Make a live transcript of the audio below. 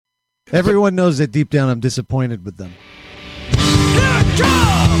Everyone knows that deep down I'm disappointed with them. Here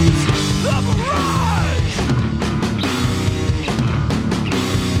comes the barrage!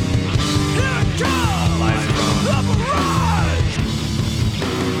 Here comes the barrage!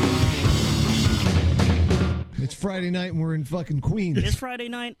 It's Friday night and we're in fucking Queens. It's Friday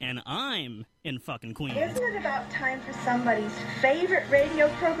night and I'm in fucking Queens. Isn't it about time for somebody's favorite radio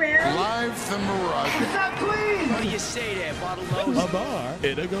program? Live from Mirage. What's up, Queen? What do you say there, bottlenose? A bar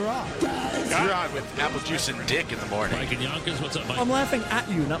in a garage. You're on with apple juice and dick in the morning. Mike and Yonkers, what's up, Mike? I'm laughing at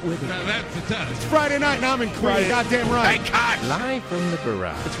you, not with you. That's the test. It's Friday night and I'm in Queens. Goddamn right. Hey, God! Live from the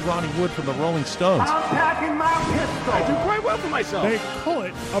garage. It's Ronnie Wood from the Rolling Stones. I'm packing my pistol. I do quite well for myself. They call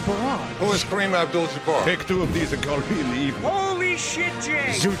it a barrage. Who is Kareem Abdul-Jabbar? Take two of these and call me in the evening. Holy shit, Jay!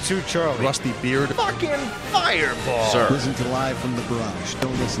 Zoot Suit Charlie. Rusty Beard. Fucking fireball. Sir. Listen to Live from the Barrage.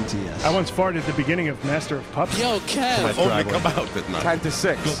 Don't listen to Yes. I once farted at the beginning of Master of Puppets. Yo, Kev. Only come out at night. 10 to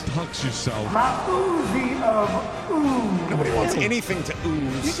 6. Go punks yourself. My Uzi of ooze. Nobody wants anything to You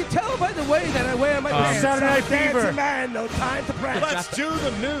ooze. can tell by the way that I wear my pants. Saturday Night I'm a Fever. dancing man, no time to practice. Let's do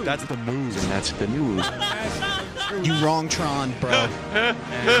the news. That's the news, and that's the news. You wrong Tron, bro.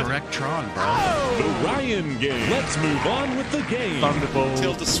 Correct Tron, bro. The Ryan game. Let's move on with the game. Thunderbolt.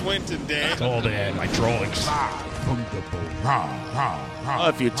 Tilda Swinton, Dan. It's all there, hydraulics.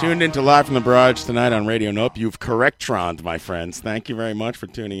 If you tuned into Live from the Barrage tonight on Radio Nope, you've correctroned, my friends. Thank you very much for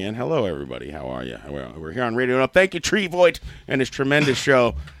tuning in. Hello, everybody. How are you? We're here on Radio Nope. Thank you, Tree Voigt, and his tremendous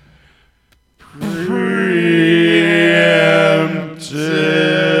show.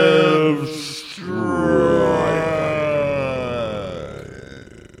 Preemptive Strike.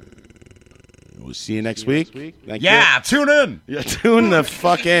 We'll see you next week. Thank you. Tune in. Yeah, tune the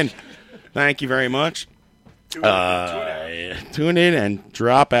fuck in. Thank you very much. Tune in and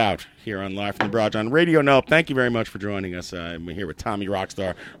drop out here on Live from the Barrage on Radio Nope. Thank you very much for joining us. We're here with Tommy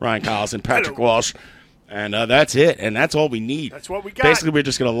Rockstar, Ryan Collison, Patrick Walsh. And that's it. And that's all we need. That's what we got. Basically, we're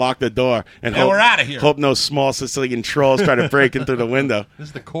just going to lock the door and hope, we're outta here. Hope no small Sicilian trolls try to break in through the window. This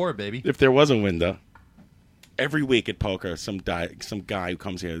is the core, baby. If there was a window. Every week at poker, some guy who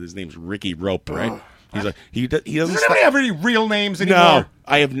comes here, his name's Ricky Rope, right? He's like he doesn't. Does anybody have any real names anymore? No,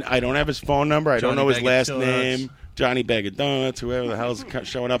 I don't have his phone number. I don't know his Bag of last Donuts. name. Johnny Bag of Donuts, whoever the hell's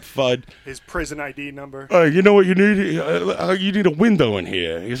showing up, Fudd. His prison ID number. You know what you need? You need a window in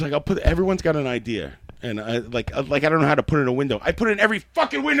here. He's like, everyone's got an idea, and I don't know how to put in a window. I put in every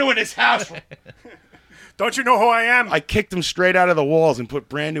fucking window in this house. Don't you know who I am? I kicked them straight out of the walls and put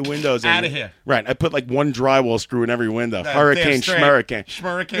brand new windows in. Outta here. Right. I put like one drywall screw in every window. Hurricane, schmurricane.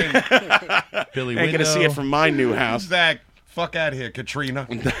 Schmurricane. Billy Ain't gonna see it from my new house. Zach, fuck out of here, Katrina.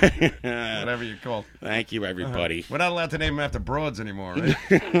 Whatever you're called. Thank you, everybody. We're not allowed to name them after broads anymore, right?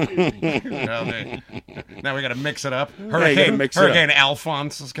 Now we got to mix it up. you gotta mix it up. Hurricane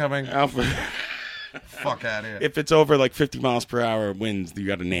Alphonse is coming. Alpha. Fuck out of here. If it's over like 50 miles per hour winds, you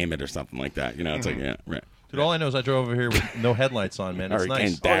got to name it or something like that. You know, it's like, yeah, right. Dude, all I know is I drove over here with no headlights on, man. It's Hurricane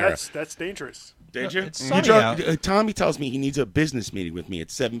nice. Dara. That's dangerous. Did you? It's You sunny drove- out. Tommy tells me he needs a business meeting with me at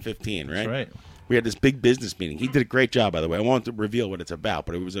 7:15, right? That's right. We had this big business meeting. He did a great job, by the way. I won't reveal what it's about,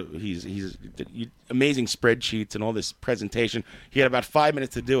 but it was he's amazing spreadsheets and all this presentation. He had about 5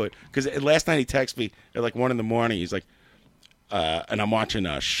 minutes to do it because last night he texted me at like 1 a.m. He's like, and I'm watching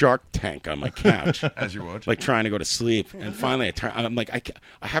Shark Tank on my couch, As you would. like trying to go to sleep. And finally, I'm like,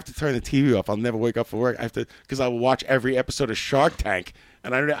 I have to turn the TV off. I'll never wake up for work. I have to because I will watch every episode of Shark Tank,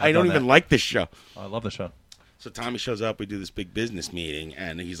 and I don't done even that. like this show. I love the show. So Tommy shows up. We do this big business meeting,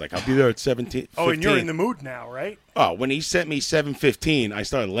 and he's like, "I'll be there at 17." Oh, and you're in the mood now, right? Oh, when he sent me 7:15, I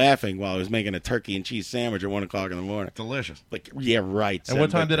started laughing while I was making a turkey and cheese sandwich at 1 o'clock in the morning. Delicious. Like, yeah, right. And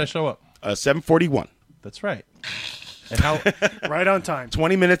what time did I show up? 7:41. That's right. And how? Right on time.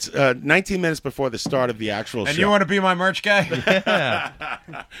 20 minutes, 19 minutes before the start of the actual And show. you want to be my merch guy? Yeah.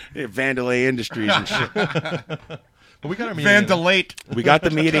 Yeah, Vandalay Industries and shit. But we got our meeting. Vandalate. We got the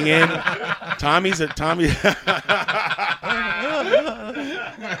meeting in. Tommy.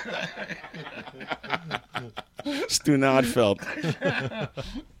 Stu Nodfeld.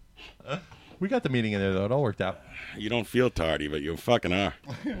 We got the meeting in there though. It all worked out. You don't feel tardy, but you fucking are.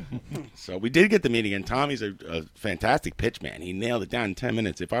 So we did get the meeting, and Tommy's a fantastic pitch man. He nailed it down in 10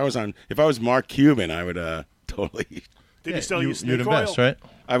 minutes. If I was Mark Cuban, I would totally. Did he still use You'd snake invest, oil? right?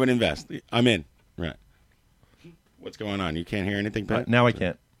 I would invest. I'm in. Right. What's going on? You can't hear anything, Pat? Now I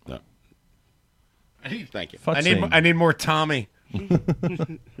can't. No. Thank you. Fuck I saying. need more Tommy. Brad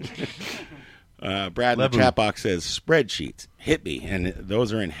in the Lebu. chat box says spreadsheets. Hit me, and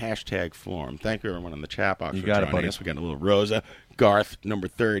those are in hashtag form. Thank you, everyone on the chat box You for got it, joining buddy. us. We got a little Rosa, Garth, number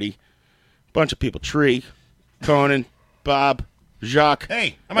 30, bunch of people. Tree, Conan, Bob, Jacques.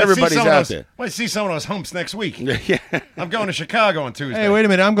 Hey, I might everybody's see some of out those, there. might see some of those humps next week. Yeah. I'm going to Chicago on Tuesday. Hey, wait a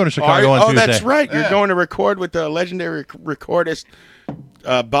minute. I'm going to Chicago on Tuesday. That's right. You're Yeah. going to record with the legendary recordist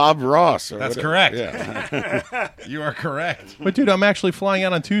Bob Ross. or That's whatever. correct. Yeah. You are correct. But, dude, I'm actually flying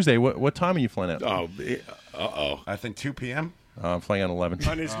out on Tuesday. What time are you flying out? Oh, uh-oh. I think 2 p.m. I'm flying out 11.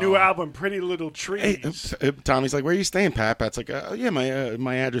 On his new album, Pretty Little Trees. Hey, Tommy's like, where are you staying, Pat? Pat's like, yeah,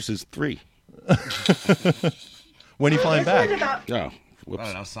 my address is 3. When are you flying back? Oh, I whoops.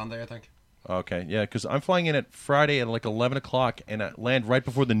 don't know, Sunday, I think. Okay, yeah, because I'm flying in at Friday at like 11 o'clock, and I land right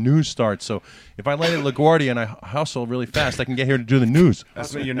before the news starts. So if I land at LaGuardia and I hustle really fast, I can get here to do the news.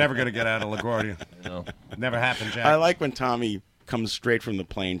 That's what you're never going to get out of LaGuardia. No. Never happened, Jack. I like when Tommy comes straight from the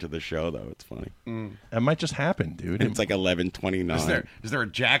plane to the show, though. It's funny. That might just happen, dude. It's like 11:29. Is there a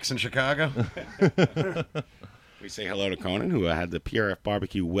Jack's in Chicago? We say hello to Conan, who had the PRF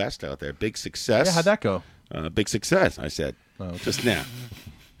Barbecue West out there. Big success. Yeah, how'd that go? Big success, I said. okay. Just now.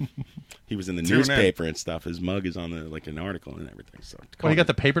 He was in the Tune in. newspaper and stuff. His mug is on an article and everything. So Well, you got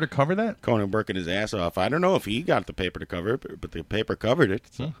the paper to cover that? Conan working his ass off. I don't know if he got the paper to cover it, but the paper covered it.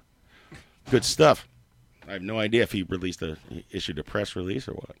 So. Good stuff. I have no idea if he issued a press release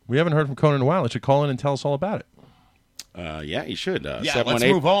or what. We haven't heard from Conan in a while. Let you call in and tell us all about it. Yeah, he should. Yeah, let's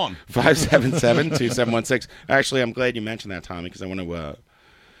move on. 577-2716. Actually, I'm glad you mentioned that, Tommy, because I want to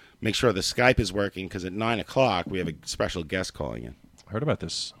make sure the Skype is working, because at 9 o'clock we have a special guest calling in. I heard about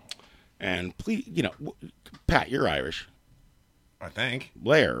this. And please, Pat, you're Irish. I think.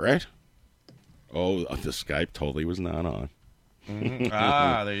 Blair, right? Oh, the Skype totally was not on.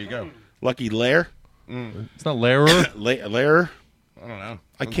 There you go. Lucky Lair? It's not Lehrer. Lair? I don't know.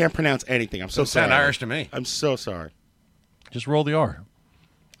 I can't pronounce anything. I'm so Doesn't sound sorry. Irish to me. I'm so sorry. Just roll the R.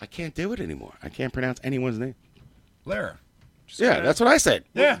 I can't do it anymore. I can't pronounce anyone's name. Lara. Yeah, that's what I said.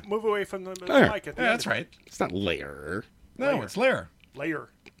 Yeah. Move away from the There. mic at the Yeah, end. that's right. It's not Lair. No, it's Lara. Layer.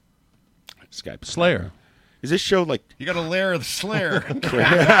 Skype. Slayer. Is this show like... You got to layer the Slayer.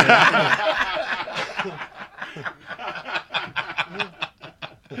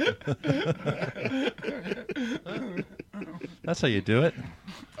 That's how you do it.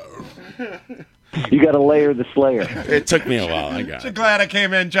 You got to layer the Slayer. It took me a while. I got So it. glad I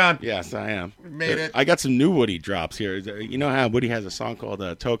came in, John. Yes, I am. Made it. I got some new Woody drops here. You know how Woody has a song called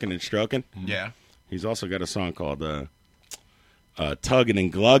Token and Stroking? Yeah. He's also got a song called Tugging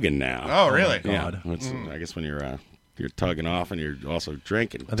and Glugging now. Oh, really? Yeah. I guess when you're tugging off and you're also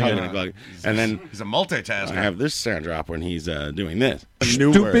drinking. think Tugging I- and glugging. And then He's a multitasker. I have this sound drop when he's doing this.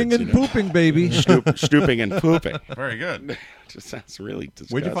 Stooping New words, and you know. pooping, baby. Stooping and pooping. Very good. Just sounds really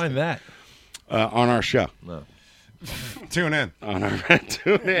disgusting. Where'd you find that? On our show. No. Tune in. On our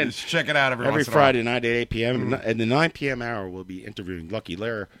tune in. Just check it out every Every once in a Friday night at 8 p.m. At the 9 p.m. hour, we'll be interviewing Lucky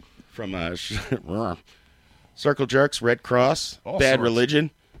Lair from Circle Jerks, Red Cross, All Bad sorts.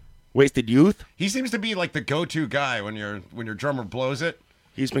 Religion, Wasted Youth. He seems to be like the go-to guy when your drummer blows it.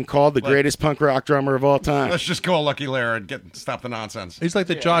 He's been called the greatest punk rock drummer of all time. Let's just call Lucky Lara and stop the nonsense. He's like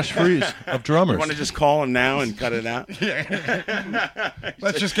the Josh Freese of drummers. You want to just call him now and cut it out?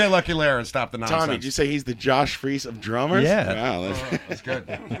 Let's just get Lucky Lara and stop the nonsense. Tommy, did you say he's the Josh Freese of drummers? Yeah. Wow, That's good.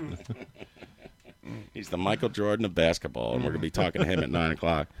 he's the Michael Jordan of basketball, and we're going to be talking to him at 9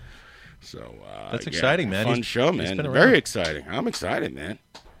 o'clock. So That's exciting, man. Fun He's- show, he's man. been around. Very exciting. I'm excited, man.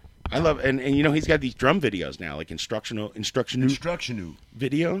 I love and he's got these drum videos now, like instructional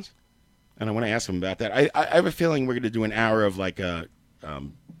videos, and I want to ask him about that. I have a feeling we're going to do an hour of like a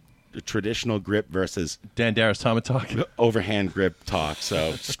traditional grip versus Dan Darris Tomatalk. overhand grip talk.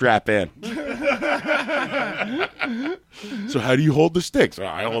 So strap in. So how do you hold the sticks? Well,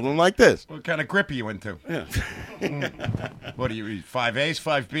 I hold them like this. What kind of grip are you into? Yeah. What do you eat? 5A's,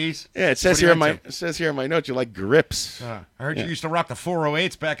 5B's? Yeah, it says here in my notes you like grips. I heard you used to rock the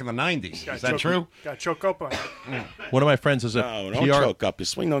 408s back in the 90s. Is that true? Got choke up on it. One of my friends is a No, don't PR. choke up. You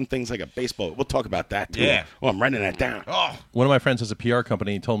swing on things like a baseball. We'll talk about that too. Yeah. Oh, I'm writing that down. Oh, One of my friends has a PR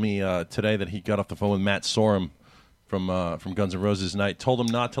company. He told me today that he got off the phone with Matt Sorum from Guns N' Roses, and I told him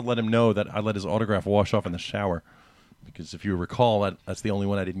not to let him know that I let his autograph wash off in the shower, because if you recall, that's the only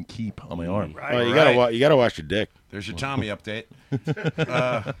one I didn't keep on my arm. Right. Well, you Right. gotta wash your dick. there's your Tommy update.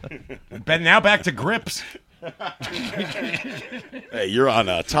 But now back to grips. Hey, you're on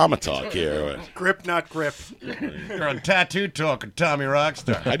Tomatalk here. Grip, not grip. You're on Tattoo Talk with Tommy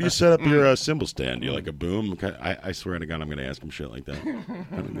Rockstar. How do you set up your cymbal stand? Do you like a boom? I swear to God, I'm going to ask him shit like that.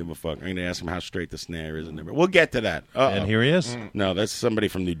 I don't give a fuck. I'm going to ask him how straight the snare is and everything. We'll get to that. And here he is. No, that's somebody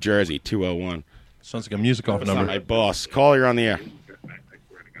from New Jersey, 201. Sounds like a music off That's not number. my boss. Caller, you're on the air.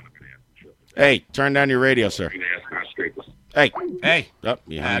 Hey, turn down your radio, sir. Hey. Hey. Oh,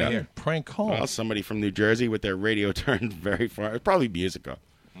 you hung Outta up. here. Prank call. Well, somebody from New Jersey with their radio turned very far. It's probably Musico.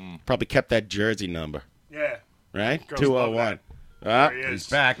 Probably kept that Jersey number, Yeah. right? Girls love 201. There he He's is.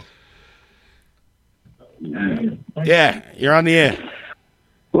 back. Yeah, you're on the air.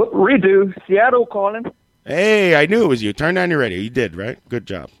 Redo. Seattle calling. Hey, I knew it was you. Turn down your radio. You did, right? Good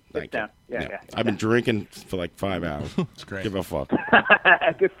job. Thank you. down. Yeah. I've been drinking for like 5 hours. It's great. Give a fuck.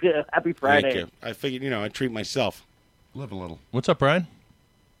 Good for you. Happy Friday. Thank you. I figured, I'd treat myself. Live a little. What's up, Brian?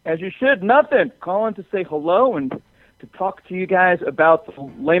 As you should. Nothing. Calling to say hello and to talk to you guys about the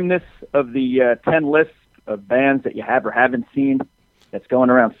lameness of the 10 lists of bands that you have or haven't seen that's going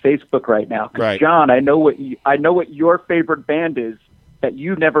around Facebook right now. 'Cause, Right. John, I know what your favorite band is that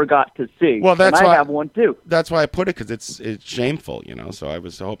you never got to see. Well, that's and I why have one too. That's why I put it, because it's shameful, So I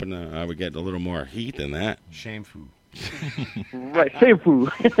was hoping I would get a little more heat than that. Shameful. Right, shameful.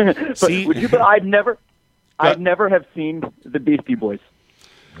 But See? would you? But I'd never have seen the Beastie Boys,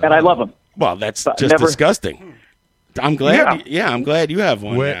 and I love them. Well, that's But just never- disgusting. I'm glad. Yeah. I'm glad you have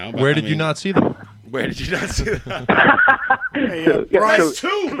one Where now. but where I did you mean, not see them? Where did you not see that? Hey, Yeah, Brian, so-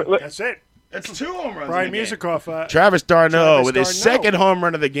 Two. that's it. That's 2 home runs. Brian in the game. Musikoff. Travis Darno Travis with his Darno. second home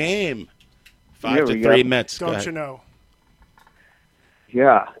run of the game. There we 5-3 go. Mets. Go Don't ahead. you know?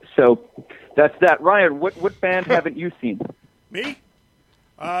 Yeah. So that's that. Ryan, what band haven't you seen? Me?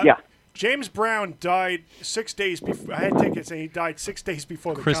 Yeah. James Brown died 6 days before. I had tickets, and he died 6 days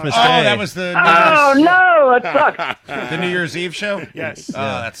before the Christmas concert. Day. Oh, that was the Oh New Year's, no, that sucks. the New Year's Eve show? Yes. Oh,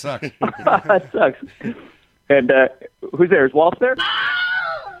 that sucks. That sucks. And who's there? Is Walsh there?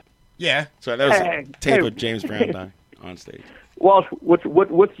 Yeah. So that was Hey, a tape hey. of James Brown dying on stage. Walsh,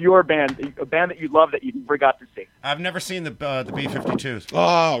 what's your band? A band that you love that you never got to see? I've never seen the B-52s.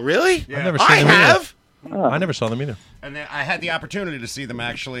 Oh, really? I've never I seen them either. have. I never saw them either. And then I had the opportunity to see them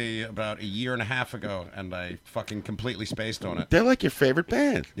actually about a year and a half ago, and I fucking completely spaced on it. They're like your favorite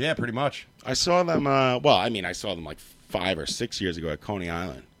band. Yeah, pretty much. I saw them. I saw them like 5 or 6 years ago at Coney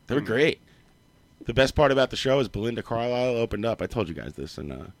Island. They were great. The best part about the show is Belinda Carlisle opened up. I told you guys this,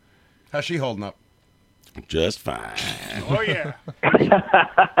 and How's she holding up? just fine. Oh yeah.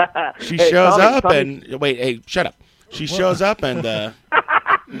 She Hey, shows Tommy, up Tommy. and wait, hey, shut up. She shows up and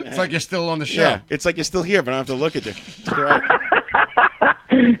It's like you're still on the show. yeah, it's like you're still here, but I don't have to look at you. It's great.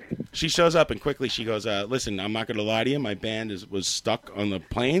 She shows up and quickly she goes, "Listen, I'm not going to lie to you. My band was stuck on the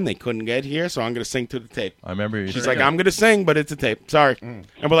plane. They couldn't get here, so I'm going to sing to the tape." I remember you She's said like, that. "I'm going to sing, but it's a tape. Sorry." And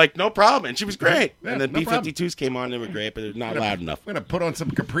we're like, "No problem." And she was great. Yeah, and the no problem. B-52s came on. They were great, but they're not loud enough. I'm going to put on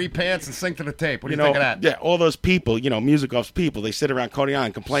some capri pants and sing to the tape. What do you, You know, think of that? yeah, all those people, Musikoff's people, they sit around Coney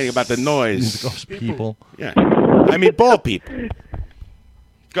Island complaining about the noise. Those people. Yeah. I mean, bald people.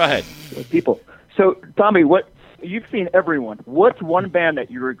 Go ahead. People. So, Tommy, you've seen everyone. What's one band that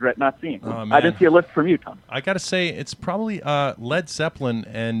you regret not seeing? Oh, man. I didn't see a list from you, Tom. I got to say, it's probably Led Zeppelin,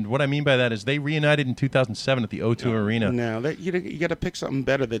 and what I mean by that is they reunited in 2007 at the O2 Arena. No, you got to pick something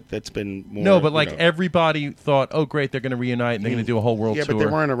better that's been more. No, but like you know. everybody thought, oh, great, they're going to reunite and they're going to do a whole world Yeah, tour. but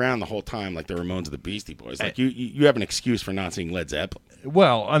they weren't around the whole time like the Ramones or the Beastie Boys. Like you have an excuse for not seeing Led Zeppelin.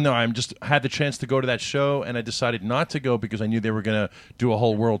 Well, no, I'm just had the chance to go to that show, and I decided not to go because I knew they were going to do a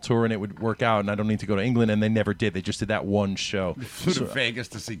whole world tour and it would work out, and I don't need to go to England, and they never did. They just did that one show. Flew to Vegas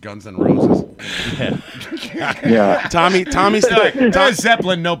to see Guns N' Roses. Yeah. Tommy's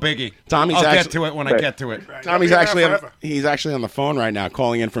Zeppelin, no biggie. Tommy's I'll actually- get to it when I get to it. Tommy's You'll be actually around on, forever. he's actually on the phone right now,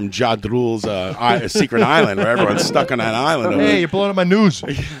 calling in from Jadrul's secret island, where everyone's stuck on that island. over Hey, there. you're blowing up my news.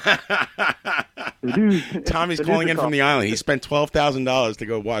 Tommy's calling in from the island. He spent $12,000 to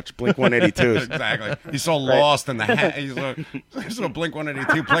go watch Blink 182. Exactly. He saw Lost in the he saw Blink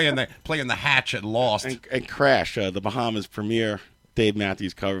 182 playing the Hatch at Lost. and Crash, the Bahamas' premier Dave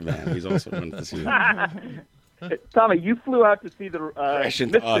Matthews cover band. He's also wanted to see them. Tommy, you flew out to see the Crash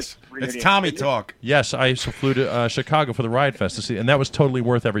into Misfits us. reunion. It's Tommy talk. Yes, I also flew to Chicago for the Riot Fest to see, and that was totally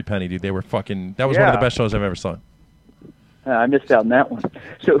worth every penny, dude. They were fucking. That was one of the Yeah. best shows I've ever saw. I missed out on that one.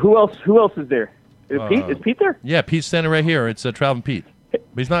 So who else is there? Pete? Is Pete there? Yeah, Pete's standing right here. It's Traveling Pete, but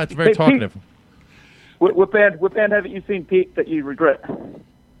he's not very Hey, Pete. talkative. What band haven't you seen, Pete, that you regret?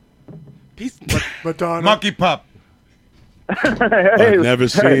 Madonna. Monkey Pup. Hey, I've never hey,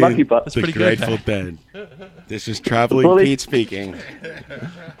 seen Monkey Pup. That's the pretty good. Grateful Dead. This is Traveling Bully. Pete speaking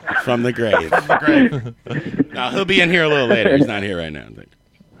from the grave. Great. Now, he'll be in here a little later. He's not here right now.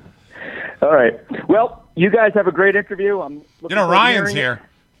 All right. Well, you guys have a great interview. I'm looking forward to Ryan's hearing it. here.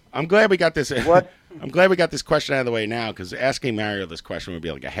 I'm glad we got this. What? I'm glad we got this question out of the way now, because asking Mario this question would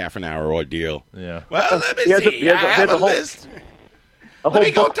be like a half-an-hour ordeal. Yeah. Well, let me He has a- see. he has I a- have there's a a whole- list. A Let whole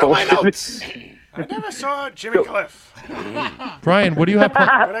me go book through my full. notes. I never saw Jimmy Cliff, Brian, what do you have? but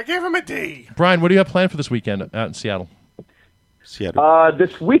I gave him a D. Brian, what do you have planned for this weekend out in Seattle? Seattle.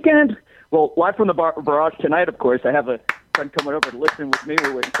 This weekend, well, live from the barrage tonight, of course. I have a friend coming over to listen with me.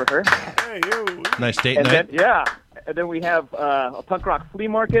 We're waiting for her. Hey, you. Nice date And night. then, yeah. And then we have a punk rock flea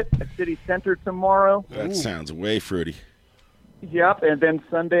market at City Center tomorrow. That sounds way fruity. Yep. And then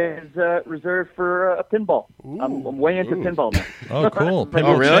Sunday is reserved for a pinball. I'm way into pinball now. Oh, cool.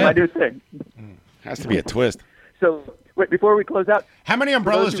 Oh, really? My new thing. Has to be a twist. So, wait, before we close out. How many for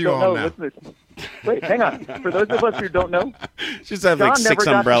umbrellas those do who you don't own know, now? listeners, wait, hang on. For those of us who don't know, Just have like John never 6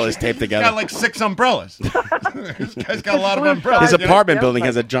 got- umbrellas taped He's together. got like 6 umbrellas. This guy's got a lot of umbrellas. His Yeah. apartment Yeah. building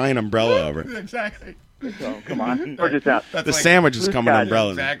has a giant umbrella over it. Exactly. oh, come on. We're just out. That's The like- sandwiches come in guys.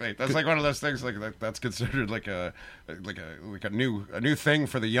 umbrellas. Exactly. That's like one of those things like that's considered like a new thing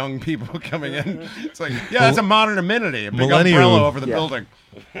for the young people coming in. It's like, yeah, that's a modern amenity. A big Millennium. umbrella over the Yeah. building.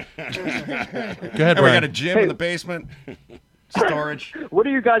 Go ahead, And we got a Brian. gym in the basement. Storage. What are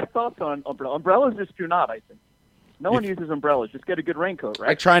your guys' thoughts on umbrellas? Umbrellas just do not, I think. No one uses umbrellas. Just get a good raincoat, right?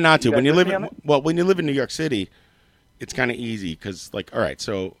 I try not to. You When guys you live with me in, on it? well, when you live in New York City, it's kind of easy because, like, all right,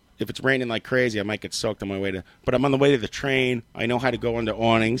 so if it's raining like crazy, I might get soaked on my way to. But I'm on the way to the train. I know how to go under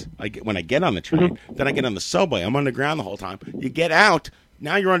awnings. When I get on the train, then I get on the subway. I'm underground the whole time. You get out.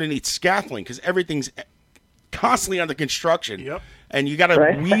 Now you're underneath scaffolding because everything's constantly under construction. Yep. And you got to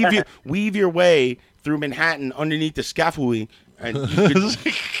Right. weave your way through Manhattan underneath the scaffolding, and you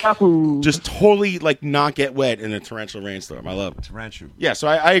could just totally like not get wet in a torrential rainstorm. I love it. Ranchu. Yeah, so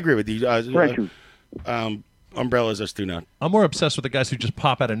I agree with you. Ranchu. Umbrellas just do not. I'm more obsessed with the guys who just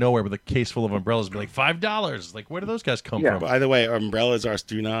pop out of nowhere with a case full of umbrellas and be like, $5. Like, where do those guys come Yeah. from? By the way, umbrellas are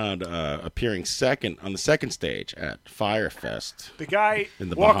do not appearing on the second stage at Firefest The guy In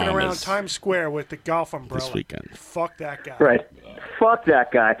the walking Bahamas. around Times Square with the golf umbrella. this weekend. Fuck that guy. Right. Fuck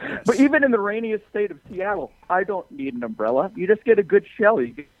that guy. But even in the rainiest state of Seattle, I don't need an umbrella. You just get a good shell. You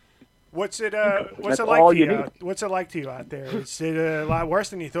get- What's it? What's That's it like all to you you? need. What's it like to you out there? Is it a lot worse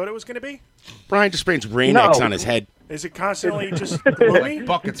than you thought it was going to be? Brian just sprains Rain-X No. on his head. Is it constantly just gloomy? Like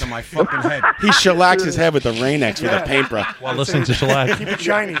buckets on my fucking head. He shellacks his head with the Rain-X with a paintbrush. While listening to Shellac. Keep it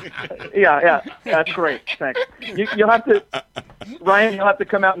shiny. yeah, that's great. Thanks. You'll have to, Ryan. You'll have to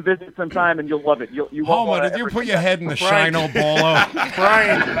come out and visit sometime, and you'll love it. You won't Homer, wanna did you ever- put your head in the Brian. shine old bolo?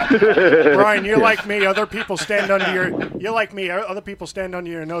 Brian, you're like me. Other people stand under your. You're like me. Other people stand under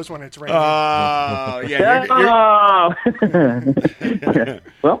your nose when it's raining. Oh, yeah. Oh.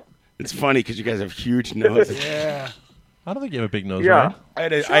 Well, It's funny because you guys have huge noses. yeah. I don't think you have a big nose, yeah.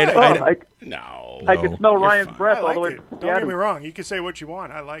 right? No. I can smell Ryan's I breath all like the way. it. to Don't get me Seattle. wrong. You can say what you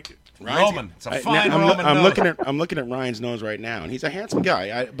want. I like it. Roman. It's a fine I'm, Roman I'm nose. looking at Ryan's nose right now, and he's a handsome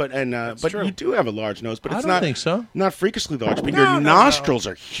guy. But true. you do have a large nose, but I it's don't not think so. not freakishly large. But No, your no, nostrils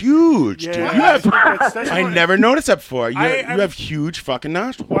are huge, dude. Yeah. You have, That's I what- never noticed that before. You I have huge fucking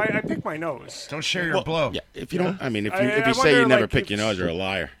nostrils. Well, I pick my nose. Don't share your blow. Yeah, if you don't, I mean, if you I say you wonder, never like, pick if- your nose, you're a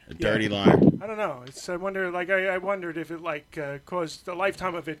liar, a dirty liar. I don't know. I wonder. Like I wondered if it caused the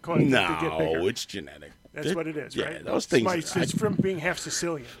lifetime of it caused it to get No, bigger. it's genetic. That's what it is, Yeah, right? those things. It's from being half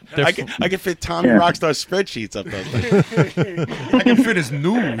Sicilian. I can fit Tommy Rockstar's spreadsheets up those things. I can fit his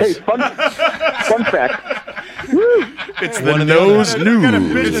news. Hey, fun fact. It's the nose Got a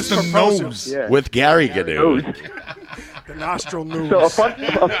news business proposal. Yeah. with Gary Gadoo. The nostril news. So a fun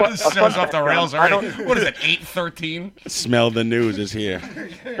This show's off fact, the rails I already. don't- What is it, 8:13? Smell the news is here.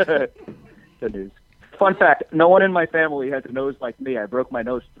 Good news. Fun fact: no one in my family has a nose like me. I broke my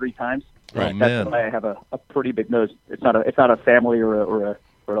nose 3 times. Oh, Right. That's man. why I have a pretty big nose. It's not a family or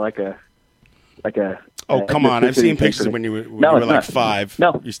like a. Oh, come on. I've seen pictures when you were, No, it's like not. 5.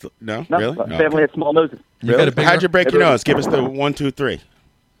 No. You still, no? No, Really? my No, family okay. has small noses. You got a bigger, How'd you break your nose? Give us the 1, 2, 3.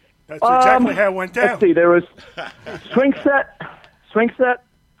 That's exactly how it went down. Let's see. There was swing set,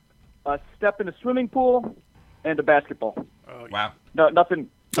 a step in a swimming pool, and a basketball. Wow. No, nothing.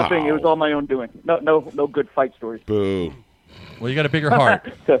 Nothing. It was Oh. all my own doing. No good fight stories. Boo. well, you got a bigger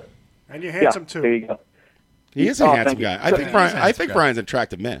heart. So, And you're yeah, handsome there too. you go. He is a Oh, handsome thank you. guy. I think Yeah, Brian. he's a I handsome think guy. Brian's an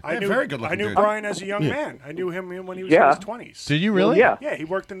attractive man. I knew very good-looking I knew dude. Brian as a young man. I knew him when he was Yeah. in his 20s. Did you really? Yeah. Yeah, he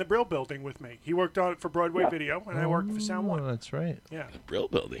worked in the Brill Building with me. He worked on for Broadway Video, and I worked for Sound Oh, One. that's right. Yeah. Brill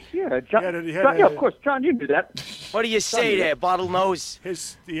building. Yeah, John. He had John- a- yeah, of course, John. You knew that. What do you say there, bottlenose?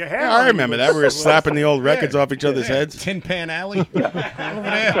 His the hair. Yeah, I remember that. We were slapping the old records off each other's heads. Tin Pan Alley. Over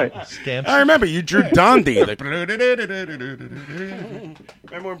there. Scamps. I remember you drew Dondi.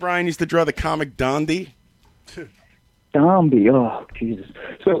 Remember when Brian used to draw the comic Dondi? Zombie. Oh, Jesus.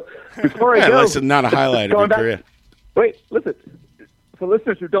 So before I Yeah, go, listen, not a highlight of going your back- career. Wait, listen. For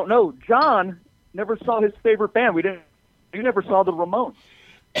listeners who don't know, John never saw his favorite band. You never saw the Ramones.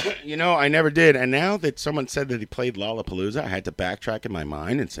 You know, I never did. And now that someone said that he played Lollapalooza, I had to backtrack in my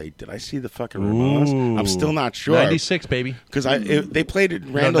mind and say, did I see the fucking Ramones? I'm still not sure. 96, baby. Because they played at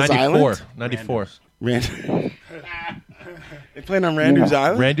Randall's Island. 94. They played on Randall's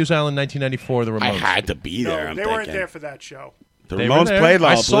Island? Randall's Island, 1994, the Ramones. I had to be there, I'm they thinking. weren't there for that show. The Ramones played Lollapalooza.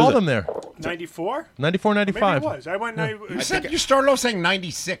 I saw them there. 94? 94, 95. Maybe it was. I went. You started off saying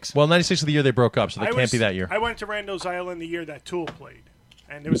 96. Well, 96 is the year they broke up, so that can't be that year. I went to Randall's Island the year that Tool played,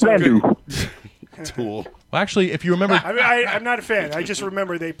 and it was Tool. Well, actually, if you remember, I'm not a fan. I just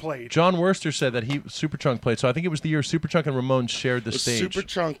remember they played. John Worster said that Superchunk played, so I think it was the year Superchunk and Ramones shared the stage.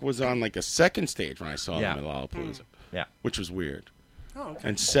 Superchunk was on like a second stage when I saw them at Lollapalooza. Yeah, which was weird. Oh, okay.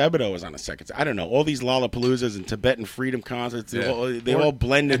 And Sebadoh was on a second. I don't know. All these Lollapaloozas and Tibetan freedom concerts, they all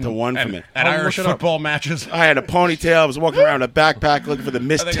blend into one for me. And Irish football matches. I had a ponytail. I was walking around with a backpack looking for the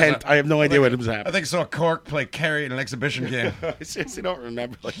mist tent. I have no idea what was happening. I think I saw Cork play Kerry in an exhibition game. I seriously don't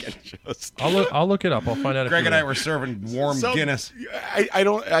remember like any shows. I'll look it up. I'll find out. Greg and I were serving warm Guinness.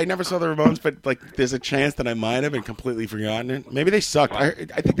 I never saw the Ramones, but like there's a chance that I might have and completely forgotten it. Maybe they sucked. I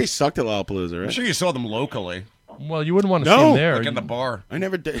think they sucked at Lollapalooza, right? I'm sure you saw them locally. Well, you wouldn't want to see them there. Like in the bar. I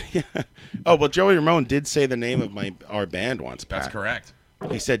never did. Yeah. Oh, well, Joey Ramone did say the name of our band once, Pat. That's correct.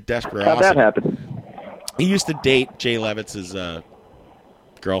 He said Desperosity. How'd that happen? He used to date Jay Levitz's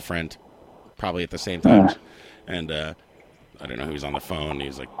girlfriend, probably at the same time. And I don't know who was on the phone. He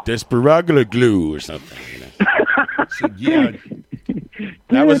was like, Desperagula glue or something. You know? So, yeah.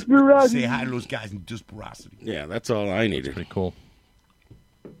 That was say hi to those guys in Desperosity. Yeah, that's all I needed. Pretty cool.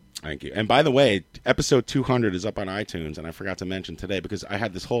 Thank you. And by the way, episode 200 is up on iTunes, and I forgot to mention today because I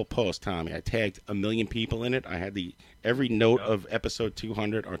had this whole post, Tommy. I tagged 1 million people in it. I had every note of episode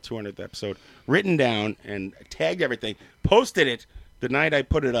 200 or 200th episode written down and tagged everything, posted it the night I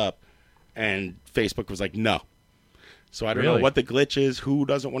put it up, and Facebook was like, no. So I don't know what the glitch is, who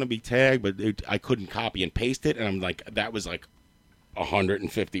doesn't want to be tagged, but I couldn't copy and paste it, and I'm like, that was like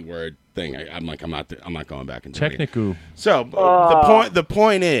 150-word thing. I'm like, I'm not going back and doing it. Technical. So the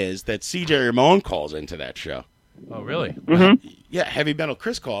point is that CJ Ramone calls into that show. Oh, really? Mm-hmm. Yeah, Heavy Metal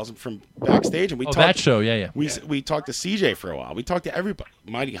Chris calls him from backstage, and we talked. That show, yeah. We talked to CJ for a while. We talked to everybody.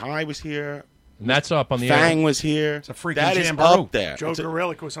 Mighty High was here. And that's up on the Fang air. was here. It's a freaking that is jamboree. up there. Joe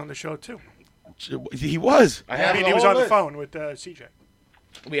Gorelick was on the show too. He was. He was on the phone with CJ.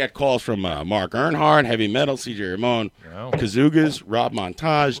 We had calls from Mark Earnhardt, Heavy Metal, CJ Ramone, Kazoogas, Rob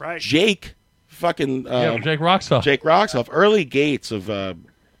Montage, Jake, fucking Jake Roxoff. Jake Roxoff, early gates of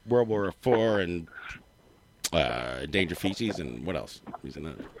World War IV and Danger Feces, and what else? He's in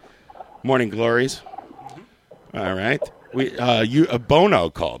that. Morning Glories. All right. Bono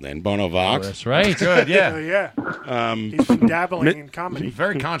called in. Bono Vox. Oh, that's right. Good, yeah. Yeah. He's been dabbling in comedy.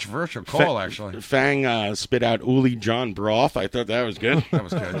 Very controversial call, actually. Fang spit out Uli John Broth. I thought that was good. That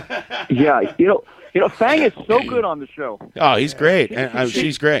was good. Yeah, you know, Fang is so good on the show. Oh, he's great. And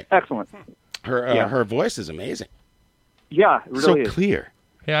she's great. Excellent. Her voice is amazing. Yeah, it really so is. clear.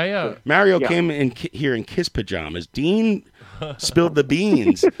 Yeah. Mario came in here in Kiss pajamas. Dean spilled the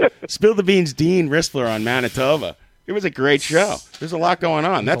beans. Spilled the beans, Dean Rissler on Manitoba. It was a great show. There's a lot going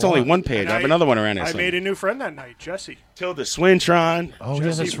on. That's only one page. I have another one around here. I made a new friend that night, Jesse. Tilda Swintron. Oh,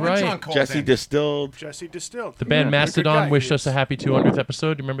 yeah, that's right. Jesse Distilled. Jesse Distilled. The band Mastodon guy, wished us a happy 200th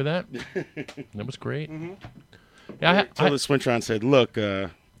episode. Do you remember that? That was great. Mm-hmm. Yeah, Tilda Swintron said, look,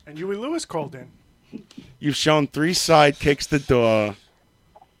 and Huey Lewis called in. You've shown 3 side kicks the door.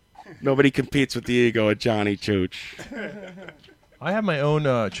 Nobody competes with the ego of Johnny Chooch. I have my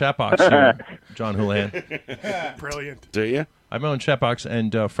own chat box here, John Houlihan. Brilliant. Do you? I have my own chat box,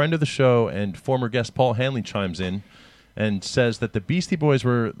 and a friend of the show and former guest Paul Hanley chimes in and says that the Beastie Boys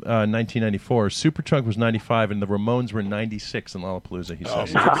were 1994, Superchunk was 95, and the Ramones were 96 in Lollapalooza, he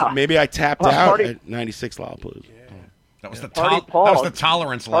says. Maybe I tapped out at 96 Lollapalooza. Yeah. That was That was the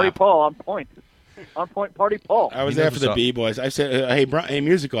tolerance lap. Party Paul on point. On point, Party Paul. I was there for the B-Boys. I said, hey,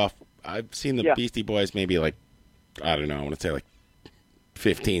 Music Off. I've seen the Beastie Boys maybe like, I don't know, I want to say like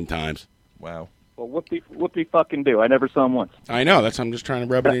 15 times. Wow. Well, whoopie fucking do. I never saw him once. I know. That's I'm just trying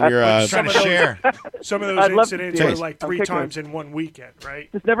to rub it in your. Trying to share. Some of those incidents were like 3 times in one weekend,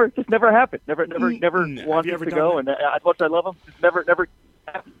 right? Just never happened. Never wanted to go. And as much as I love them, just never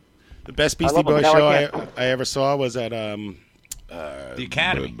happened. The best Beastie Boys show I ever saw was at the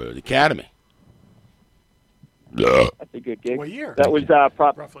Academy. The Academy. That's a good gig. What year? That was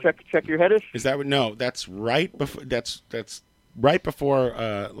check your headish. Is that no? That's right before. That's right before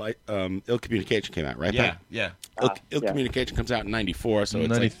Ill Communication came out, right? Yeah, Pat? yeah. Ill Communication comes out in '94, so it's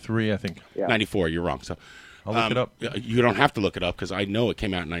 93, like, I think. Yeah. 94. You're wrong. So I'll look it up. You don't have to look it up because I know it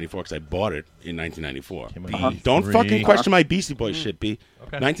came out in '94 because I bought it in 1994. Don't 93. fucking question my Beastie Boys shit, B.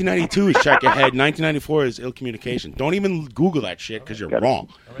 1992 is Check Ahead. 1994 is Ill Communication. Don't even Google that shit because you're wrong.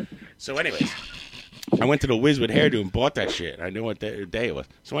 So, anyways, I went to the Wiz with Hairdo and bought that shit. I knew what day it was.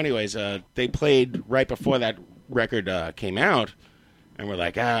 So, anyways, they played right before that record came out. And we're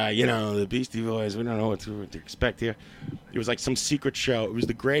like, the Beastie Boys, we don't know what to expect here. It was like some secret show. It was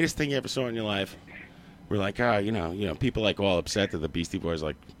the greatest thing you ever saw in your life. We're like, people like all upset that the Beastie Boys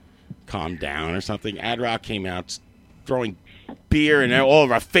like calmed down or something. Ad Rock came out throwing beer and all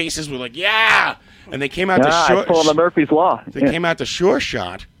of our faces were like, yeah! And they came out I pulled the Murphy's Law. They came out to Sure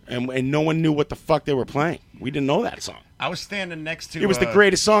Shot, and no one knew what the fuck they were playing. We didn't know that song. I was standing next to. It was the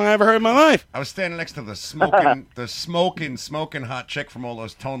greatest song I ever heard in my life. I was standing next to the smoking hot chick from all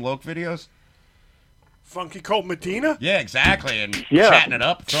those Tone Loc videos. Funky Colt Medina? Yeah, exactly. And chatting it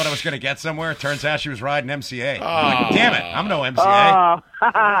up. Thought I was going to get somewhere. Turns out she was riding MCA. I'm like, damn it, I'm no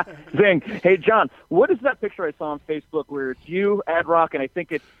MCA. Zing. Hey, John, what is that picture I saw on Facebook where it's you, Ad Rock, and I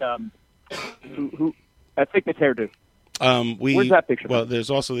think it's who? I think it's Hairdo. Where's that picture? Well, there's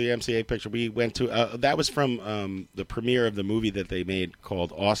also the MCA picture. We went to that was from the premiere of the movie that they made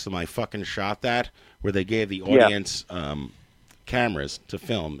called Awesome. I Fucking Shot That, where they gave the audience cameras to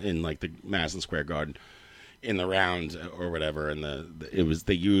film in like the Madison Square Garden in the round or whatever, and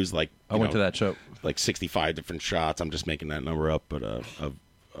they used like I went to that show, like 65 different shots. I'm just making that number up, but of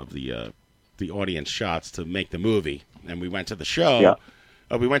the audience shots to make the movie, and we went to the show. Yeah.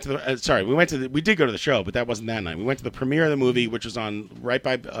 We went to the. We did go to the show, but that wasn't that night. We went to the premiere of the movie, which was on right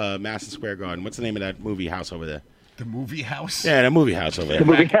by Madison Square Garden. What's the name of that movie house over there? The movie house? Yeah, the movie house over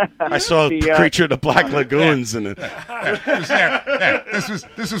there. I saw Creature of the Black Lagoons and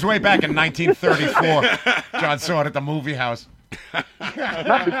this was way back in 1934. John saw it at the movie house.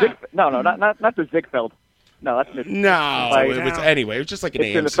 Not the Ziegfeld. No, that's it. No, it was anyway. It was just like an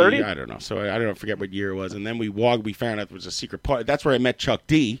It's in the AMC. 30s? I don't know. So I don't forget what year it was. And then we walked. We found out there was a secret party. That's where I met Chuck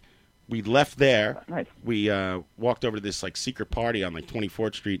D. We left there. Nice. We walked over to this like secret party on like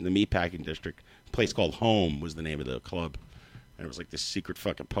 24th Street in the Meatpacking District. A place called Home was the name of the club. And it was like this secret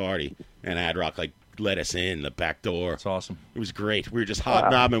fucking party. And Ad Rock like let us in the back door. That's awesome. It was great. We were just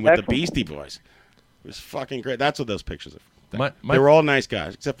hobnobbing with the Beastie Boys. It was fucking great. That's what those pictures are. They were all nice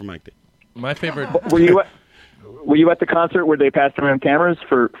guys except for Mike D. My favorite. Were you at the concert where they passed around cameras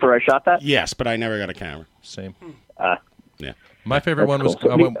for I Shot That? Yes, but I never got a camera. Same. Yeah. My favorite one was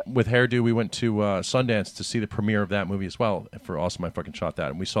cool. I went with Hairdo. We went to Sundance to see the premiere of that movie as well for Awesome I Fucking Shot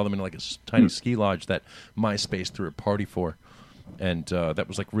That. And we saw them in like a tiny ski lodge that MySpace threw a party for. And that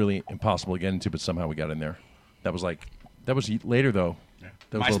was like really impossible to get into, but somehow we got in there. That was later though.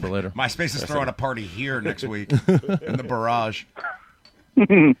 That was a little bit later. MySpace is throwing a party here next week in the barrage.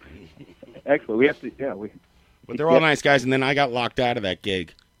 Excellent. We have to, But they're all nice guys, and then I got locked out of that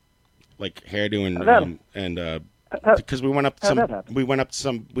gig, like Hairdo and because we went up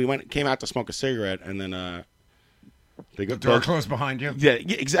came out to smoke a cigarette, and then the door closed behind you. Yeah,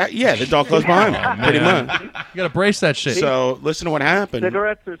 exactly. Yeah, the door closed behind me, pretty much. You got to brace that shit. So listen to what happened.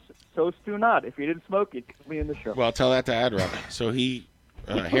 Cigarettes are toast do not. If you didn't smoke, you'd be in the show. Well, tell that to Ad Rock. So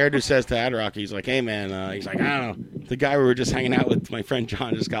Hairdo says to Ad Rock, he's like, hey, man, he's like, I don't know. The guy we were just hanging out with, my friend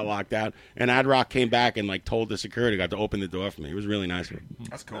John, just got locked out. And Ad Rock came back and, like, told the security guard to open the door for me. It was really nice.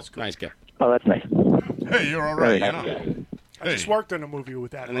 That's cool. Nice guy. Oh, that's nice. Hey, you're all right. I just worked on a movie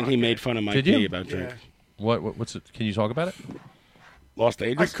with that. And then he made fun of Mike Did you? D about drink. What's it? Can you talk about it? Lost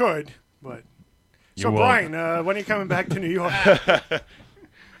Ages? I could, but... You So, won't. Brian, when are you coming back to New York?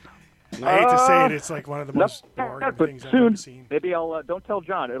 I hate to say it, it's like one of the most boring but things I've soon, ever seen. maybe I'll. Don't tell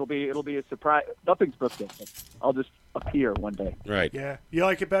John. It'll be a surprise. Nothing's booked yet. I'll just appear one day. Right. Yeah. You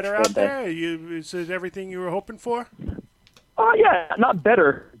like it better out there? Is it everything you were hoping for? Oh yeah, not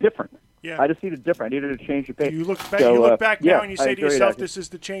better, different. Yeah. I just needed different. I needed to change the pace. You look back, So, now yeah, and you I say to enjoyed yourself, that. "This is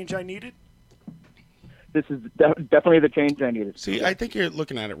the change I needed." This is definitely the change I needed. See, I think you're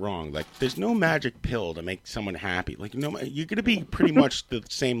looking at it wrong. Like, there's no magic pill to make someone happy. Like, you're going to be pretty much the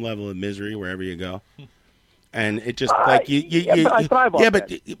same level of misery wherever you go. And it just like I thrive off but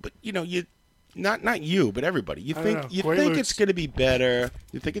that. you know, you not you, but everybody. You I think don't know. you think it's going to be better.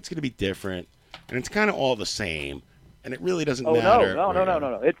 You think it's going to be different, and it's kind of all the same. And it really doesn't matter.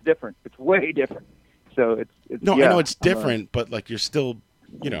 No. It's different. It's way different. So it's no, yeah, I know it's different, but like you're still,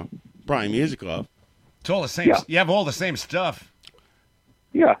 Brian Musical. It's all the same. Yeah. You have all the same stuff.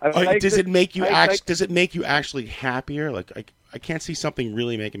 Yeah. Does it make you Does it make you actually happier? Like I can't see something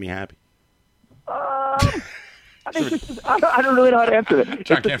really making me happy. I don't really know how to answer that.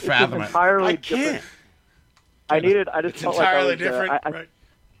 John can't fathom it. Entirely I can't. different. I just It's felt like I entirely was, different. I- Right.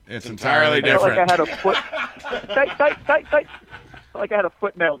 It's entirely I felt different. like I had a foot tight. Like I had a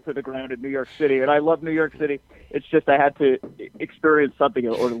foot nailed to the ground in New York City, and I love New York City. It's just I had to experience something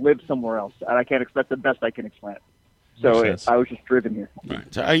or live somewhere else, and I can't expect the best I can explain it. So I was just driven here. Right.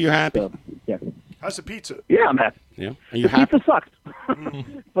 So are you happy? So, yeah. How's the pizza? Yeah, I'm happy. Yeah. Are you The happy? pizza sucks,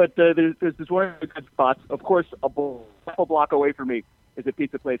 but there's this one of the good spots. Of course, a couple block away from me is a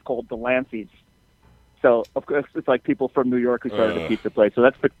pizza place called Delancey's. So, of course, it's like people from New York who started a pizza place. So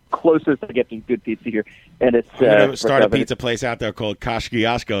that's the closest I get to good pizza here. And it's I'm going to start a pizza place out there called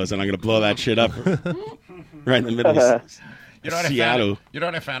Kashkiaskos, and I'm going to blow that shit up right in the middle of Seattle. You know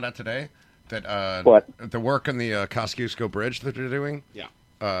what I found out today? That What? the work on the Kosciuszko Bridge that they're doing. Yeah.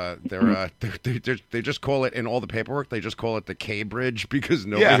 They just call it in all the paperwork. They just call it the K Bridge because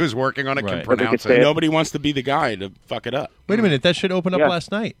nobody who's working on it can Right. pronounce Say it. it. Nobody wants to be the guy to fuck it up. Wait a minute, that shit opened up Yeah.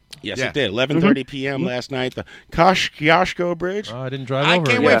 last night. Yes, Yeah. it did. 11:30 p.m. last night. The Kashkiaskos Bridge. Oh, I didn't drive I over.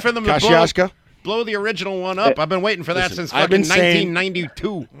 can't it. wait for them to Kosciuszko. blow the original one up. I've been waiting for that Listen, since I've fucking been saying-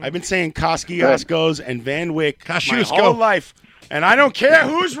 1992. I've been saying Kosciuszkos and Van Wyck my Kosciuszko. whole life, and I don't care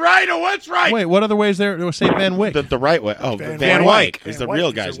who's right or what's right. Wait, what other ways there to say Van Wyck? The right way. Oh, Van Van Wyck. Wyck is the Van real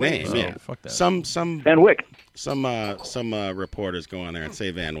Wyck is guy's a real name. name. Yeah, Fuck that. Some Van Wyck. reporters go on there and say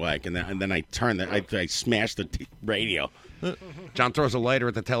Van Wyck, and then I turn the I smash the radio. John throws a lighter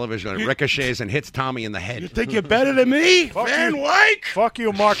at the television, and it ricochets and hits Tommy in the head. You think you're better than me, Fuck Van you. Wyck? Fuck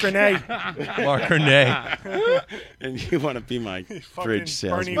you, Mark Renee. Mark Hernay. And you want to be my Fucking bridge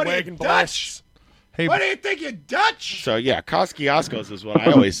salesman? Bernie Wagon blasts. Hey, What do you think, you're Dutch? So yeah, Kosciuszkos is what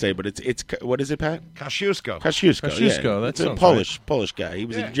I always say, but it's what is it, Pat? Kosciuszko. Kosciuszko. Kosciuszko, Yeah. that It's a sounds Polish guy. He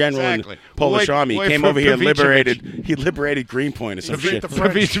was Yeah, a general exactly. in the Polish Wait- army. wait He came for over here and Pavicevic. liberated Greenpoint or some He beat shit. the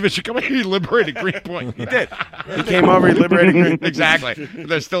French. Pavicevic, come here, he liberated Greenpoint. He did. He came over, he liberated Greenpoint. Exactly.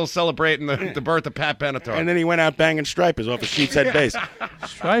 They're still celebrating the birth of Pat Benatar. And then he went out banging stripers off of Sheepshead Base.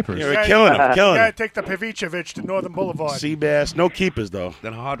 Stripers. Yeah, we're killing him, killing Gotta him. take the Pavicevic to Northern Boulevard. Sea bass, no keepers though.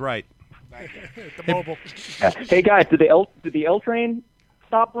 then hard right. The mobile. Hey guys, did the L train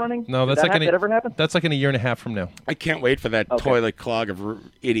stop running? No, Did that's like that ever happen? that's like in a year and a half from now. I can't wait for that toilet clog of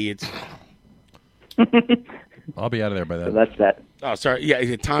idiots. I'll be out of there by So then. that's that. Oh, sorry.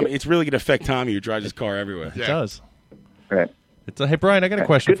 Yeah, Tommy. It's really going to affect Tommy, who drives his car everywhere. It does. Right. Hey, Brian, I got a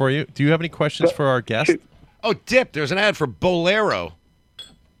question good. for you. Do you have any questions for our guest? Shoot. Oh, Dip, there's an ad for Bolero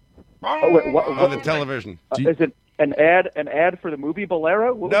Oh, wait, what, on the television. is it an ad for the movie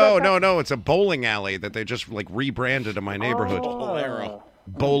Bolero? What was that? No. It's a bowling alley that they just like rebranded in my neighborhood. Bolero.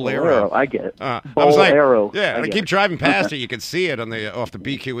 Bolero. I get it. I was like, Bolero. yeah, and I get keep it. driving past it. You can see it on the off the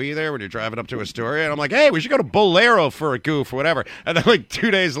BQE there when you're driving up to Astoria. And I'm like, hey, we should go to Bolero for a goof or whatever. And then like 2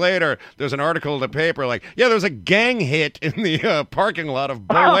 days later, there's an article in the paper like, yeah, there was a gang hit in the parking lot of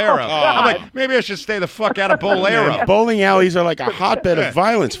Bolero. I'm like, maybe I should stay the fuck out of Bolero. Man, bowling alleys are like a hotbed of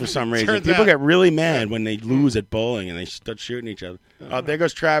violence for some reason. Turns People out. get really mad when they lose at bowling and they start shooting each other. There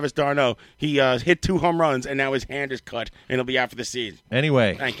goes Travis Darno. He hit 2 home runs and now his hand is cut and he'll be out for the season. Anyway,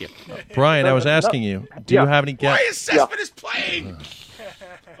 Thank you. Brian, I was asking you, do you have any guests? Cespedes playing?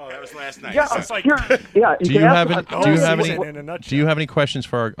 Oh, that was last night. Yeah, It's like yeah. Do you have any? Oh, Do you have season any? in a nutshell. Do you have any questions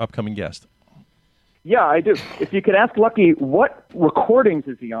for our upcoming guest? Yeah, I do. If you could ask Lucky, what recordings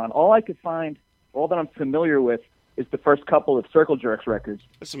is he on? All I could find, all that I'm familiar with, is the first couple of Circle Jerks records.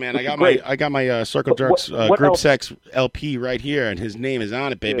 Listen, man, Which I is great. got my Circle Jerks what Group else? Sex LP right here, and his name is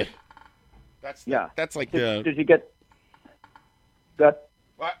on it, baby. Yeah. That's like Did, the did you get that?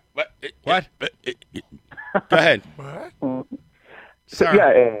 what? Go ahead. So, yeah,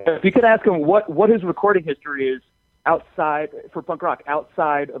 if you could ask him what his recording history is outside for punk rock,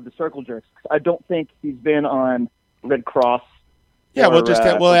 outside of the Circle Jerks. 'Cause I don't think he's been on Red Cross. Yeah, or, we'll just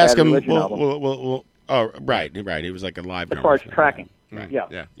we'll or ask Bad him. Religion album, We'll oh, right. It was like a live. as far as drummer. tracking. Right.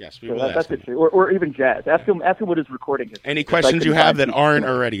 Yeah. Yes, we So will that's ask him. it. Or even jazz. Ask him what his recording is. Any questions you have that aren't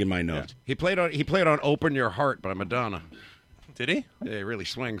already in my notes? He played on "Open Your Heart" by Madonna. Did he? Yeah, he really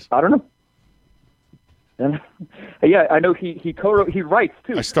swings. I don't know. And, yeah, I know he co-wrote. He writes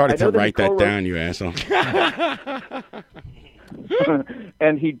too. I started know to write he that co-wrote- down, you asshole.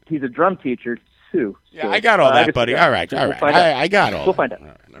 and he's a drum teacher too. Yeah, I got all that, just- buddy. All right. We'll find out. I got all. We'll find out.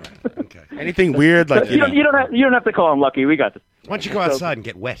 Okay. Anything weird like you don't have to call him Lucky. We got this. Why don't you go outside and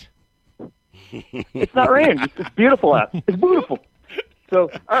get wet? It's not raining. It's beautiful out. It's beautiful. So,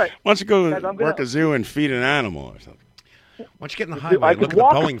 all right. Why don't you go Guys, I'm gonna- work a zoo and feed an animal or something? Why don't you get in the I highway and could look at the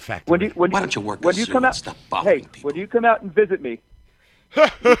walk. Boeing factory? Why don't you work when you come out? Hey, when you come out and visit me,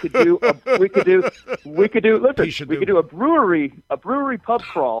 we could do. Listen, we could do a brewery pub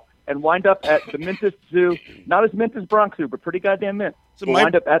crawl and wind up at the Mintus Zoo. Not as mint as Bronx Zoo, but pretty goddamn mint. So We'll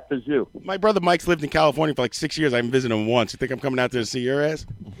wind up at the zoo. My brother Mike's lived in California for like 6 years. I haven't visited him once. You think I'm coming out there to see your ass?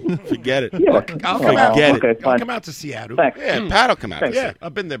 Forget it. Yeah. I'll come out. Forget okay, it. I'll fine. come out to Seattle. Thanks. Yeah, Pat will come out. Thanks. Yeah,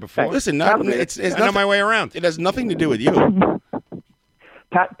 I've been there before. Listen, Pat- it's I know nothing, my way around. it has nothing to do with you.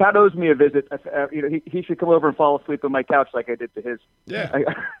 Pat owes me a visit. He should come over and fall asleep on my couch like I did to his. Yeah.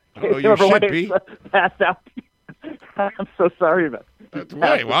 If you ever should went be. Passed out. I'm so sorry about it.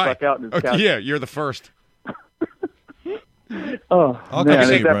 Wait, why? Fuck out in his couch. Yeah, you're the first. Oh, I'll man, come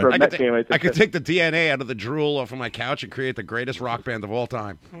see you, except for a Brian. Met game, I could take the DNA out of the drool off of my couch and create the greatest rock band of all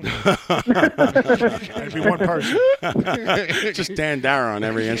time. That'd be one person. Just Dan Dara on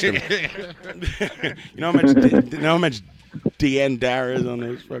every instrument. you know how much DN Dara is on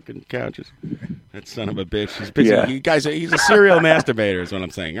those fucking couches? That son of a bitch. He's busy. Yeah. You guys, he's a serial masturbator is what I'm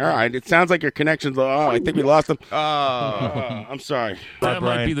saying. All right. It sounds like your connection's I think we lost him. I'm sorry. That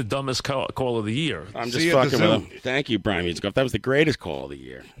might Brian. be the dumbest call of the year. I'm See just you at the fucking with zoo. him. Thank you, Brian Musicoff. That was the greatest call of the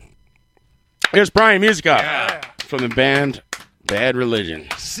year. Here's Brian Musicoff from the band Bad Religion.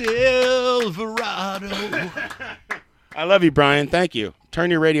 Silverado. I love you, Brian. Thank you. Turn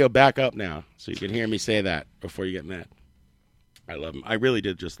your radio back up now so you can hear me say that before you get mad. I love him. I really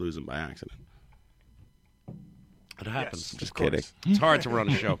did just lose him by accident. It happens. Just kidding. It's hard to run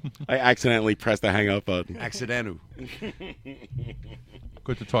a show. I accidentally pressed the hang up button. Accidental.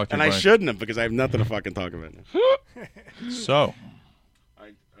 Good to talk to And you, I Brian. shouldn't have because I have nothing to fucking talk about now. So,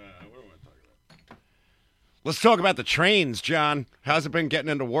 Let's talk about the trains, John. How's it been getting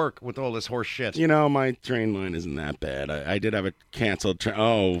into work with all this horse shit? You know, my train line isn't that bad. I did have a canceled train.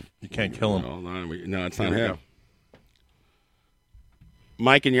 Oh. you can't kill him. Hold on. No, it's not Here we him. go.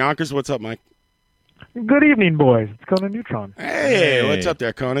 Mike in Yonkers, what's up, Mike? Good evening, boys. It's Conan Neutron. Hey, what's up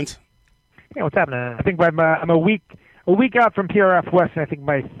there, Conant? Yeah, what's happening? I think I'm a week out from PRF West, and I think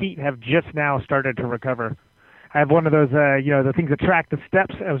my feet have just now started to recover. I have one of those, the things that track the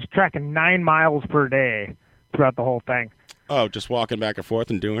steps. I was tracking 9 miles per day throughout the whole thing. Oh, just walking back and forth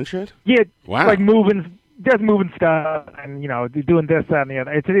and doing shit? Yeah, Wow. like moving stuff, and doing this, that, and the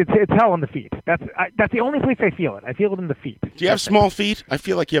other. It's hell on the feet. That's the only place I feel it. I feel it in the feet. Do you have small feet? I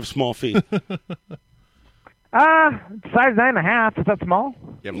feel like you have small feet. Size 9.5. Is that small?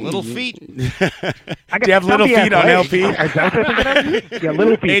 You have little feet. Do you have little feet on LP? Is that what you're thinking of? Yeah,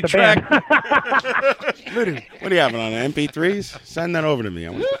 Little Feet. The band. What are you having on MP3s? Send that over to me. I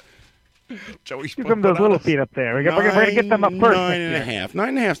want Joey's Give them those little feet up there. We're going to get them up first. 9.5.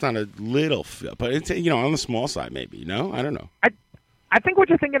 9.5's not a little fit, but it's on the small side maybe. No, I don't know. I think what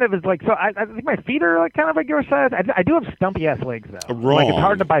you're thinking of is like, so I think my feet are like kind of like your size. I do have stumpy ass legs though. Wrong. Like it's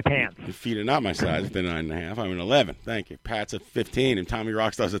hard to buy pants. Your feet are not my size. They're 9.5. I'm an 11. Thank you. Pat's at 15 and Tommy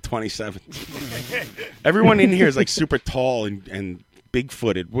Rockstar's at 27. Everyone in here is like super tall and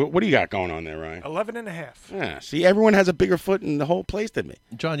big-footed. What do you got going on there, Ryan? 11.5. Yeah. See, everyone has a bigger foot in the whole place than me.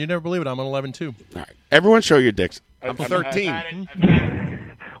 John, you never believe it. I'm an 11 too. All right. Everyone show your dicks. I'm 13.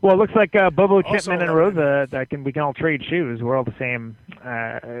 Well, it looks like Bobo Also Chipman and Rosa. We can all trade shoes. We're all the same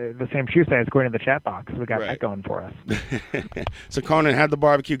shoe size according to the chat box. We got Right. that going for us. So, Conan, how'd the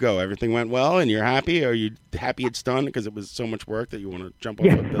barbecue go? Everything went well, and you're happy? Are you happy it's done because it was so much work that you want to jump off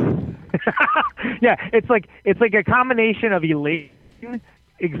a building? Yeah, it's like a combination of elation,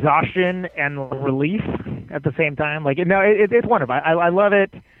 exhaustion, and relief at the same time. Like, no, it's wonderful. I love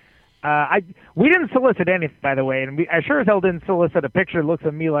it. We didn't solicit anything, by the way, and I sure as hell didn't solicit a picture that looks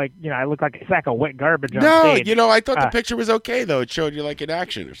at me like, I look like a sack of wet garbage on No, stage. I thought the picture was okay, though. It showed you, like, in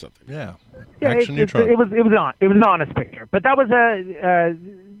action or something. Yeah. Yeah, Action it Neutron. was an honest picture. But that was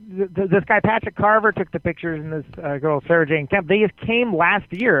this guy Patrick Carver took the pictures, and this girl Sarah Jane Kemp. They just came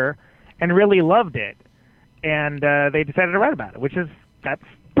last year and really loved it, and they decided to write about it, that's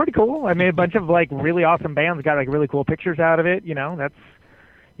pretty cool. I mean, a bunch of like really awesome bands got like really cool pictures out of it.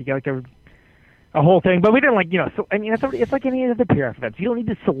 You get like a whole thing. But we didn't so, I mean, it's like any other PR events. You don't need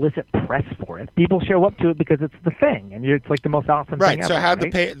to solicit press for it. People show up to it because it's the thing, and it's like the most awesome Right. thing So ever. how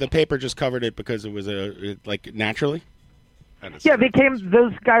right? the paper just covered it because it was naturally? Yeah,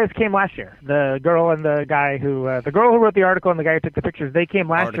 those guys came last year. The girl and the guy who wrote the article and the guy who took the pictures, they came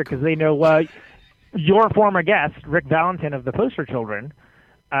last year because they know your former guest, Rick Valentin of the Poster Children,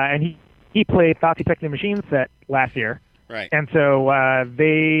 and he played Thoughts Affecting Machine set last year. Right. And so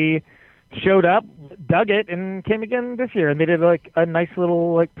they showed up, dug it, and came again this year. And they did like a nice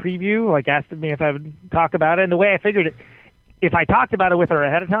little like preview, like asked me if I would talk about it. And the way I figured it, if I talked about it with her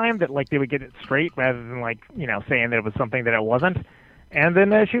ahead of time, that like they would get it straight rather than like saying that it was something that it wasn't. And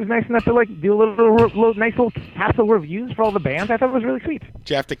then she was nice enough to like do a little nice little capsule reviews for all the bands. I thought it was really sweet. Did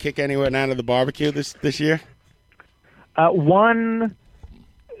you have to kick anyone out of the barbecue this year? One.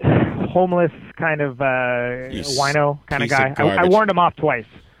 homeless kind of wino kind of piece guy. of I garbage. warned him off twice.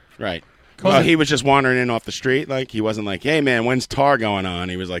 Right. Well, he was just wandering in off the street. Like, he wasn't like, hey, man, when's tar going on?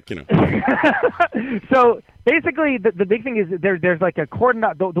 He was like, So basically, the big thing is there's like a cordon.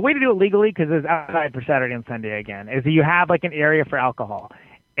 The way to do it legally, because it's outside for Saturday and Sunday again, is you have like an area for alcohol.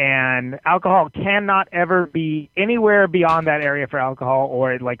 And alcohol cannot ever be anywhere beyond that area for alcohol,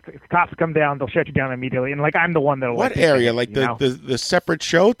 or like the cops come down, they'll shut you down immediately. And like I'm the one that'll. what area? Like the separate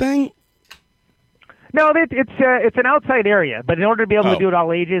show thing? No, it's an outside area, but in order to be able Oh. to do it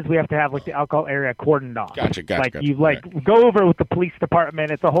all ages, we have to have like the alcohol area cordoned off. Gotcha. Like you go over with the police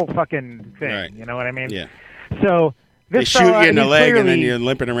department. It's a whole fucking thing. Right. You know what I mean? Yeah. So They this shoot fella, you in the he's leg, and then clearly- you're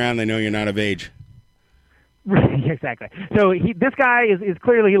limping around. They know you're not of age. Exactly. So this guy is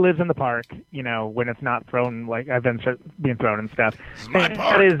clearly he lives in the park. You know, when it's not thrown like events are being thrown and stuff. And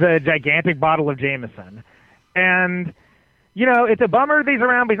that is a gigantic bottle of Jameson, and. You know, it's a bummer that he's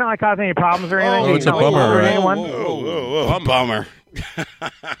around, but he's not like causing any problems or anything. Oh, He's it's a not, like, bummer, hurting right? anyone. Whoa, bummer.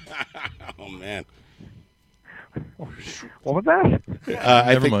 Oh, man. What was that? I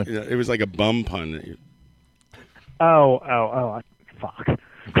Never think mind. it was like a bum pun. Oh, fuck.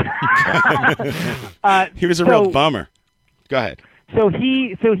 He was a real bummer. Go ahead. So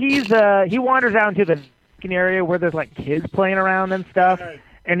he wanders out into the area where there's like kids playing around and stuff,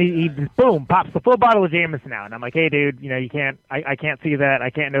 and he boom pops the full bottle of Jameson out, and I'm like, hey dude, you know you can't, I can't see that, I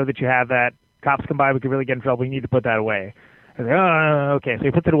can't know that you have that. Cops come by, we could really get in trouble. You need to put that away. I was like, oh, okay. So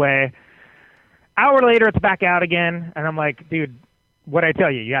he puts it away. Hour later, it's back out again, and I'm like, dude, what'd I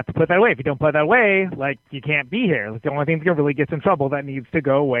tell you? You have to put that away. If you don't put that away, like you can't be here. Like, the only thing that really gets in trouble, that needs to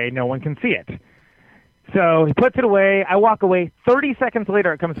go away. No one can see it. So he puts it away. I walk away. 30 seconds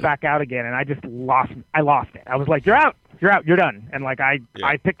later, it comes back out again, and I lost it. I was like, "You're out. You're done." And like I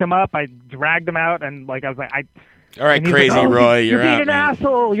picked him up. I dragged him out, and like I was like, All right, and he's crazy like, "Oh, Roy, you're you're being out, an man."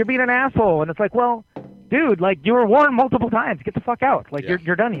 asshole. You're being an asshole. And it's like, well, dude, like you were warned multiple times. Get the fuck out. Like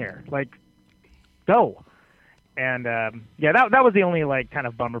you're done here. Like go. And that was the only like kind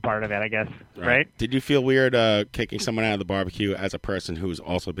of bummer part of it, I guess. Right? Did you feel weird kicking someone out of the barbecue as a person who's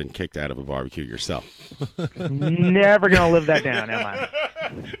also been kicked out of a barbecue yourself? Never gonna live that down, am I?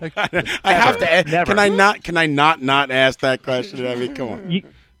 I have to. Never. Can I not ask that question? I mean, come on. You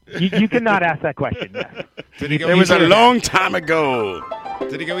cannot ask that question. Yes. Did he go It was a easier- long time ago.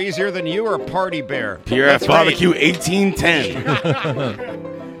 Did he go easier than you or Party Bear? PRF Barbecue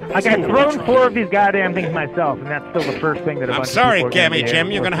 1810. Like I've thrown 4 of these goddamn things myself, and that's still the first thing that a I'm bunch sorry, of people are Gammy gonna Jim.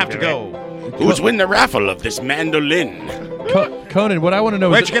 be You're going to have to able go. Who's winning the raffle of this mandolin? Conan, what I want to know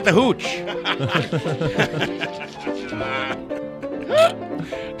Where'd is you get the hooch?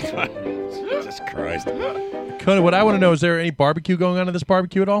 Jesus Christ. Conan, what I want to know is there any barbecue going on at this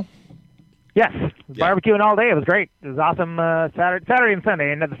barbecue at all? Yes, barbecuing all day. It was great. It was awesome. Saturday and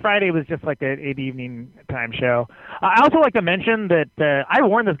Sunday, and the Friday was just like an evening time show. I also like to mention that I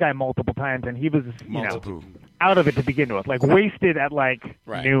warned this guy multiple times, and he was out of it to begin with, like wasted at like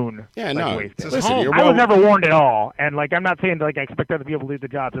noon. Yeah, like, no. wasted. Listen, you're I was well- never warned at all, and like I'm not saying that, like I expect other people to do the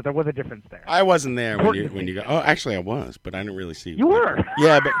job, so there was a difference there. I wasn't there when you got. Oh, actually, I was, but I didn't really see. You were.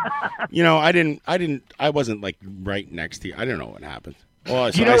 Yeah, but I wasn't like right next to you. I didn't know what happened.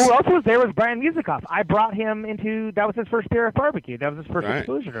 Well, You know who else was there was Brian Musikoff. I brought him into, that was his first PRF barbecue. That was his first Right.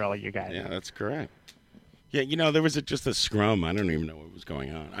 exposure to all of you guys. Yeah, that's correct. Yeah, there was just a scrum. I don't even know what was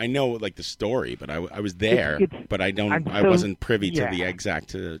going on. I know like the story, but I was there, It's- but I wasn't privy to the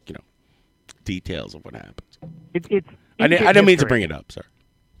exact details of what happened. It's I didn't mean to bring it up, sir.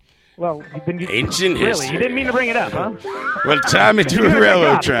 Well, Ancient really, history. you didn't mean to bring it up, huh? Well, tie me You to did a a good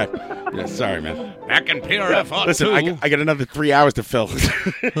railroad job. track. Yeah, sorry, man. Back in PRF. Listen, I got another 3 hours to fill.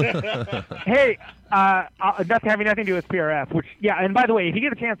 Hey, that's having nothing to do with PRF. Which, and by the way, if you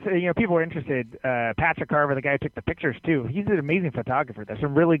get a chance, people are interested. Patrick Carver, the guy who took the pictures too, he's an amazing photographer. There's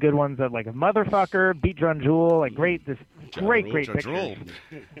some really good ones of like a motherfucker, Beat Drum Jewel, like great pictures.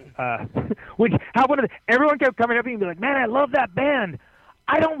 Which everyone kept coming up to me and be like, "Man, I love that band."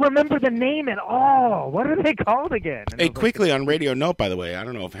 I don't remember the name at all. What are they called again? And I Hey, was like, quickly on Radio Note, by the way, I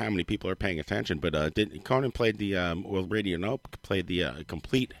don't know how many people are paying attention, but Conan played Radio Note played the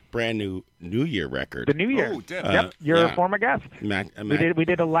complete brand new New Year record. The New Year. Yep, you're a former guest. We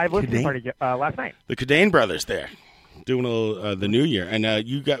did a live listening party last night. The Cadane brothers there doing a little, the New Year, and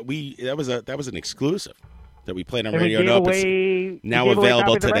that was an exclusive that we played on And we Radio gave Note. away- It's now we gave away a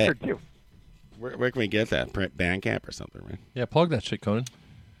available copy of the today. record, too. Where can we get that? Bandcamp or something, right? Yeah, plug that shit, Conan.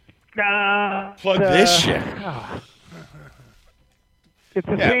 Plug this shit. It's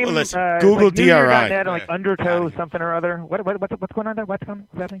the Yeah, same. well, listen, Google like DRI. NewYear.net and like Undertow something or other. What's going on there? What's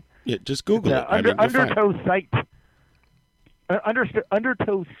happening? Yeah, just Google The it. I mean, you'll find it. Undertow site.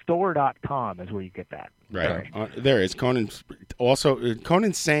 undertowstore.com is where you get that. Right. There is Conan's also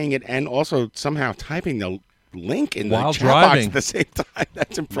Conan's saying it and also somehow typing the link in While the chat box driving. at the same time.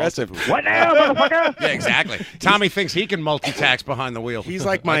 That's impressive. What now, motherfucker? Yeah, exactly. Tommy thinks he can multitask behind the wheel. He's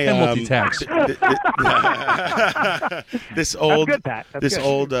like my I can multitask. this old good, Pat. That's this good.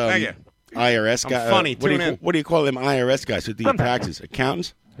 old Thank you. IRS guy. funny. What do Tune in. what do you call them IRS guys who do your taxes?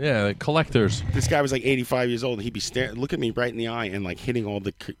 Accountants? Yeah, the collectors. This guy was like 85 years old. And he'd be look at me right in the eye and like hitting all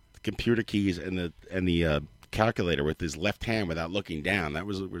the computer keys and the calculator with his left hand without looking down. That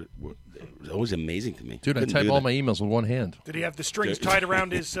was always amazing to me. Dude, I Couldn't type do all that. my emails with one hand. Did he have the strings tied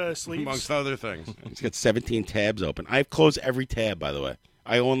around his sleeves? Amongst other things. He's got 17 tabs open. I've closed every tab, by the way.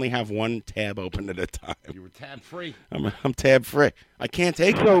 I only have one tab open at a time. You were tab free. I'm tab free. I can't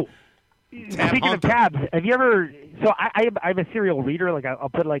take it. So, Tab speaking hunter. of tabs, have you ever? So I'm a serial reader. Like I'll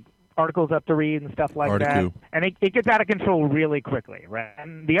put like articles up to read and stuff like that, Article. and it gets out of control really quickly, right?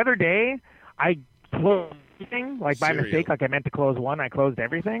 And the other day, I closed everything like by Serial. mistake. Like I meant to close one, I closed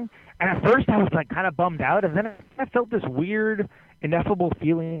everything. And at first, I was like kind of bummed out, and then I felt this weird, ineffable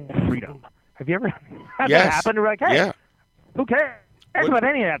feeling of freedom. Have you ever had Yes. that happen? You're like, hey, Yeah. who cares about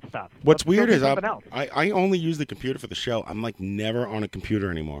any of that stuff? What's Let's go weird do is something else. I only use the computer for the show. I'm like never on a computer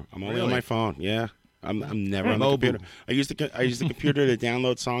anymore. I'm only on Really? my phone. Yeah. I'm never on the Mobile. computer. I use the computer to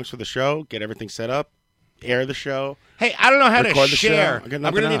download songs for the show, get everything set up, air the show. Hey, I don't know how to Record the share. show. I got I'm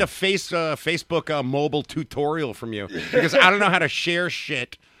nothing going to need a else. Facebook mobile tutorial from you because I don't know how to share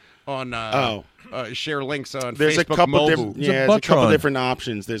shit on share links on There's Facebook a couple mobile. different there's a couple Buttron. different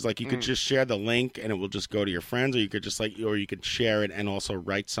options. There's like you could just share the link and it will just go to your friends, or you could you could share it and also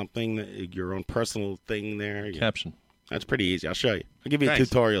write something, your own personal thing there. Yeah. Caption. That's pretty easy. I'll show you. I'll give you Thanks.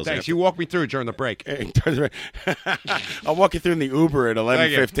 tutorials. Thanks. after. You walk me through during the break. I'll walk you through in the Uber at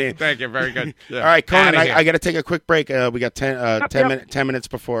 11:15. Thank you. Very good. Yeah. All right, Conan, Outta here. I got to take a quick break. We got 10 minutes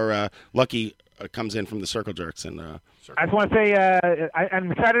before Lucky comes in from the Circle Jerks. And I just want to say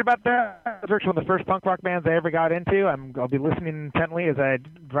I'm excited about that. It's one of the first punk rock bands I ever got into. I'll be listening intently as I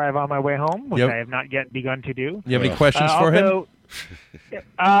drive on my way home, which Yep. I have not yet begun to do. You have any questions for him?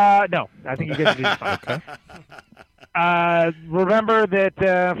 No, I think you guys are doing fine. Okay. Remember that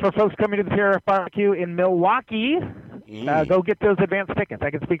for folks coming to the PRF Barbecue in Milwaukee, go get those advance tickets.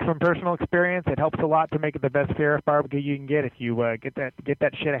 I can speak from personal experience. It helps a lot to make it the best PRF Barbecue you can get if you get that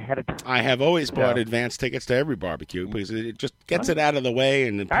shit ahead of time. I have always bought Yeah. advance tickets to every barbecue because it just gets it out of the way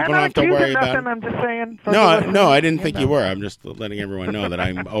and people I'm don't not have to accusing worry nothing. about it. I'm just saying. for No, the I listeners, didn't think you know. were. I'm just letting everyone know that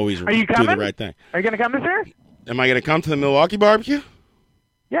I'm always Are you do the coming? right thing. Are you going to come this year? Am I going to come to the Milwaukee barbecue?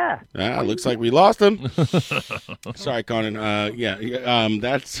 Yeah. Looks like we lost him. Sorry, Conan.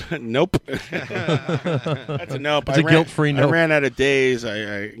 That's nope. That's a nope. It's a guilt-free nope. I ran out of days.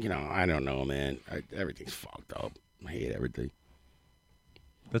 I don't know, man. Everything's fucked up. I hate everything.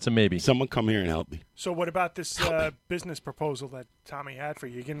 That's a maybe. Someone come here and help me. So what about this business proposal that Tommy had for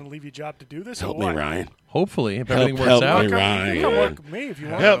you? You going to leave your job to do this? Help or me, what? Ryan. Hopefully, if Help- everything works help out. me, Ryan. You can work with me if you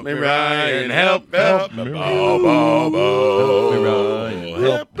want. Help me, Ryan. Help me, Help me, Ryan.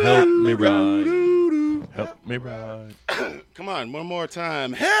 Help me, Ryan. Help me, Ryan. Come on, one more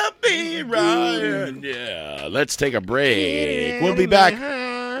time. Help me, Ryan. Yeah, let's take a break. We'll be back.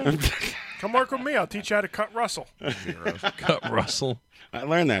 Come work with me. I'll teach you how to cut Russell. Cut Russell. I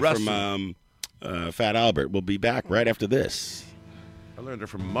learned that Russell. from Fat Albert. We'll be back right after this. I learned it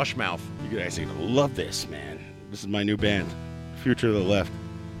from Mushmouth. You guys are gonna love this, man. This is my new band, Future of the Left.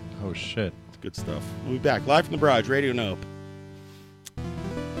 Oh, shit. It's good stuff. We'll be back live from the barrage, Radio Nope.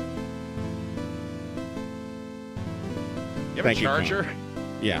 You have Thank a you, charger?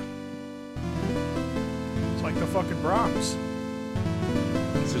 Yeah, It's like the fucking Brahms.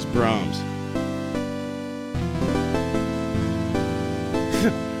 this is Brahms.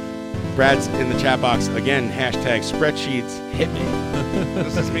 Brad's in the chat box again. Hashtag spreadsheets hit me.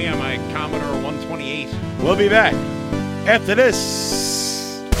 This is me on my Commodore 128. We'll be back after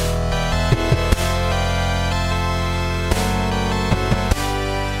this.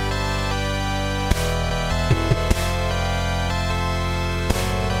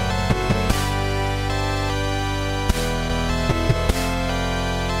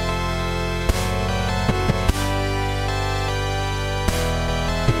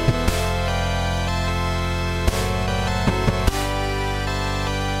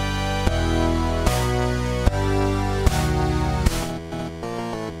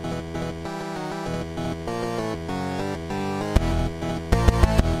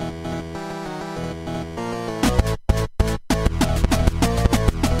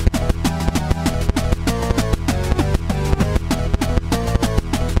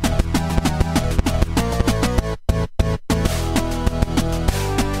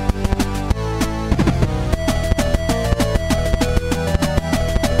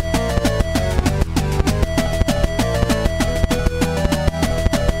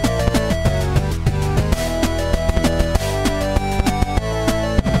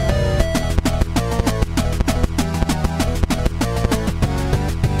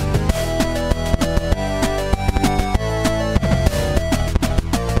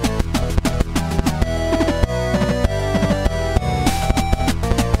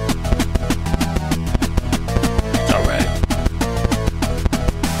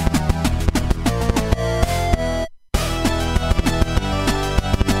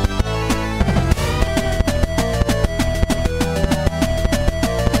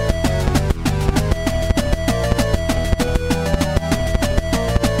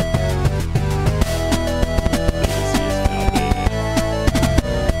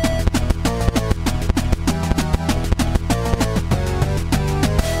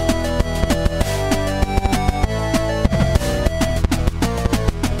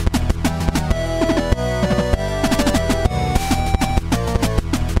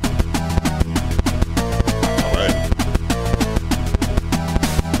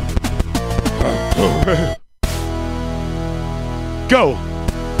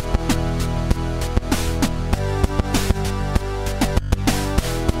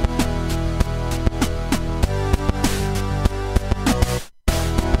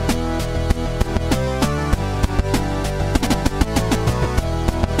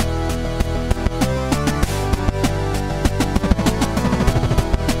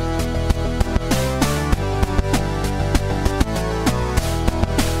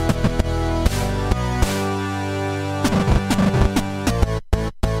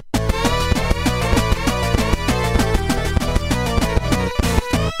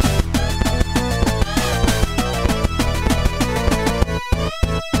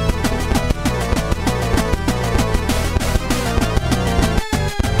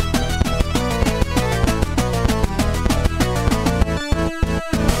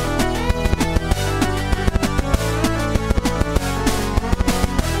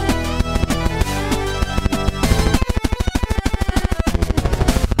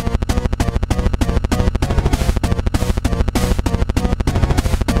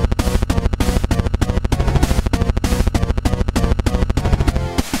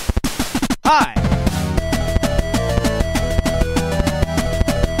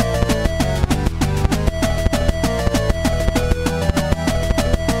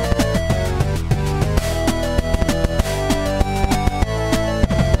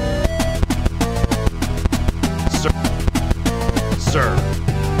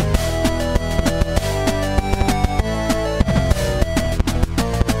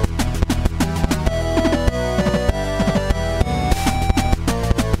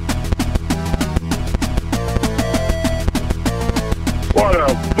 What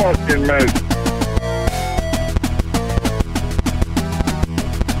a fucking mess.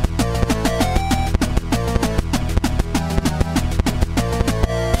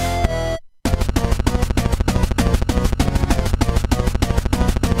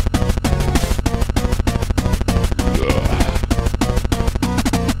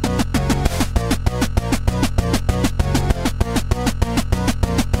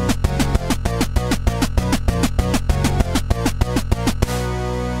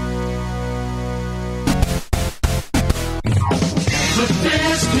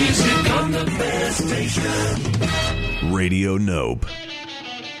 Radio Nope.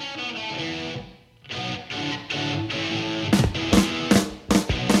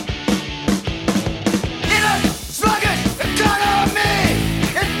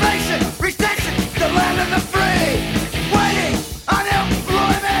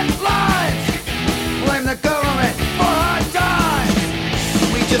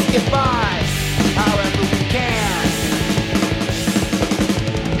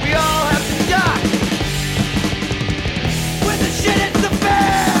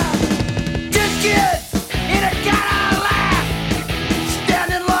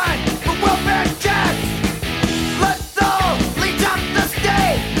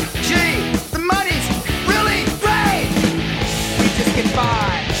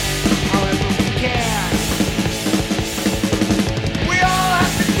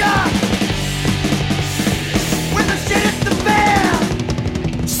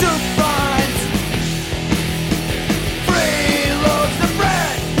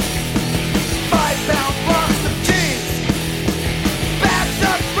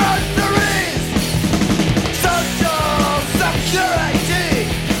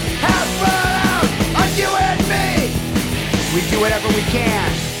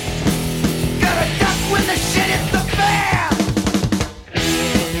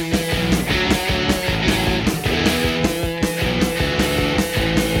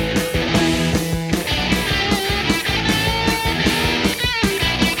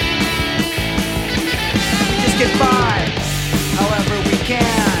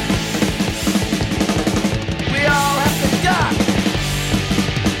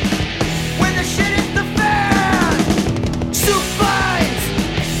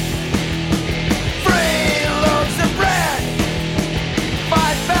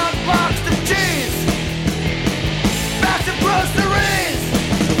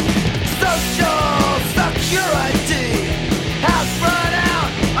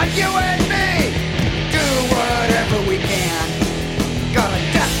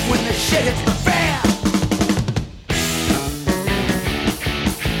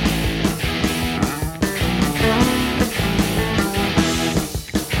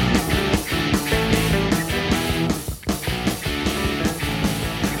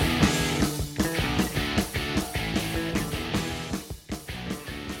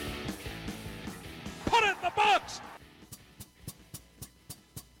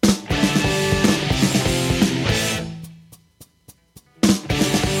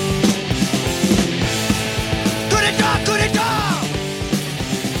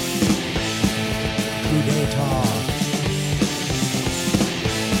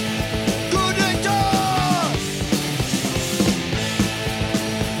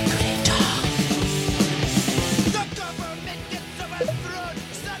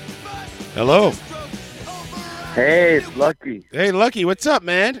 Hello. Hey, it's Lucky. Hey, Lucky, what's up,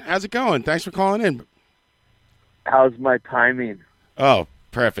 man? How's it going? Thanks for calling in. How's my timing? Oh,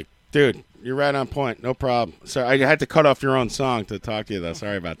 perfect. Dude, you're right on point. No problem. Sorry, I had to cut off your own song to talk to you, though.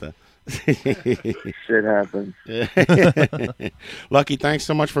 Sorry about that. Shit happens. Lucky, thanks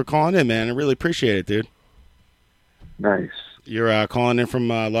so much for calling in, man. I really appreciate it, dude. Nice. You're calling in from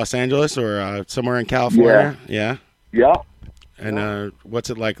Los Angeles or somewhere in California? Yeah. Yeah. And what's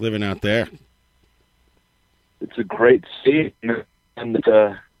it like living out there? It's a great scene, and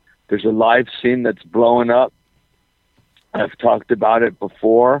there's a live scene that's blowing up. I've talked about it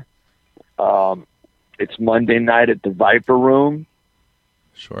before. It's Monday night at the Viper Room.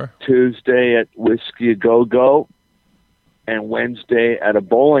 Sure. Tuesday at Whiskey A Go Go, and Wednesday at a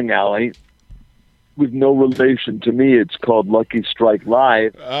bowling alley with no relation to me. It's called Lucky Strike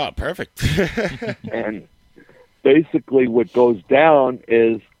Live. Oh, perfect. And basically what goes down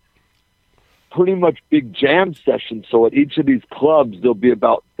is pretty much big jam sessions. So at each of these clubs, there'll be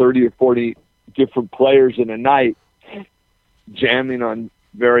about 30 or 40 different players in a night jamming on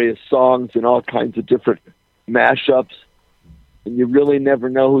various songs and all kinds of different mashups. And you really never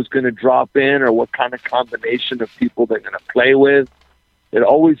know who's going to drop in or what kind of combination of people they're going to play with. It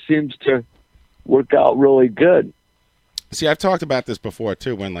always seems to work out really good. See, I've talked about this before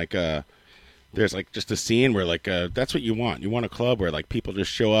too. When like there's like just a scene where like that's what you want. You want a club where like people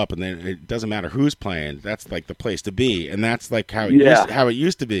just show up and then it doesn't matter who's playing. That's like the place to be, and that's like how it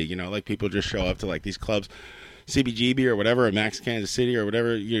used to be. You know, like people just show up to like these clubs, CBGB or whatever, or Max Kansas City or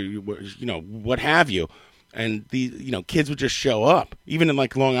whatever. You know what have you. And these, kids would just show up, even in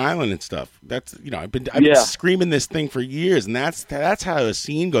like Long Island and stuff. That's, I've been screaming this thing for years, and that's how the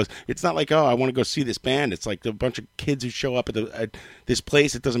scene goes. It's not like, oh, I want to go see this band. It's like a bunch of kids who show up at this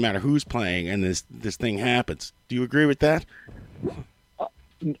place. It doesn't matter who's playing, and this thing happens. Do you agree with that?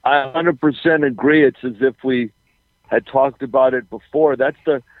 I 100% agree. It's as if we had talked about it before. That's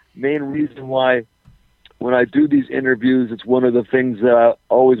the main reason why when I do these interviews, it's one of the things that I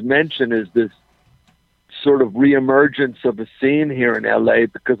always mention is this sort of reemergence of a scene here in LA,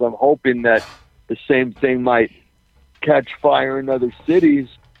 because I'm hoping that the same thing might catch fire in other cities,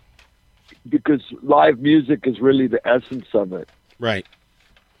 because live music is really the essence of it. Right.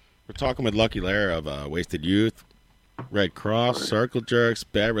 We're talking with Lucky Lair of Wasted Youth, Red Cross, Circle Jerks,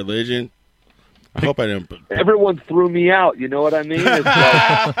 Bad Religion. I hope I didn't. Everyone threw me out. You know what I mean? It's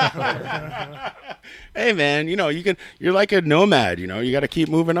like... Hey, man, you're like a nomad. You got to keep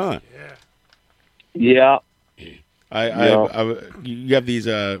moving on. Yeah. You have these,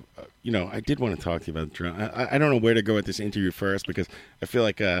 I did want to talk to you about drum. I don't know where to go with this interview first, because I feel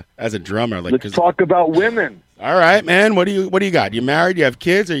like as a drummer, let's talk about women. All right, man. What do you got? You married? You have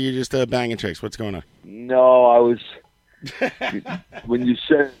kids, or you just banging chicks? What's going on? No, I was. When you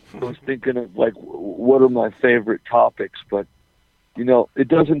said, I was thinking of like what are my favorite topics, but it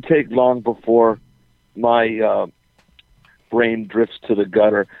doesn't take long before my brain drifts to the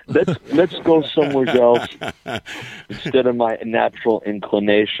gutter. Let's go somewhere else instead of my natural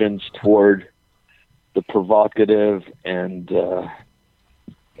inclinations toward the provocative and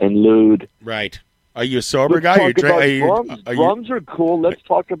lewd. Right. Are you a sober Let's guy? talk about drums. Drums are cool. Let's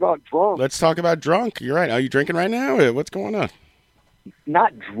talk about drums. Let's talk about drunk. You're right. Are you drinking right now? What's going on?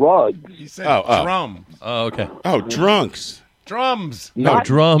 Not drugs. You said drums. Oh, okay. Oh, drunks. Drums. No,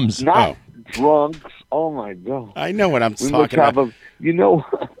 drums. Not drunks. Oh my God! I know what I'm talking about.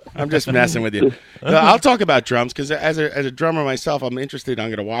 I'm just messing with you. I'll talk about drums because as a drummer myself, I'm interested. I'm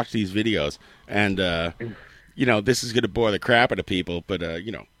going to watch these videos, and this is going to bore the crap out of people. But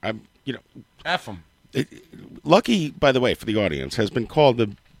F them. Lucky, by the way, for the audience, has been called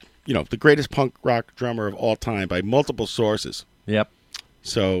the greatest punk rock drummer of all time by multiple sources. Yep.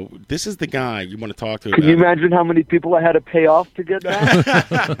 So this is the guy you want to talk to. Can you imagine how many people I had to pay off to get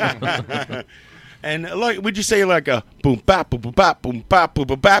that? And would you say like a boom bap boom bap boom bap boom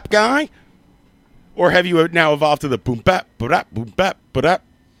bap guy, or have you now evolved to the boom bap boom bap boom bap?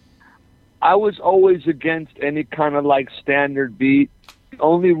 I was always against any kind of like standard beat. The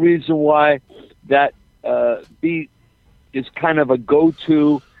only reason why that beat is kind of a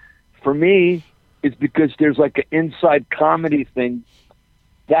go-to for me is because there's like an inside comedy thing.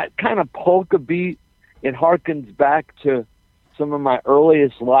 That kind of polka beat, it harkens back to some of my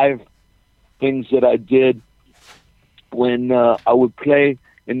earliest live things that I did when I would play.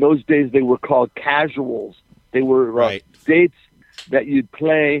 In those days, they were called casuals. They were dates that you'd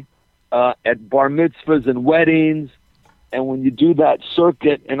play at bar mitzvahs and weddings. And when you do that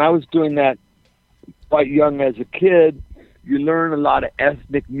circuit, and I was doing that quite young as a kid, you learn a lot of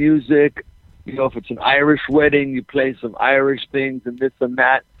ethnic music. If it's an Irish wedding, you play some Irish things and this and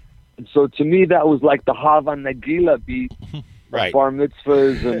that. And so to me, that was like the Hava Nagila beat, right? Bar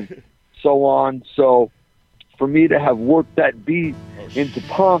mitzvahs and so on. So for me to have worked that beat into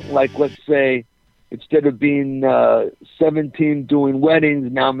punk, like let's say instead of being 17 doing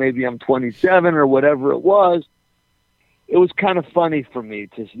weddings, now maybe I'm 27 or whatever it was kind of funny for me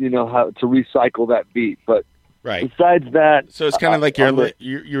to how to recycle that beat. But besides that, so it's kind of like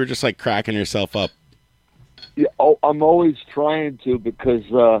you were just like cracking yourself up. Yeah, I'm always trying to,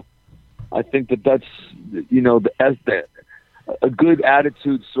 because I think that's a good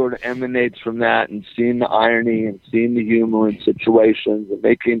attitude sort of emanates from that, and seeing the irony and seeing the humor in situations and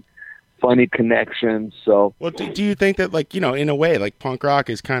making funny connections. So, well, do you think that in a way, like punk rock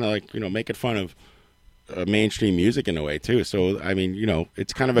is kind of like making fun of mainstream music in a way too? So I mean,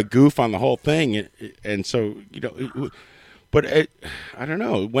 it's kind of a goof on the whole thing, and so but I don't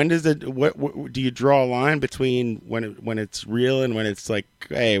know. When does what do you draw a line between when it's real and when it's like,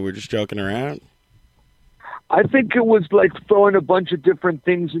 hey, we're just joking around? I think it was like throwing a bunch of different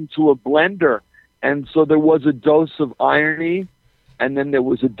things into a blender. And so there was a dose of irony, and then there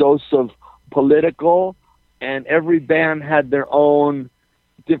was a dose of political, and every band had their own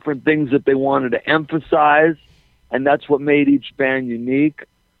different things that they wanted to emphasize, and that's what made each band unique.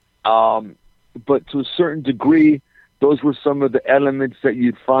 But to a certain degree, those were some of the elements that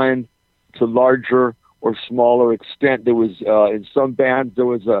you'd find to larger or smaller extent. There was, in some bands, there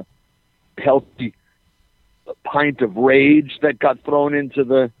was a healthy pint of rage that got thrown into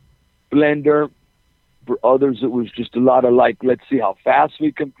the blender. For others, it was just a lot of like, let's see how fast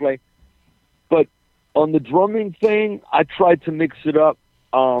we can play. But on the drumming thing, I tried to mix it up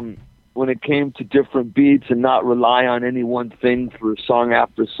when it came to different beats and not rely on any one thing for song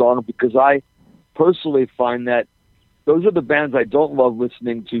after song, because I personally find that those are the bands I don't love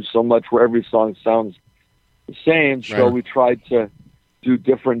listening to so much, where every song sounds the same. So we tried to do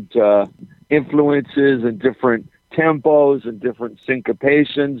different influences and different tempos and different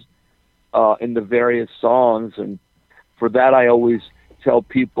syncopations in the various songs. And for that, I always tell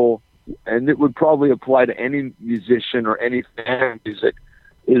people, and it would probably apply to any musician or any fan of music,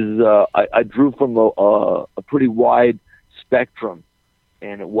 is I drew from a pretty wide spectrum,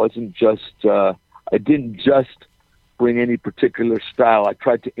 and it wasn't just I didn't just bring any particular style. I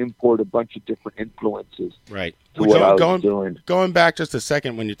tried to import a bunch of different influences. Right. To what I was doing. Going back just a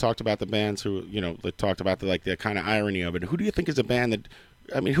second, when you talked about the bands who, that talked about the kind of irony of it, who do you think is a band that,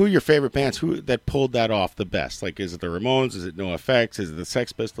 who are your favorite bands that pulled that off the best? Like, is it the Ramones? Is it NoFX? Is it the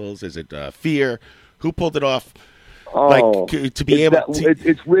Sex Pistols? Is it Fear? Who pulled it off? To be able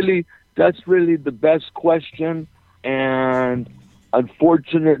to... That's really the best question. And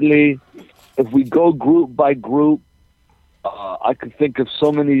unfortunately, if we go group by group, I could think of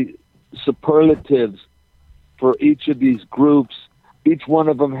so many superlatives for each of these groups. Each one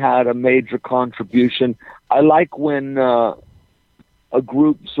of them had a major contribution. I like when a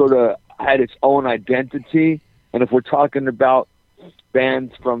group sort of had its own identity. And if we're talking about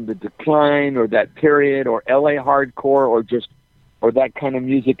bands from the Decline or that period or LA hardcore or that kind of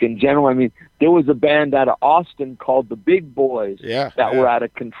music in general, there was a band out of Austin called the Big Boys that were out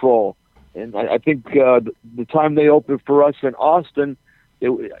of control. And I think the time they opened for us in Austin,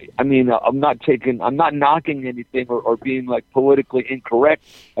 I'm not knocking anything or being like politically incorrect.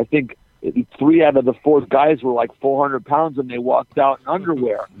 I think 3 out of the 4 guys were like 400 pounds and they walked out in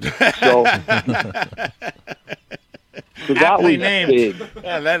underwear. So, so that was big.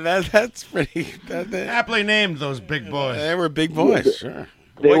 Yeah, that's pretty. Aptly named, those Big Boys. They were big boys, sure.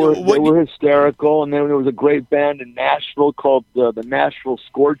 They were hysterical, and then there was a great band in Nashville called the Nashville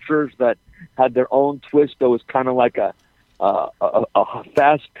Scorchers that had their own twist that was kind of like a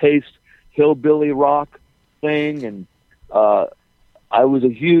fast-paced hillbilly rock thing, and I was a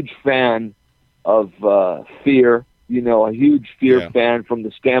huge fan of Fear, a huge Fear fan from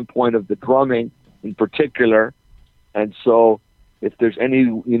the standpoint of the drumming in particular. And so if there's any,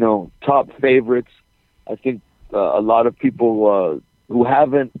 top favorites, I think a lot of people who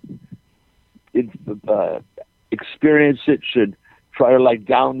haven't experienced it should try to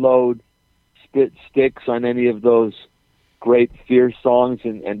download Spit Sticks on any of those great Fear songs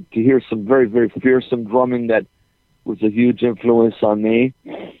and to hear some very, very fearsome drumming that was a huge influence on me.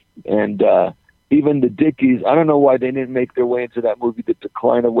 And even the Dickies, I don't know why they didn't make their way into that movie, The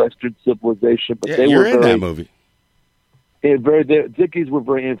Decline of Western Civilization, but they were in that movie. The Dickies were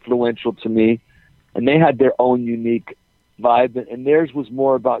very influential to me, and they had their own unique vibe, and theirs was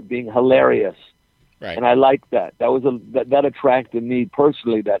more about being hilarious. Right. And I liked that. That attracted me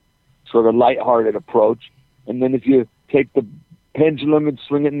personally, that sort of lighthearted approach. And then if you take the pendulum and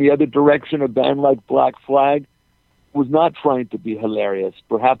swing it in the other direction, a band like Black Flag was not trying to be hilarious.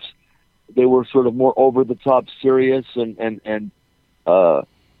 Perhaps they were sort of more over the top serious and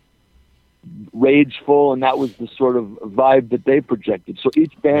rageful, and that was the sort of vibe that they projected. So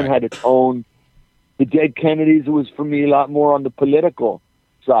each band had its own. The Dead Kennedys, it was for me a lot more on the political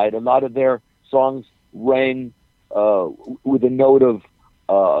side. A lot of their songs rang with a note of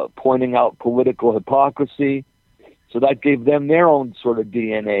pointing out political hypocrisy. So that gave them their own sort of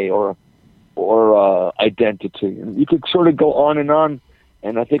DNA or identity. And you could sort of go on,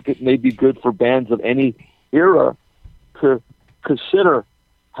 and I think it may be good for bands of any era to consider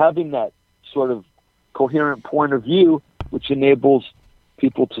having that sort of coherent point of view, which enables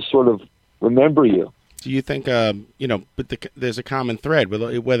people to sort of remember you. Do you think, but there's a common thread,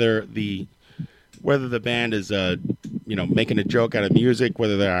 whether the band is, making a joke out of music,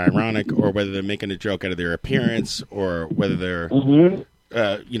 whether they're ironic, or whether they're making a joke out of their appearance, or whether they're,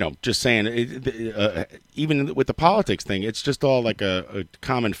 just saying, even with the politics thing, it's just all like a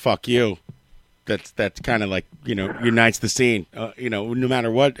common fuck you. That's kind of like, unites the scene, no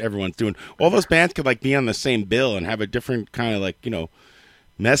matter what everyone's doing. All those bands could be on the same bill and have a different kind of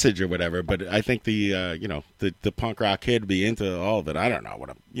message or whatever, but I think the punk rock kid be into all of it. I don't know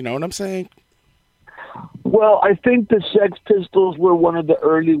what I'm saying? Well, I think the Sex Pistols were one of the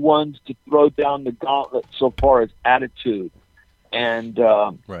early ones to throw down the gauntlet so far as attitude. And,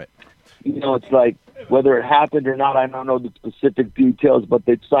 right. You know, it's like, whether it happened or not, I don't know the specific details, but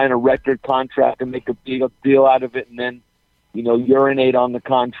they'd sign a record contract and make a big deal out of it and then, you know, urinate on the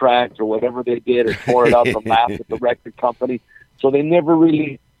contract or whatever they did or tore it up and laugh at the record company. So they never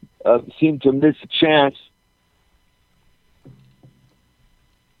really seemed to miss a chance.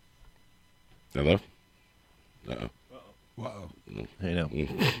 Hello? Uh-oh. Whoa. Hey, no.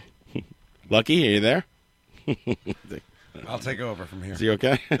 Lucky, are you there? I'll take over from here. Is he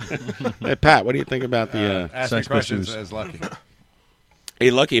okay? Hey, Pat, what do you think about the... ask me questions as Lucky.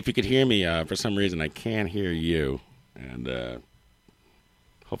 Hey, Lucky, if you could hear me, for some reason I can't hear you. And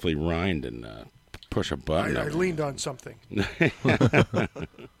hopefully Ryan didn't push a button. I leaned on something.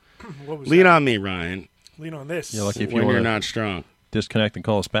 What was Lean that? on me, Ryan. Lean on this. Yeah, Lucky, if you When want you're to not strong. disconnect and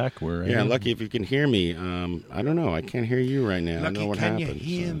call us back, we're Yeah, Lucky, if you can hear me. I don't know. I can't hear you right now. I don't know what can happened.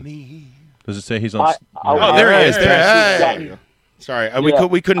 you hear me? Does it say he's on? Oh, there he is. There. Hey. Sorry,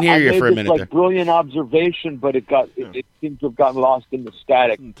 we couldn't hear you for a minute Like there. brilliant observation, but it seems to have gotten lost in the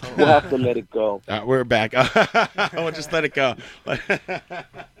static. We'll have to let it go. We're back. We'll just let it go.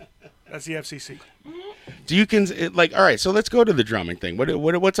 That's the FCC. Do you all right? So let's go to the drumming thing.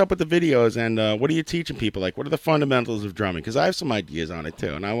 What's up with the videos and what are you teaching people? Like, what are the fundamentals of drumming? Because I have some ideas on it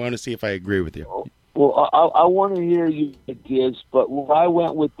too, and I want to see if I agree with you. Well, I want to hear your ideas, but where I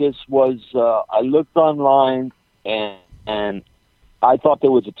went with this was I looked online and I thought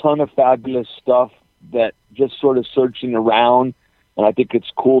there was a ton of fabulous stuff that just sort of searching around, and I think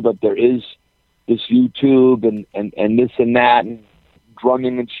it's cool that there is this YouTube and this and that and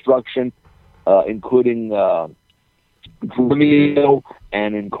drumming instruction, including Drumeo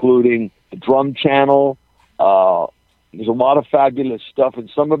and including the Drum Channel. There's a lot of fabulous stuff, and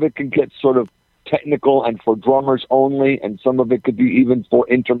some of it can get sort of technical and for drummers only, and some of it could be even for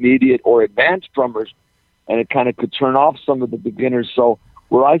intermediate or advanced drummers, and it kind of could turn off some of the beginners. So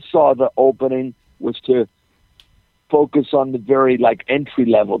where I saw the opening was to focus on the very like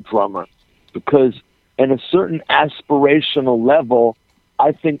entry-level drummer, because in a certain aspirational level,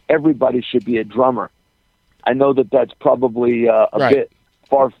 I think everybody should be a drummer. I know that that's probably a bit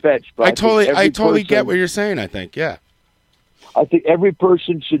far-fetched, but I totally get person- what you're saying. I think, yeah. I think every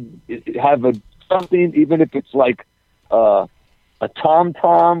person should have something, even if it's like a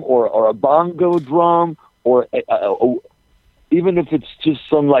tom-tom or a bongo drum, or even if it's just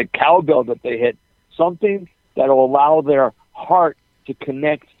some like cowbell that they hit, something that will allow their heart to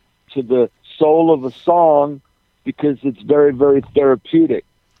connect to the soul of a song, because it's very, very therapeutic.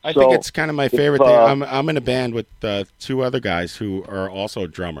 I think it's kind of my favorite thing. I'm in a band with two other guys who are also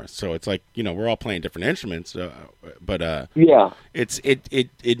drummers, so it's like, you know, we're all playing different instruments, but yeah,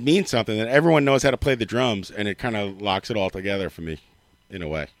 it means something that everyone knows how to play the drums, and it kind of locks it all together for me, in a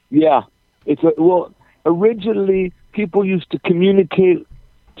way. Yeah, well, originally people used to communicate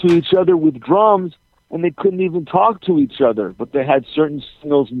to each other with drums, and they couldn't even talk to each other, but they had certain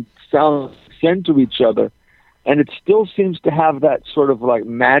signals and sounds sent to each other. And it still seems to have that sort of like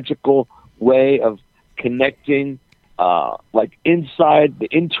magical way of connecting, like inside the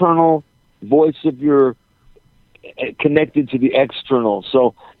internal voice of your connected to the external.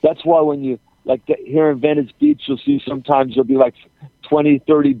 So that's why when you like here in Venice Beach, you'll see sometimes there'll be like 20,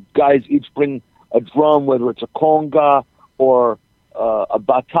 30 guys each bring a drum, whether it's a conga or a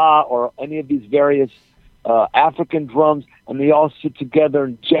bata or any of these various African drums, and they all sit together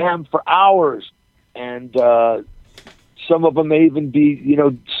and jam for hours. And some of them may even be, you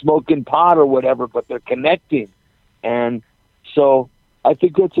know, smoking pot or whatever, but they're connecting. And so I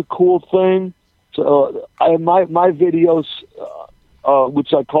think that's a cool thing. So my videos,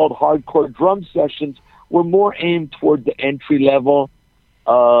 which I called Hardcore Drum Sessions, were more aimed toward the entry-level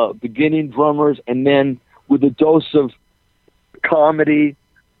beginning drummers, and then with a dose of comedy,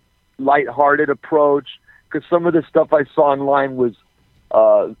 lighthearted approach, because some of the stuff I saw online was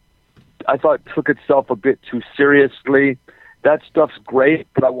I thought took itself a bit too seriously. That stuff's great,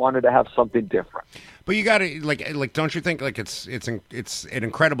 but I wanted to have something different. But you got to like, don't you think like it's an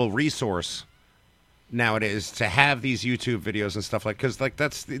incredible resource nowadays to have these YouTube videos and stuff, like, because like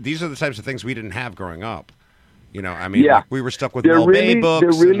these are the types of things we didn't have growing up. You know, I mean, like, we were stuck with Mel Bay books.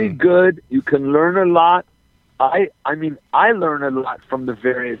 They're really good. You can learn a lot. I mean, I learn a lot from the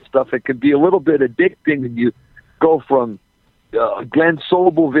various stuff. It can be a little bit addicting, and you go from Glenn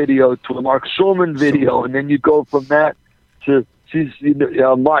Sobel video to a Mark Schulman video, and then you go from that to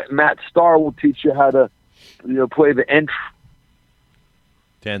Matt Starr will teach you how to play the entry.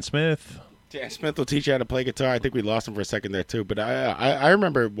 Dan Smith. Dan Smith will teach you how to play guitar. I think we lost him for a second there too, but I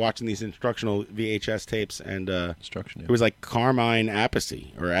remember watching these instructional VHS tapes, and it was like Carmine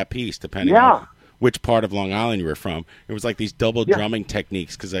Appice or Appice, depending on which part of Long Island you were from. It was like these double drumming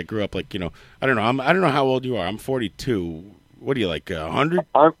techniques because I grew up like I don't know. I don't know how old you are. I'm 42. What are you like 100?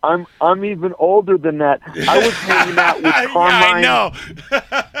 I'm even older than that. I was hanging out with Carmine. Yeah, I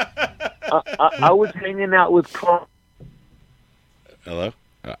know. I was hanging out with Carmine. Hello?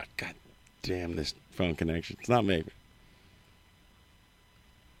 Oh, God damn this phone connection. It's not me.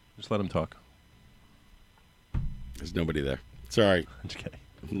 Just let him talk. There's nobody there. Sorry. I'm just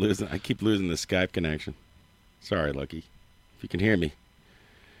kidding. I keep losing the Skype connection. Sorry, Lucky. If you can hear me.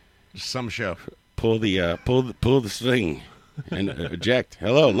 Some show. Pull the string and eject.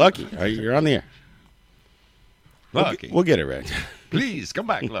 Hello, Lucky. You're on the air. Lucky. We'll get it right. Please, come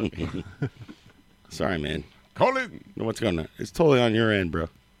back, Lucky. Sorry, man. Call in. What's going on? It's totally on your end, bro.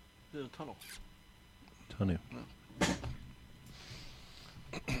 The tunnel. Tunnel.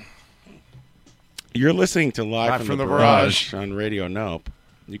 You're listening to Live from the Barrage on Radio Nope.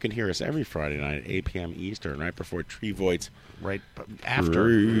 You can hear us every Friday night at 8 p.m. Eastern, right before Tree Void's. Right after.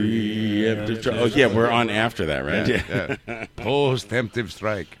 Oh, yeah, we're on after that, right? Yeah. Post-emptive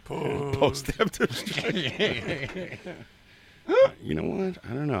strike. Post-emptive strike. You know what?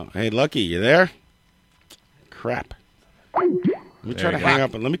 I don't know. Hey, Lucky, you there? Crap. Let me try to hang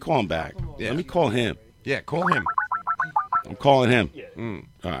up and let me call him back. Yeah. Let me call him. Yeah, call him. I'm calling him.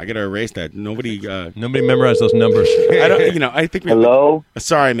 I got to erase that. Nobody memorized those numbers. I don't. I think. Hello.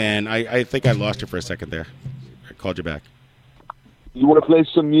 Sorry, man. I think I lost you for a second there. I called you back. You want to play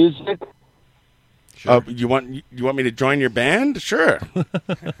some music? Sure. You want me to join your band? Sure.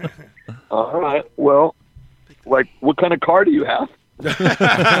 All right. Well, like, what kind of car do you have?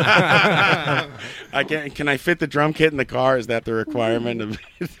 Can I fit the drum kit in the car? Is that the requirement of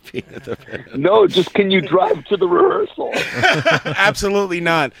being at the band? No, just can you drive to the rehearsal? Absolutely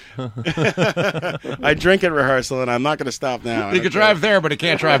not. I drink at rehearsal, and I'm not going to stop now. You can drive there, but he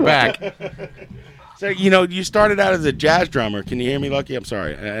can't drive back. So, you started out as a jazz drummer. Can you hear me, Lucky? I'm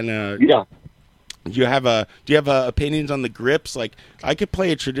sorry. And yeah. Do you have opinions on the grips? Like, I could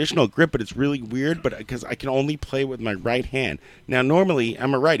play a traditional grip, but it's really weird. But because I can only play with my right hand. Now, normally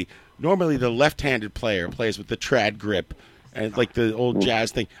I'm a righty. Normally, the left-handed player plays with the trad grip, and like the old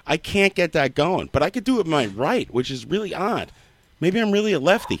jazz thing. I can't get that going, but I could do it with my right, which is really odd. Maybe I'm really a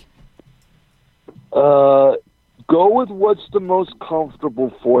lefty. Go with what's the most comfortable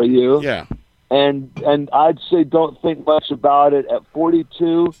for you. Yeah. And I'd say don't think much about it. At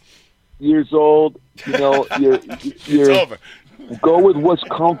 42 years old, you're it's over. Go with what's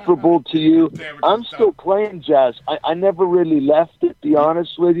comfortable to you. I'm still playing jazz. I never really left it, to be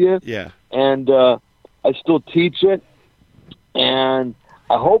honest with you. Yeah. And I still teach it, and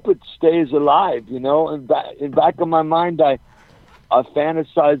I hope it stays alive. In back of my mind, I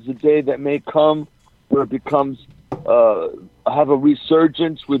fantasize the day that may come where it becomes have a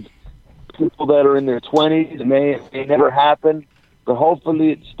resurgence with people that are in their 20s. It may never happen, but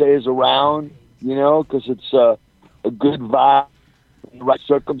hopefully it stays around, because it's a good vibe in the right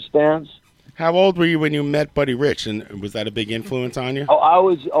circumstance. How old were you when you met Buddy Rich, and was that a big influence on you? Oh,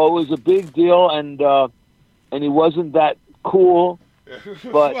 it was a big deal, and he wasn't that cool,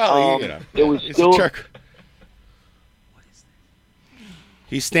 but it was he's still. A jerk.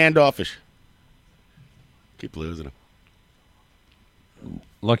 He's standoffish. Keep losing him.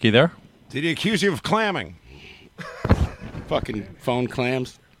 Lucky there? Did he accuse you of clamming? Fucking phone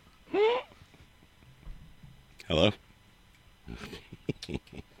clams. Hello? I'm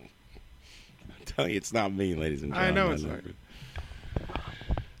telling you, it's not me, ladies and gentlemen. I know it's not.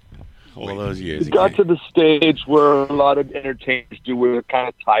 All those years. It got to the stage where a lot of entertainers were kind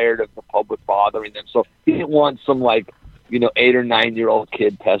of tired of the public bothering them, so he didn't want some 8 or 9 year old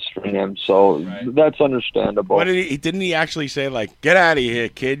kid pestering him. So that's understandable. What didn't he actually say, get out of here,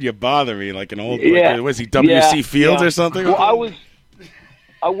 kid, you bother me, like an old was he W.C. Fields or something? Well,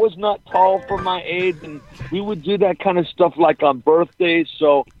 I was not tall for my age, and we would do that kind of stuff on birthdays,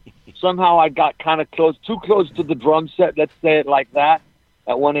 so somehow I got kind of too close to the drum set, let's say it like that,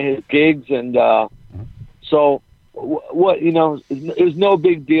 at one of his gigs, and so it was no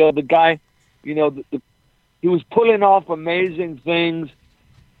big deal. The guy, he was pulling off amazing things,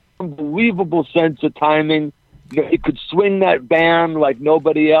 unbelievable sense of timing. He could swing that band like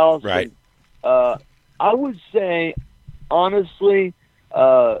nobody else. Right. And, I would say, honestly,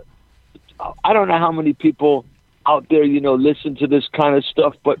 I don't know how many people out there, listen to this kind of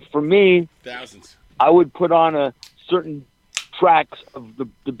stuff, but for me, thousands. I would put on a certain tracks of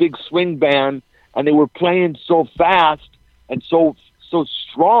the big swing band, and they were playing so fast and so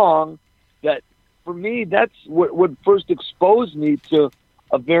strong that for me, that's what first exposed me to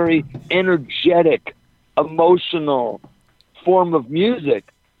a very energetic, emotional form of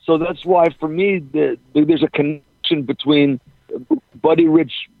music. So that's why for me, there's a connection between Buddy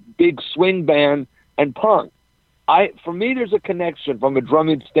Rich, big swing band, and punk. For me, there's a connection from a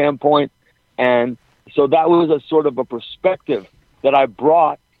drumming standpoint, and so that was a sort of a perspective that I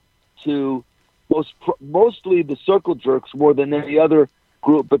brought to mostly the Circle Jerks more than any other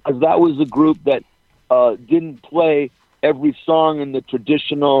group, because that was a group that didn't play every song in the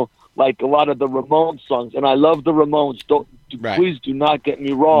traditional, like a lot of the Ramones songs. And I love the Ramones. Please do not get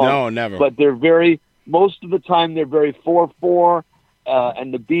me wrong. No, never. But most of the time they're very 4/4,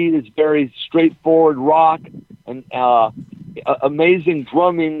 and the beat is very straightforward rock. And amazing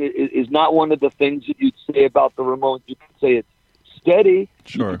drumming is not one of the things that you'd say about the Ramones. You can say it's steady,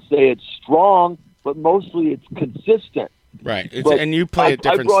 sure. You can say it's strong, but mostly it's consistent. Right, and you play a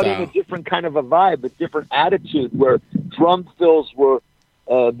different style. I brought style. in a different kind of a vibe, a different attitude, where drum fills were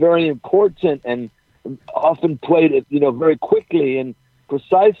very important and often played it, very quickly and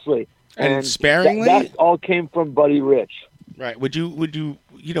precisely. And sparingly? That all came from Buddy Rich. Right. Would you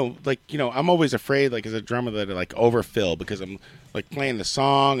I'm always afraid, like, as a drummer, that I, like, overfill because I'm, like, playing the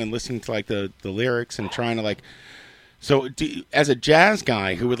song and listening to, like, the lyrics and trying to, like... So, as a jazz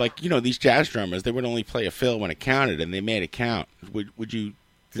guy who would, like, these jazz drummers, they would only play a fill when it counted, and they made it count. Would you...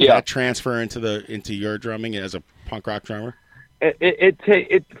 Did that transfer into your drumming as a punk rock drummer?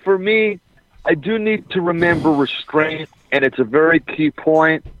 For me, I do need to remember restraint, and it's a very key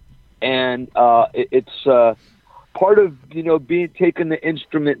point, and it's part of taking the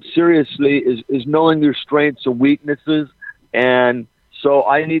instrument seriously is knowing your strengths and weaknesses, and so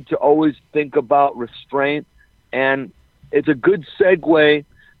I need to always think about restraint, and it's a good segue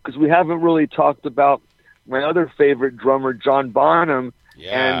because we haven't really talked about my other favorite drummer, John Bonham,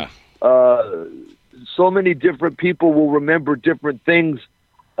 and so many different people will remember different things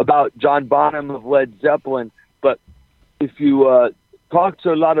about John Bonham of Led Zeppelin, but if you talk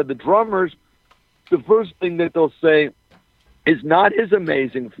to a lot of the drummers, the first thing that they'll say is not his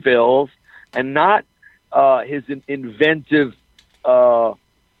amazing fills and not his inventive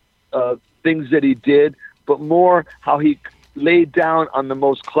things that he did, but more how he laid down on the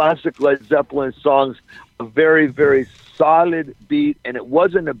most classic Led Zeppelin songs a very, very solid beat, and it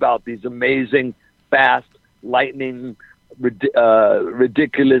wasn't about these amazing, fast, lightning,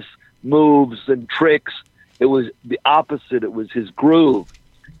 ridiculous moves and tricks. It was the opposite. It was his groove,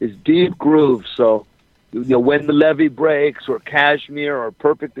 his deep groove. So, When the Levee Breaks or Kashmir are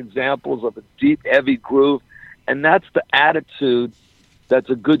perfect examples of a deep, heavy groove, and that's the attitude that's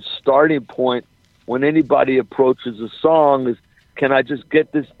a good starting point when anybody approaches a song is, can I just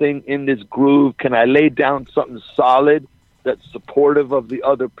get this thing in this groove? Can I lay down something solid that's supportive of the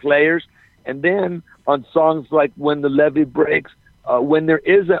other players? And then on songs like When the Levee Breaks, when there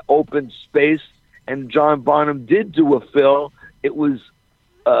is an open space, and John Bonham did do a fill, it was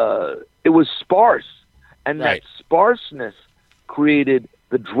sparse. And that sparseness created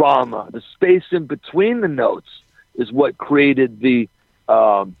the drama. The space in between the notes is what created the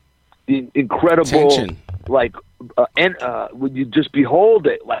incredible tension. When you just behold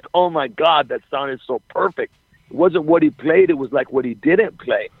it, like, oh my God, that sounded so perfect. It wasn't what he played; it was like what he didn't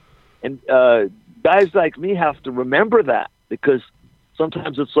play. And guys like me have to remember that, because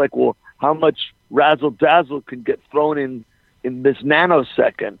sometimes it's like, well, how much razzle dazzle can get thrown in this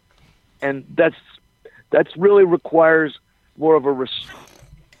nanosecond, and that's really requires more of a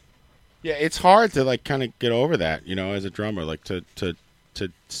Yeah, it's hard to, like, kind of get over that, as a drummer, like to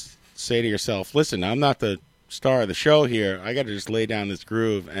say to yourself, listen, I'm not the star of the show here. I got to just lay down this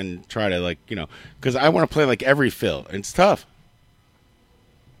groove and try to, like, because I want to play like every fill. And it's tough.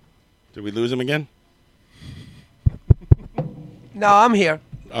 Did we lose him again? No, I'm here.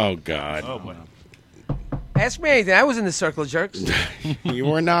 Oh, God. Oh, boy. Ask me anything. I was in the Circle Jerks. You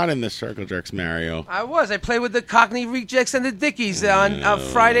were not in the Circle Jerks, Mario. I was. I played with the Cockney Rejects and the Dickies on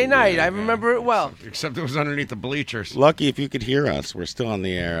Friday night. I remember it well. Except it was underneath the bleachers. Lucky if you could hear us. We're still on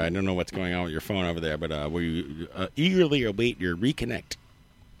the air. I don't know what's going on with your phone over there, but we eagerly await your reconnect.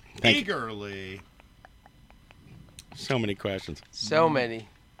 Eagerly. So many questions. So many.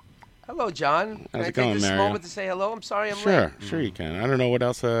 Hello, John. Can How's I it going, take this Mario? moment to say hello? I'm sorry I'm Sure, late. sure you can. I don't know what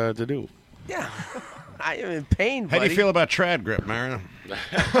else to do. Yeah. I am in pain, How buddy. do you feel about trad grip, Mario?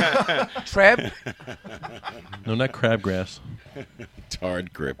 Treb? No, not crabgrass.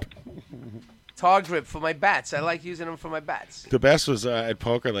 Tard grip. Tar grip for my bats. I like using them for my bats. The best was at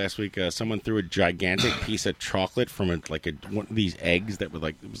poker last week. Someone threw a gigantic piece of chocolate from one of these eggs that was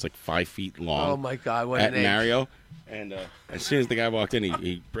it was like 5 feet long. Oh, my God. What at an egg. Mario. And as soon as the guy walked in,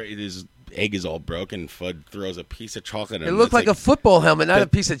 his egg is all broken. Fudd throws a piece of chocolate at It him. looked that's like a football helmet, not a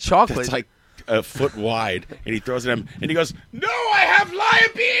that- piece of chocolate. It's like a foot wide, and he throws it at him, and he goes, "No, I have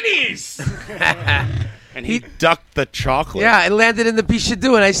diabetes." And he ducked the chocolate. Yeah, it landed in the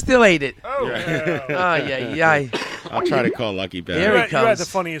bichadou, and I still ate it. Oh, yeah. I'll try to call Lucky back. You had the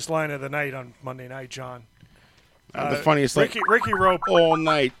funniest line of the night on Monday night, John. The funniest line Ricky Rope all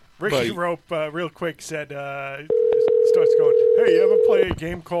night. Ricky buddy. Rope, real quick, said, starts going, "Hey, you ever play a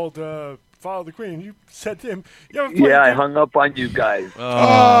game called Follow the Queen?" You said to him, "You ever play Yeah, a I game?" hung up on you guys.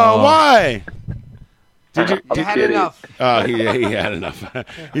 Oh, why? Did you had enough? Oh, he had enough.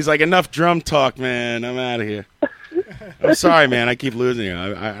 He's like, enough drum talk, man. I'm out of here. I'm sorry, man. I keep losing you.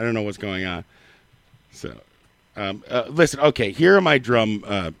 I don't know what's going on. So, listen. Okay, here are my drum.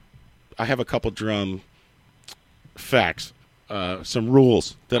 I have a couple drum facts, some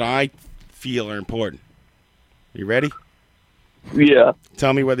rules that I feel are important. You ready? Yeah.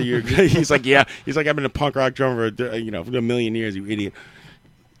 Tell me whether you're. He's like, yeah. He's like, I've been a punk rock drummer for a million years. You idiot.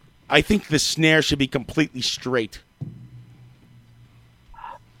 I think the snare should be completely straight.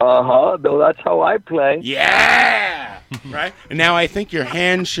 No, that's how I play. Yeah. Right? And now I think your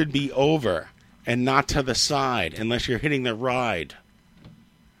hand should be over and not to the side unless you're hitting the ride.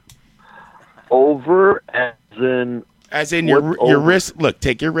 Over as in your over? wrist. Look,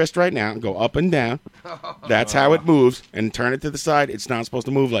 take your wrist right now and go up and down. That's how it moves. And turn it to the side. It's not supposed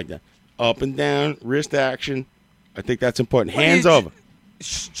to move like that. Up and down, wrist action. I think that's important. Hands over.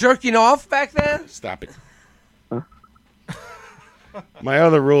 Jerking off back then? Stop it. My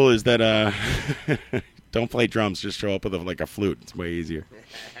other rule is that don't play drums. Just show up with a flute. It's way easier.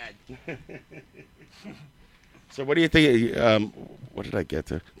 So what do you think? What did I get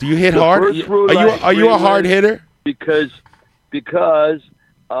to? Do you hit The hard? first rule Are you a hard hitter? Because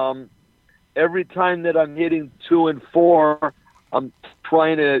every time that I'm hitting 2 and 4, I'm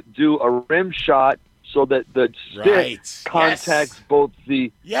trying to do a rim shot so that the stick Right. contacts both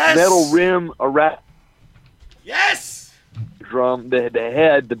the Yes. metal rim around Yes. drum, the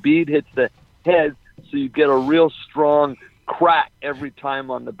head. The bead hits the head, so you get a real strong crack every time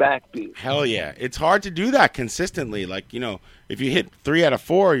on the backbeat. Hell yeah. It's hard to do that consistently. Like, if you hit 3 out of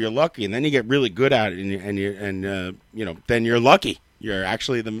 4, you're lucky, and then you get really good at it, and then you're lucky. You're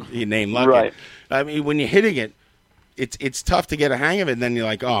actually the name lucky. Right. I mean, when you're hitting it, it's tough to get a hang of it, and then you're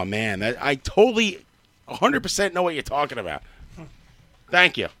like, oh, man, I totally 100% know what you're talking about.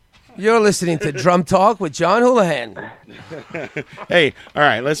 Thank you. You're listening to Drum Talk with John Houlihan. Hey, all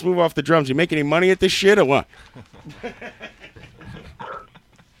right, let's move off the drums. You make any money at this shit or what?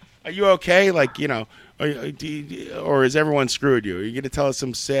 Are you okay? Like, or is everyone screwed you? Are you going to tell us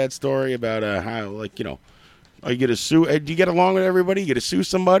some sad story about how, are you going to sue? Do you get along with everybody? You going to sue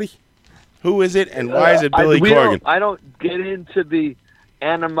somebody? Who is it, and why is it Billy Corgan? I don't get into the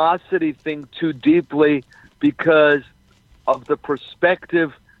animosity thing too deeply because of the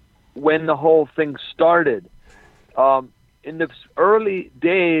perspective when the whole thing started. In the early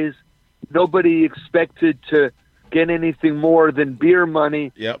days, nobody expected to get anything more than beer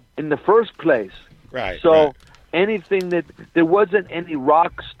money in the first place. Right. So anything that there wasn't any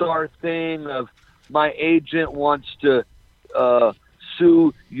rock star thing of my agent wants to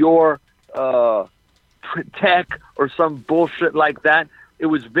sue your tech or some bullshit like that. It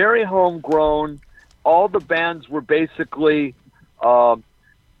was very homegrown. All the bands were basically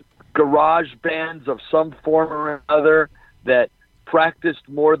garage bands of some form or another that practiced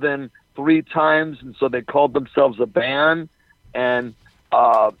more than 3 times, and so they called themselves a band. And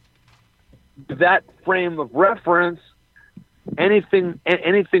that frame of reference, anything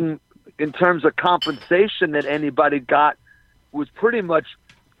in terms of compensation that anybody got was pretty much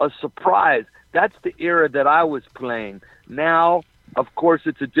a surprise. That's the era that I was playing. Now, of course,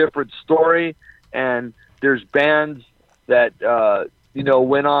 it's a different story, and there's bands that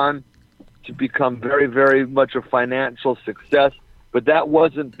went on to become very, very much a financial success. But that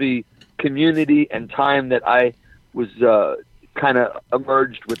wasn't the community and time that I was kind of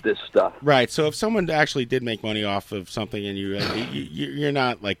emerged with this stuff. Right. So if someone actually did make money off of something, and you're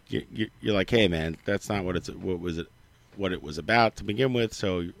not like you're like, hey man, that's not what it was about to begin with.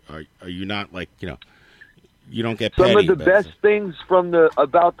 So are you not like you don't get petty? Some of the best things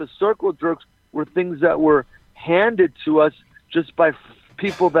about the Circle Jerks were things that were handed to us just by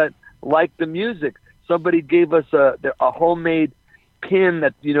people that liked the music. Somebody gave us a homemade pin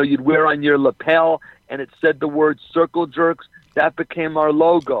that you'd wear on your lapel, and it said the word Circle Jerks. That became our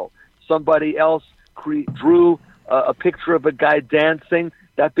logo. Somebody else drew a picture of a guy dancing.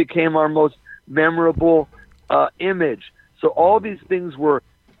 That became our most memorable image. So all these things were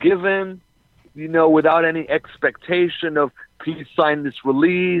given, without any expectation of please sign this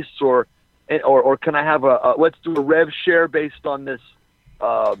release or or can I have let's do a rev share based on this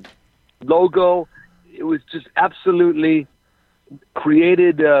logo. It was just absolutely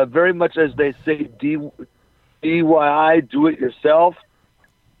created very much, as they say, DIY, do it yourself.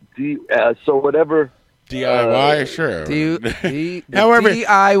 So whatever. DIY, sure. However,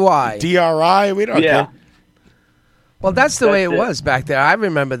 DIY. DRI, we don't care. Well, that's the way it That's it. was back there. I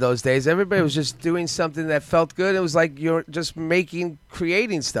remember those days. Everybody was just doing something that felt good. It was like you're just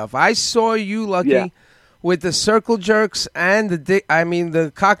creating stuff. I saw you, Lucky, with the Circle Jerks and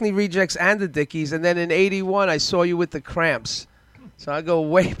the Cockney Rejects and the Dickies, and then in '81 I saw you with the Cramps. So I go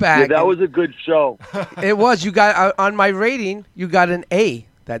way back. Yeah, that was a good show. It was. You got on my rating. You got an A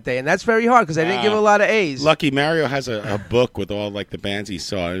that day, and that's very hard because I didn't give a lot of A's. Lucky Mario has a book with all like the bands he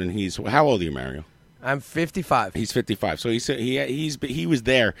saw, and he's how old are you, Mario? I'm 55. He's 55. So he was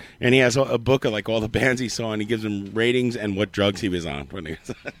there, and he has a book of like all the bands he saw, and he gives them ratings and what drugs he was on. When he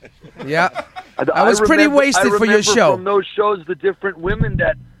was Yeah, I was pretty wasted for your show. From those shows, the different women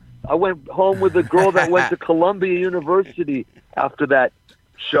that I went home with a girl that went to Columbia University after that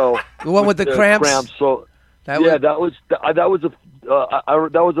show. The one with the Cramps? So That was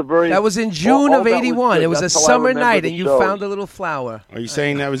a very. That was in June of '81. It was a That's how I summer remember night, the and you shows. found a little flower. Are you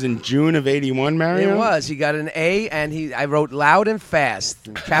saying that was in June of '81, Mario? It was. He got an A, and I wrote loud and fast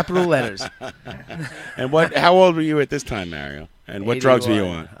in capital letters. And how old were you at this time, Mario? And what drugs were you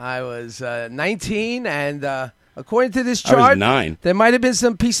 81. on? I was 19, and according to this I was chart, 9. there might have been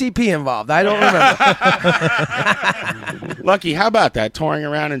some PCP involved. I don't remember. Lucky, how about that? Touring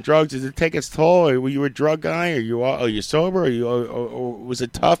around and drugs, did it take its toll? Or were you a drug guy? Are you sober? Or was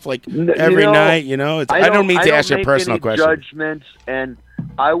it tough like every night? You know, I don't mean to ask you a personal question. Judgments, and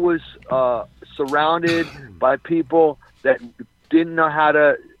I was surrounded by people that didn't know how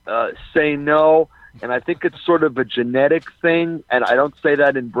to say no, and I think it's sort of a genetic thing, and I don't say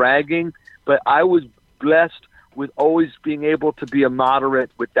that in bragging, but I was blessed with always being able to be a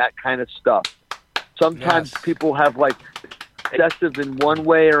moderate with that kind of stuff. Sometimes people have like excessive in one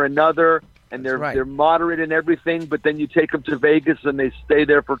way or another, and they're moderate in everything, but then you take them to Vegas and they stay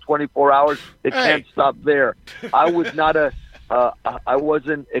there for 24 hours. They can't stop there. I was not I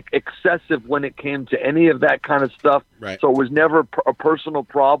wasn't excessive when it came to any of that kind of stuff. Right. So it was never a personal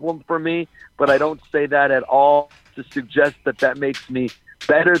problem for me, but I don't say that at all to suggest that makes me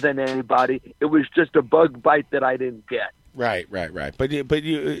better than anybody. It was just a bug bite that I didn't get. Right. But you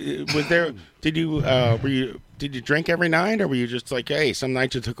was there? Did you drink every night, or were you just like, hey, some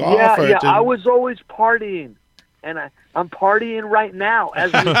nights you took off? Yeah. I was always partying, and I'm partying right now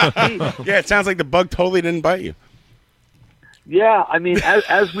as we speak. Yeah, it sounds like the bug totally didn't bite you. Yeah, I mean,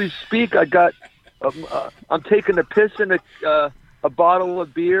 as we speak, I got I'm taking a piss in a bottle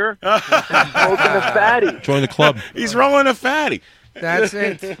of beer, and smoking a fatty. Join the club. He's rolling a fatty. That's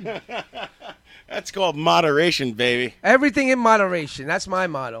it. That's called moderation, baby. Everything in moderation. That's my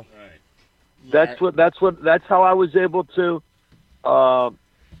motto. That's how I was able to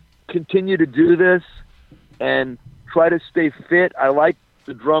continue to do this and try to stay fit. I like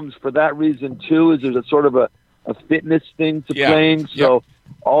the drums for that reason too. Is there's a sort of a fitness thing to playing, so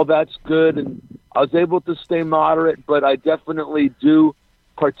all that's good. And I was able to stay moderate, but I definitely do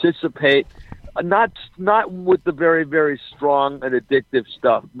participate. Not with the very, very strong and addictive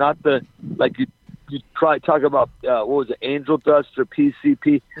stuff. Not the like you talk about what was it, Angel Dust or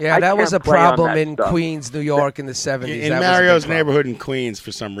PCP. Yeah, that was a problem in Queens, New York in the 70s. In Mario's neighborhood in Queens,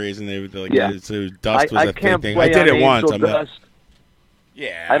 for some reason, they would like so dust was a can't thing. play I did on it once. Angel Dust.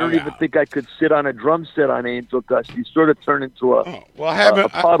 I don't even think I could sit on a drum set on Angel Dust. You sort of turn into a a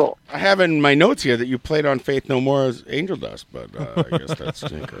puddle. I have in my notes here that you played on Faith No More's Angel Dust, but I guess that's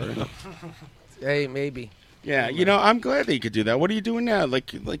incorrect. Hey, maybe. Yeah, I'm glad that you could do that. What are you doing now?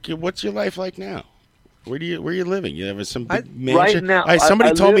 Like, what's your life like now? Where you living? You have some big mansion? Right now,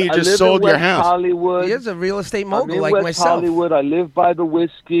 somebody told me you just sold your house. Hollywood. He is a real estate mogul I'm in like West myself. Hollywood. I live by the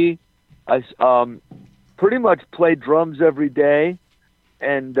whiskey. I pretty much play drums every day,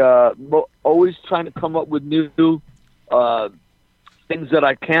 and always trying to come up with new things that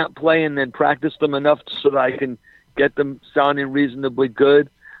I can't play, and then practice them enough so that I can get them sounding reasonably good.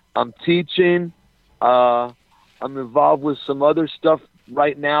 I'm teaching. I'm involved with some other stuff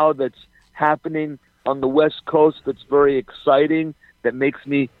right now that's happening on the West Coast that's very exciting, that makes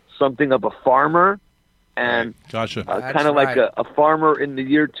me something of a farmer, and gotcha. Kind of like a farmer in the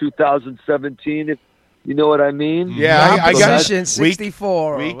year 2017, if you know what I mean. Yeah, I got Position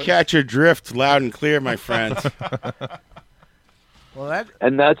 64. We catch your drift loud and clear, my friend.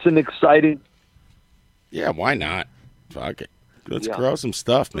 And that's an exciting. Yeah, why not? Fuck it. Let's grow some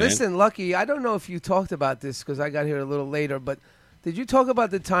stuff, man. Listen, Lucky, I don't know if you talked about this because I got here a little later, but Did you talk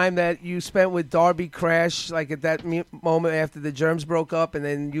about the time that you spent with Darby Crash, like at that moment after the Germs broke up, and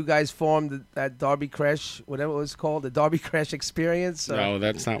then you guys formed that Darby Crash, whatever it was called, the Darby Crash Experience? No,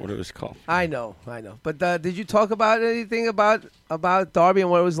 that's not what it was called. I know. But did you talk about anything about Darby and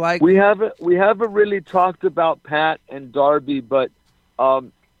what it was like? We haven't really talked about Pat and Darby, but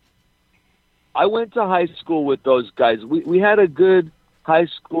I went to high school with those guys. We had a good high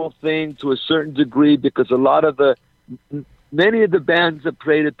school thing to a certain degree because many of the bands that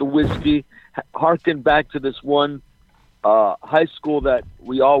played at the Whiskey harkened back to this one high school that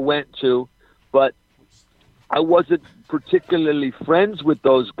we all went to, but I wasn't particularly friends with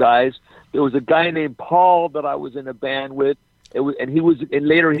those guys. There was a guy named Paul that I was in a band with, and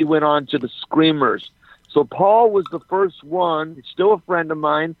later he went on to the Screamers. So Paul was the first one, still a friend of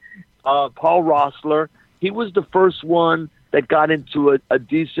mine, Paul Rossler. He was the first one that got into a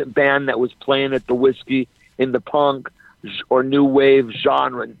decent band that was playing at the Whiskey in the punk or new wave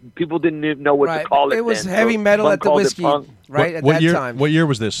genre. People didn't even know what to call it. It was then. heavy So metal some at the called it Whiskey, punk. right? At What that year? time. What year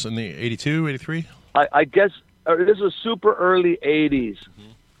was this? In the 82, 83? I guess this was super early 80s.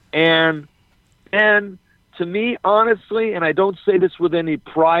 And to me, honestly, and I don't say this with any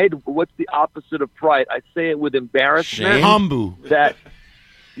pride, but what's the opposite of pride? I say it with embarrassment. Humble.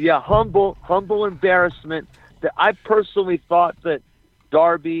 Humble embarrassment. That I personally thought that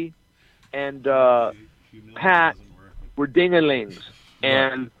Darby and Pat were ding-a-lings,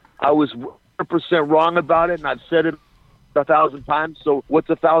 and I was 100% wrong about it, and I've said it 1,000 times, so what's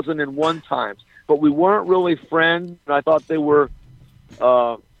 1,001 times? But we weren't really friends, and I thought they were,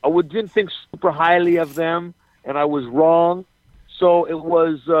 didn't think super highly of them, and I was wrong. So it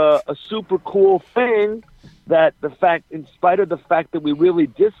was a super cool thing that in spite of the fact that we really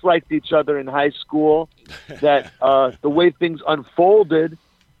disliked each other in high school, that the way things unfolded,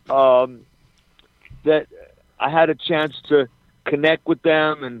 that I had a chance to connect with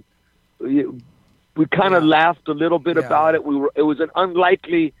them, and we kind of laughed a little bit about it. It was an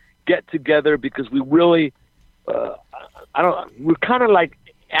unlikely get together because we really, we're kind of like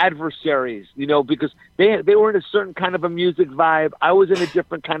adversaries, because they were in a certain kind of a music vibe. I was in a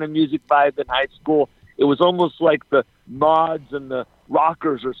different kind of music vibe in high school. It was almost like the Mods and the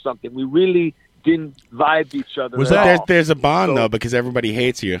Rockers or something. We really didn't vibe each other. There's a bond though, because everybody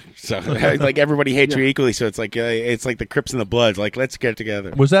hates you. So like everybody hates you equally. So it's like the Crips and the Bloods. Like, let's get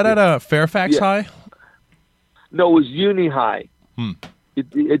together. Was that at Fairfax High? No, it was Uni High.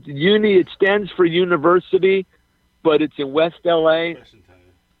 It's Uni. It stands for university, but it's in West LA,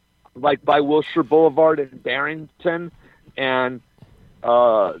 like by Wilshire Boulevard in Barrington. And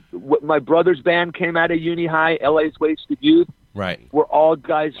my brother's band came out of Uni High, LA's Wasted Youth. Right. We're all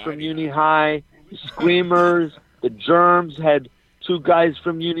guys from Uni High. Screamers, the Germs had 2 guys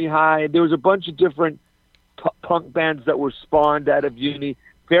from Uni High. There was a bunch of different punk bands that were spawned out of Uni.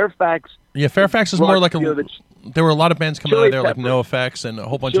 Fairfax. Yeah, Fairfax is more like there were a lot of bands coming out of there, like No Effects and a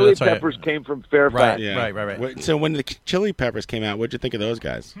whole bunch Chili of that. Peppers came from Fairfax. Right. So when the Chili Peppers came out, what'd you think of those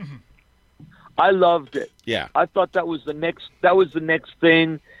guys? I loved it. Yeah. I thought that was the next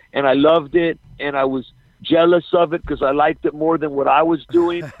thing, and I loved it, and I was jealous of it because I liked it more than what I was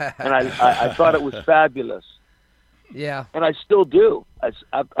doing, and I thought it was fabulous. Yeah. And I still do.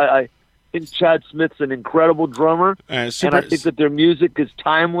 I think Chad Smith's an incredible drummer, and I think that their music is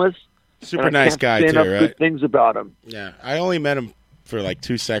timeless. Super and I nice can't guy stand too, up right? Good things about him. Yeah, I only met him for like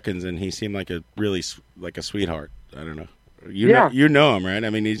 2 seconds, and he seemed like a really like a sweetheart. I don't know. You know him, right?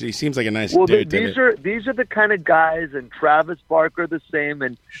 I mean, he seems like a nice dude. These are the kind of guys, and Travis Barker the same,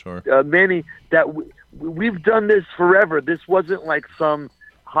 and many that we've done this forever. This wasn't like some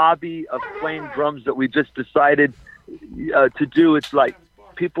hobby of playing drums that we just decided to do. It's like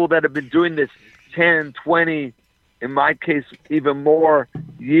people that have been doing this 10, 20, in my case, even more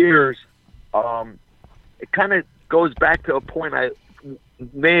years. It kind of goes back to a point I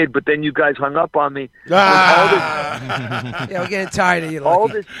made, but then you guys hung up on me. Yeah, we're getting tired of you.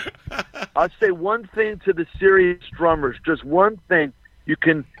 Lucky. I'll say one thing to the serious drummers, just one thing. You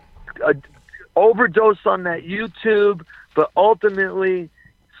can overdose on that YouTube, but ultimately,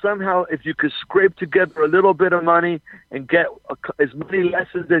 somehow, if you could scrape together a little bit of money and get as many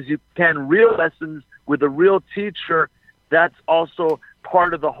lessons as you can, real lessons with a real teacher, that's also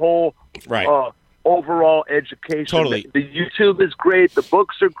part of the whole overall education. Totally. The YouTube is great, the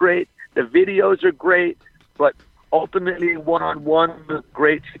books are great, the videos are great, but ultimately one-on-one with a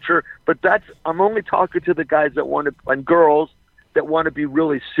great teacher. But I'm only talking to the guys that want to, and girls that want to be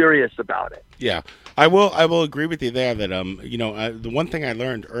really serious about it. Yeah, I will agree with you there that the one thing I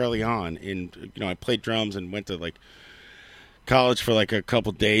learned early on I played drums and went to like college for like a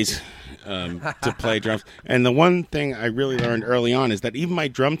couple days to play drums. And the one thing I really learned early on is that even my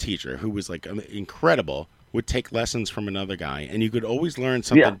drum teacher, who was like incredible, would take lessons from another guy, and you could always learn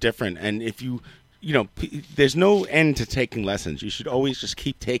something different. And if you know, there's no end to taking lessons. You should always just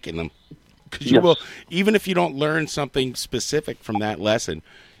keep taking them, because you will. Even if you don't learn something specific from that lesson,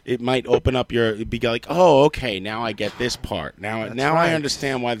 it might open up it'd be like, oh, okay, now I get this part. Now I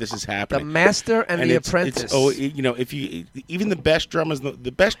understand why this is happening. The master and the apprentice. If you even the best drummers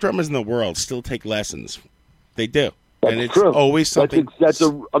in the world still take lessons. They do. That's and it's true. always something. That's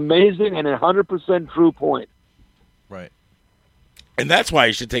an amazing and 100% true point. Right. And that's why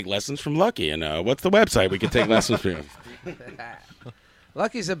you should take lessons from Lucky. And what's the website we can take lessons from?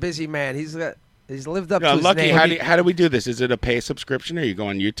 Lucky's a busy man. He's lived up to his Lucky, name. how do we do this? Is it a pay subscription, or you go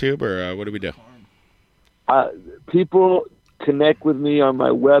on YouTube, or what do we do? People connect with me on my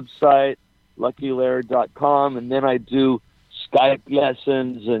website, luckylaird.com, and then I do Skype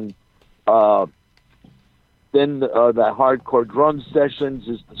lessons, and then the hardcore drum sessions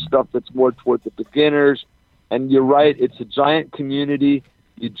is the stuff that's more toward the beginners. And you're right, it's a giant community.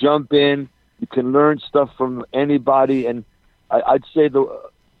 You jump in, you can learn stuff from anybody, and I'd say the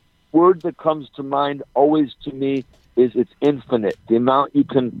word that comes to mind always to me is it's infinite. The amount you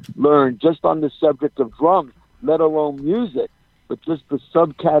can learn just on the subject of drums, let alone music, but just the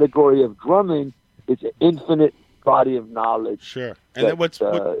subcategory of drumming is an infinite body of knowledge. Sure. And then what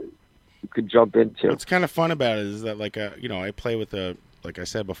you could jump into. What's kind of fun about it is that, like, I play with like I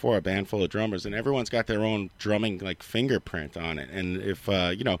said before, a band full of drummers, and everyone's got their own drumming like fingerprint on it. And if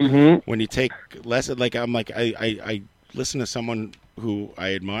when you take lessons, like I listen to someone who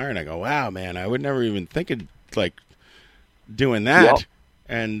I admire, and I go, wow, man, I would never even think of like doing that. Yep.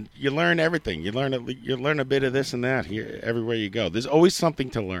 And you learn everything. You learn a bit of this and that here everywhere you go. There's always something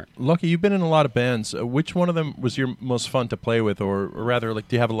to learn. Lucky, you've been in a lot of bands. Which one of them was your most fun to play with, or rather, like,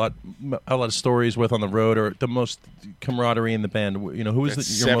 do you have a lot of stories with on the road, or the most camaraderie in the band? Who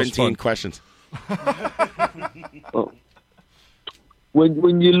was your most fun? 17 questions.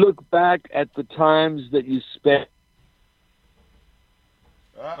 When you look back at the times that you spent,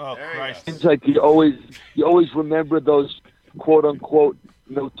 it's like you always remember those quote unquote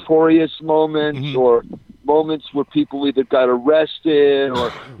notorious moments, or moments where people either got arrested,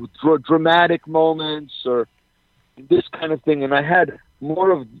 or dramatic moments, or this kind of thing. And I had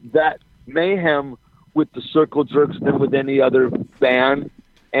more of that mayhem with the Circle Jerks than with any other band.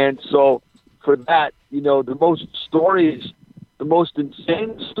 And so for that, the most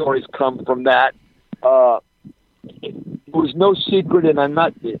insane stories come from that. It was no secret, and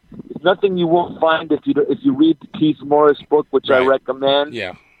it's nothing you won't find if you read the Keith Morris book, which I recommend.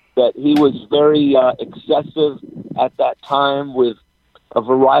 Yeah. That he was very excessive at that time with a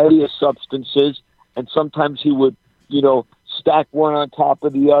variety of substances, and sometimes he would, stack one on top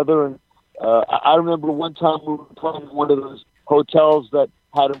of the other. And I remember one time we were playing in one of those hotels that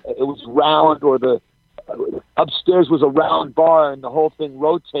it was round, or the upstairs was a round bar, and the whole thing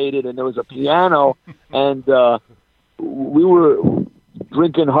rotated, and there was a piano, and we were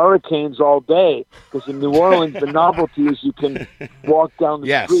drinking Hurricanes all day, because in New Orleans the novelty is you can walk down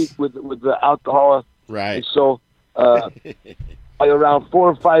the street with the alcohol. Right. And so by around 4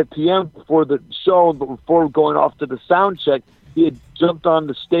 or 5 p.m. before the show, but before going off to the sound check, he had jumped on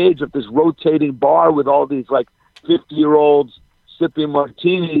the stage of this rotating bar with all these like 50-year-olds sipping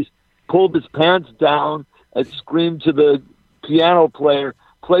martinis, pulled his pants down, and screamed to the piano player,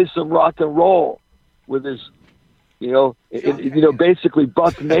 "Play some rock and roll," with his, basically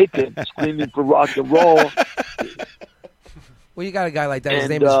buck naked, screaming for rock and roll. Well, you got a guy like that. His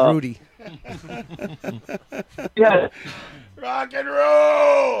name is Rudy. Yeah. Rock and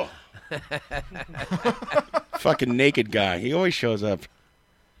roll. Fucking naked guy. He always shows up.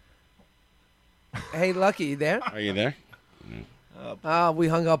 Hey, Lucky, you there? Are you there? We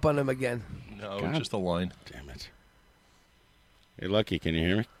hung up on him again. No, it's just a line. Damn it. Hey, Lucky, can you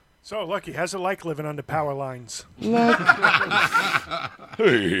hear me? So, Lucky, how's it like living under power lines? Hey.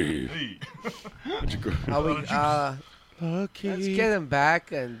 Let's get him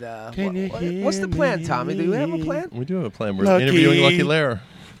back. And what's the plan, Tommy? Do you have a plan? We do have a plan. We're interviewing Lucky Lair.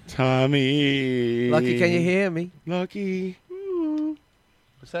 Tommy. Lucky, can you hear me? Lucky.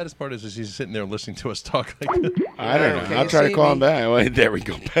 The saddest part is he's sitting there listening to us talk like this. I don't know. I'll try to call him back. Wait, there we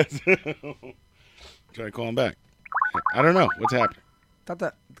go. Try to call him back. I don't know. What's happening?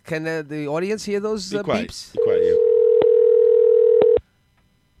 Can the audience hear those Be quiet. beeps? Be quiet, you.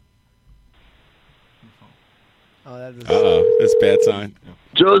 Oh, that is... Uh-oh. That's a bad sign.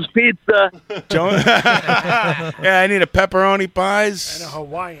 Joe's Pizza. Yeah, I need a pepperoni pies. And a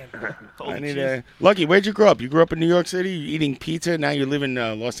Hawaiian. I need a Lucky. Where'd you grow up? You grew up in New York City. You eating pizza. Now you live in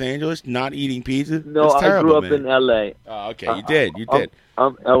Los Angeles, not eating pizza. No, That's terrible, I grew up man. in L.A. Oh, okay, you did. You did.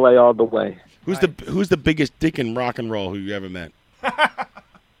 I'm L.A. all the way. Who's the biggest dick in rock and roll who you ever met?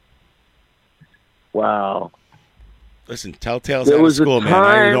 Wow. Listen, tell tales There out of was a school, man.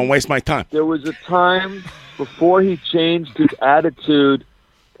 time- Don't waste my time. There was a time before he changed his attitude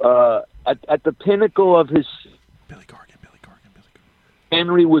at the pinnacle of his. Billy Corgan.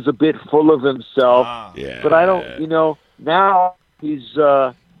 Henry was a bit full of himself. Yeah. But I don't, now he's,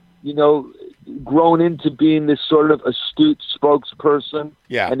 grown into being this sort of astute spokesperson.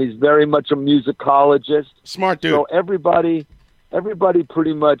 Yeah. And he's very much a musicologist. Smart dude. So everybody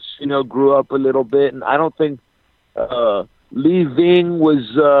pretty much, grew up a little bit. And I don't think Lee Ving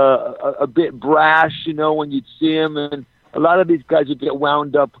was a bit brash, when you'd see him. And a lot of these guys would get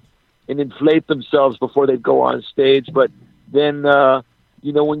wound up and inflate themselves before they'd go on stage. But then,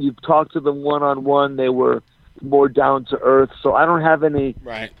 when you talk to them one-on-one, they were more down to earth. So I don't have any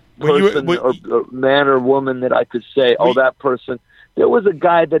person or man or woman that I could say, that person. There was a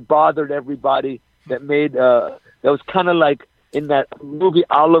guy that bothered everybody that made that was kind of like in that movie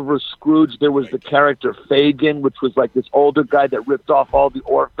Oliver Scrooge. There was the character Fagin, which was like this older guy that ripped off all the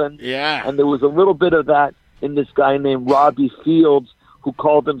orphans. Yeah. And there was a little bit of that in this guy named Robbie Fields, who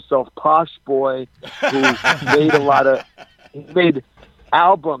called himself Posh Boy, who made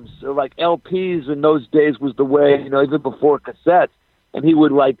albums, like LPs in those days was the way, even before cassettes. And he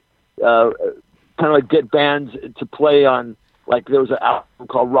would kind of get bands to play on, like there was an album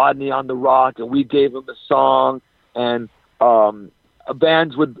called Rodney on the Rock, and we gave him a song, and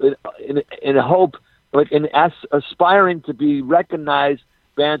bands would, in hope, like in aspiring to be recognized,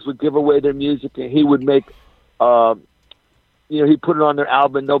 bands would give away their music, and he would make, he put it on their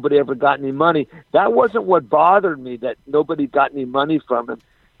album. Nobody ever got any money. That wasn't what bothered me, that nobody got any money from him.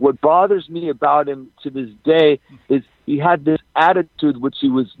 What bothers me about him to this day is he had this attitude, which he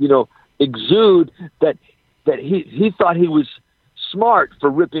was, exude, that he thought he was smart for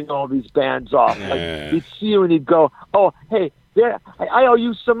ripping all these bands off. Yeah. Like he'd see you and he'd go, "Oh, hey, there, I owe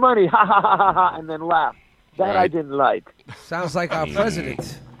you some money," ha ha ha ha ha, and then laugh. That I didn't like. Sounds like our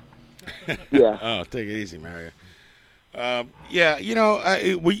president. Yeah. Oh, take it easy, Mario. But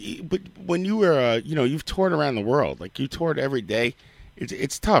when you were, you've toured around the world, like you toured every day.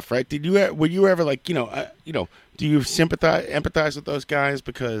 It's tough, right? Were you ever like, do you empathize with those guys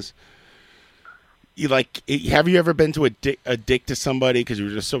because you have you ever been to a dick to somebody because you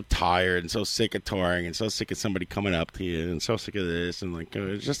were just so tired and so sick of touring and so sick of somebody coming up to you and so sick of this and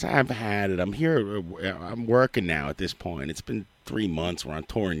just I've had it. I'm here. I'm working now at this point. It's been 3 months. We're on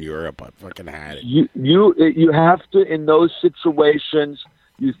tour in Europe. I fucking had it. You have to, in those situations,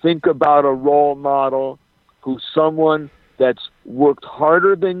 you think about a role model who's someone that's worked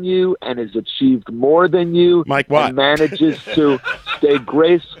harder than you and has achieved more than you. Mike Watt. And manages to stay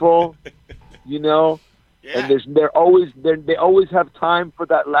graceful, Yeah. And they always have time for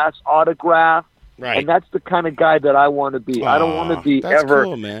that last autograph. Right. And that's the kind of guy that I want to be. I don't want to be that's ever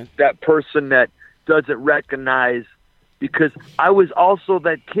cool, man. that person that doesn't recognize, because I was also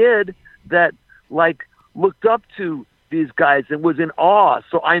that kid that looked up to these guys and was in awe.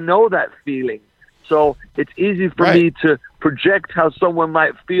 So I know that feeling. So it's easy for me to project how someone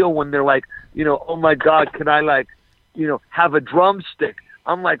might feel when they're like, "Oh my God, can I have a drumstick?"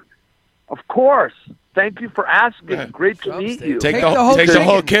 I'm like, "Of course. Thank you for asking. Great to meet you." Take the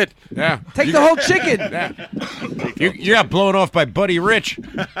whole kid. Yeah. Take the whole chicken. Yeah. You got blown off by Buddy Rich.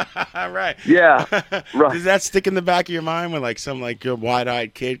 Right. Yeah. Right. Does that stick in the back of your mind when some your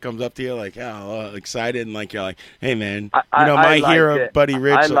wide-eyed kid comes up to you excited and you're like, "Hey man, my hero, it. Buddy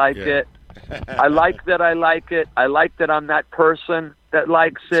Rich." I like it. I like that. I like it. I like that I'm that person that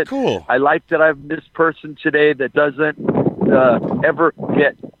likes it. Cool. I like that I'm this person today that doesn't ever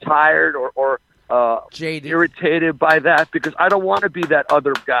get tired or irritated by that, because I don't want to be that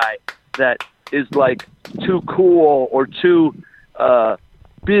other guy that is too cool or too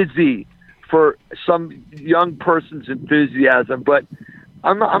busy for some young person's enthusiasm. But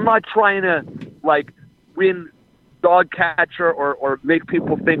I'm not trying to win dog catcher or make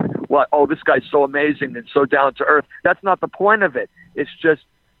people think, well, oh, this guy's so amazing and so down to earth. That's not the point of it. It's just,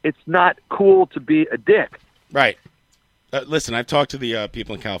 it's not cool to be a dick. Right. Listen, I've talked to the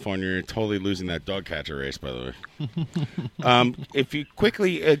people in California. You're totally losing that dog catcher race, by the way. If you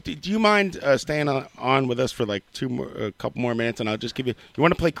quickly, do you mind staying on with us for a couple more minutes, and I'll just give you. You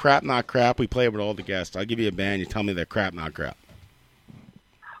want to play Crap Not Crap? We play it with all the guests. I'll give you a band. You tell me they're crap not crap.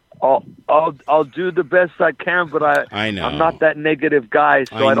 I'll do the best I can, but I know. I'm not that negative guy,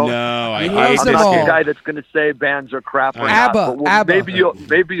 so I don't. know. I I'm hate not this the game. guy that's going to say bands are crap or ABBA, not. But ABBA.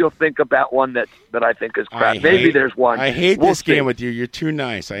 Maybe you'll think about one that I think is crap. Maybe there's one. I hate We'll this game see. with you. You're too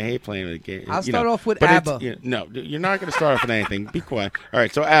nice. I hate playing the game. I'll You start know, off with but it's- ABBA. No, you're not going to start off with anything. Be quiet. All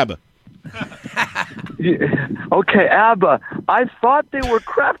right, so ABBA. Okay, ABBA. I thought they were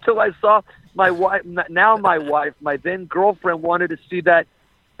crap till I saw my wife. Now my wife, my then girlfriend, wanted to see that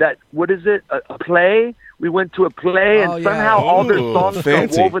what is it? A play. We went to a play, and Oh, yeah. somehow all their Ooh, songs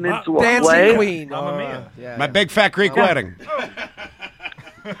fancy. are woven into a Dancing play. Queen. Mamma Mia. Yeah. My big fat Greek wedding.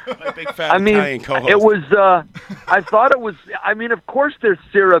 My big fat I mean, Italian co-host. it was. I thought it was. I mean, of course they're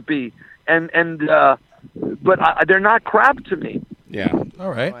syrupy, but they're not crap to me. Yeah. All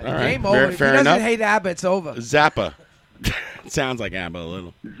right. All right. Game over. If he Fair doesn't enough. hate ABBA, it's over. Zappa. Sounds like ABBA a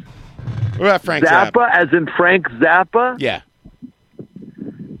little. What about Frank Zappa? Zappa, as in Frank Zappa. Yeah.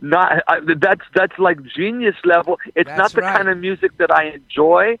 Not that's like genius level. It's That's not the right. kind of music that I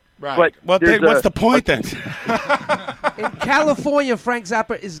enjoy. Right. But Well, there's what's a- the point then? In California, Frank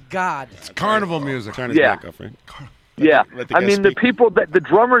Zappa is God. Carnival music. Turn his Yeah. mic off, Frank. Yeah, let the I guest mean the speak. people the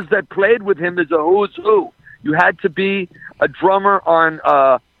drummers that played with him is a who's who. You had to be a drummer on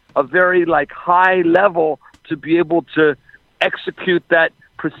a very like high level to be able to execute that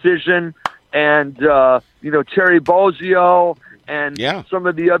precision. And Terry Bozzio and Yeah. some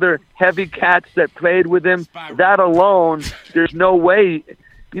of the other heavy cats that played with him. That alone, there's no way.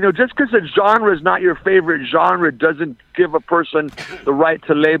 Just because a genre is not your favorite genre doesn't give a person the right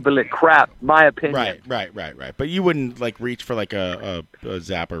to label it crap. My opinion. Right. But you wouldn't like reach for like a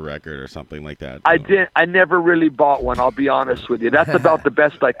Zappa record or something like that. I did. I never really bought one. I'll be honest with you. That's about the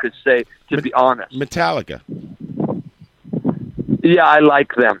best I could say, to be honest. Metallica. Yeah, I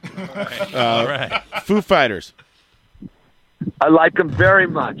like them. All right. Foo Fighters. I like them very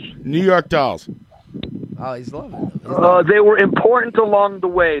much. New York Dolls. Oh, he's loving it. They were important along the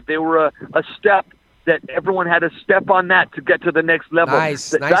way. They were a step that everyone had to step on that to get to the next level. Nice.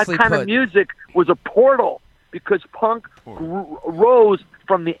 That Nicely kind of put. music was a portal because punk rose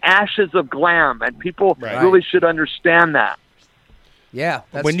from the ashes of glam, and people really should understand that. Yeah,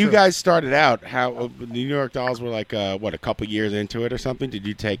 that's when you true. guys started out, how the New York Dolls were like a couple years into it or something? Did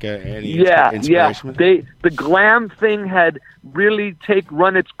you take any inspiration? The glam thing had really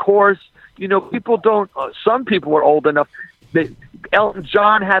run its course. People don't. Some people are old enough. Elton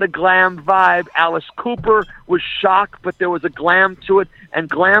John had a glam vibe. Alice Cooper was shocked, but there was a glam to it, and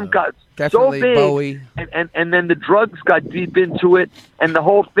glam got so definitely big. Bowie. And then the drugs got deep into it, and the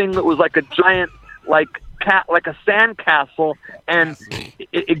whole thing that was like a giant like a sandcastle, and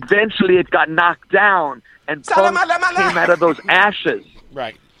eventually it got knocked down, and punk came out of those ashes.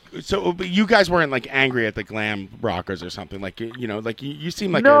 Right. So but you guys weren't like angry at the glam rockers or something, like you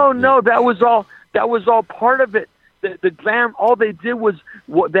seem like No, that was all part of it. The glam, all they did was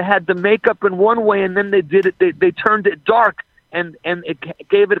they had the makeup in one way, and then they did it. They turned it dark, and it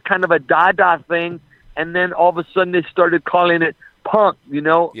gave it kind of a Dada thing, and then all of a sudden they started calling it punk.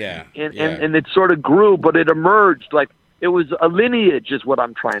 Yeah. And it sort of grew, but it emerged like. It was a lineage, is what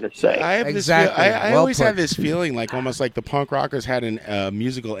I'm trying to say. I have Exactly. this. I Well always put. have this feeling, like almost like the punk rockers had a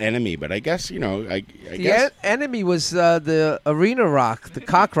musical enemy. But I guess I The guess enemy was the arena rock, the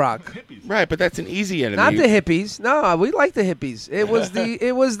cock rock. right. But that's an easy enemy. Not the hippies. No, we like the hippies. It was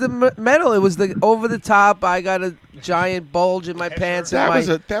the metal. It was the over the top. I got a giant bulge in my pants. That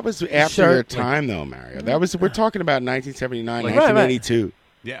and was after shirt. your time, though, Mario. We're talking about 1979, Right. 1982.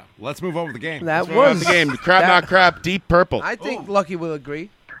 Yeah, let's move on with the game. That Let's move on was with the game. Crap, not crap. Deep Purple. I think Lucky will agree.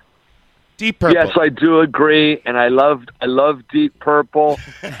 Deep Purple. Yes, I do agree, and I love Deep Purple.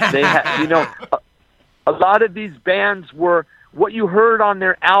 They a lot of these bands were what you heard on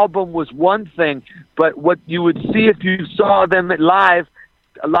their album was one thing, but what you would see if you saw them live,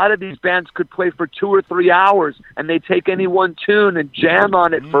 a lot of these bands could play for 2 or 3 hours, and they take any one tune and jam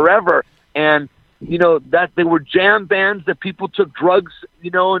on it forever. And that they were jam bands that people took drugs,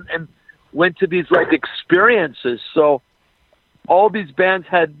 and went to these like experiences. So all these bands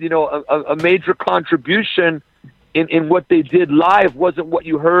had, a major contribution in what they did live wasn't what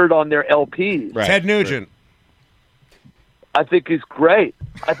you heard on their LPs. Right. Ted Nugent. I think he's great.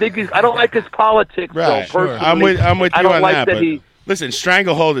 I don't like his politics Right. though, personally. I'm with you I don't on like that. that But he listen,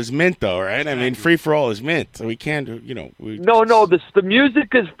 Stranglehold is mint, though, right? I mean, Free for All is mint, so we can't. No, the music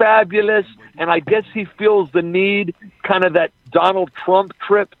is fabulous, and I guess he feels the need, kind of that Donald Trump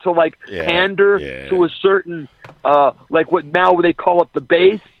trip to pander to a certain, like what now they call it the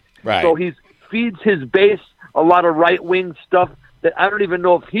base. Right. So he feeds his base a lot of right wing stuff that I don't even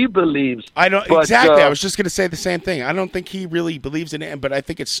know if he believes. I don't But, exactly. I was just going to say the same thing. I don't think he really believes in it, but I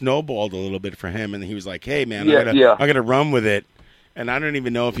think it snowballed a little bit for him, and he was like, "Hey, man, I'm gonna run with it." And I don't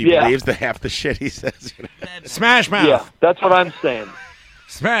even know if he believes the half the shit he says. Smash Mouth. Yeah, that's what I'm saying.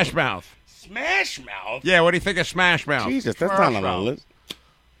 Smash Mouth. Smash Mouth. Yeah, what do you think of Smash Mouth? Jesus, that's not on the list.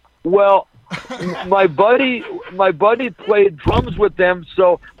 Well, my buddy played drums with them,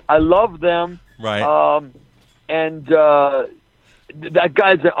 so I love them. Right. And that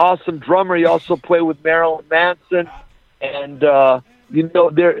guy's an awesome drummer. He also played with Marilyn Manson, and they're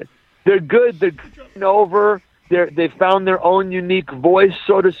good. They're getting over. They found their own unique voice,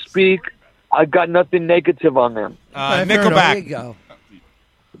 so to speak. I got nothing negative on them. Nickelback. There you go.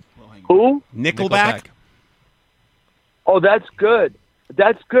 Who? Nickelback. Oh, that's good.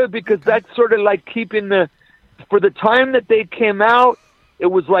 That's good because that's sort of like keeping for the time that they came out, it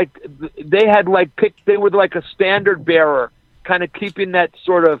was like they had they were like a standard bearer, kind of keeping that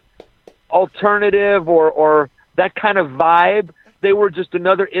sort of alternative or that kind of vibe. They were just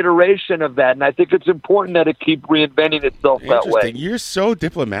another iteration of that, and I think it's important that it keep reinventing itself that way. Interesting. You're so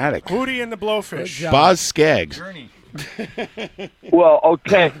diplomatic. Hootie and the Blowfish. Boz Skaggs. Well,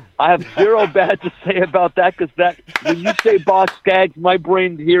 okay. I have zero bad to say about that because when you say Boz Skaggs, my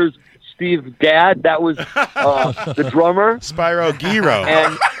brain hears Steve Gadd. That was the drummer. Spyro Gyro.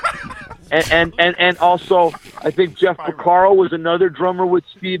 And also, I think Jeff Porcaro was another drummer with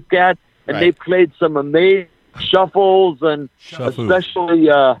Steve Gadd, and they played some amazing shuffles, and especially,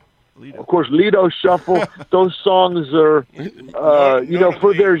 of course, Lido Shuffle. Those songs are,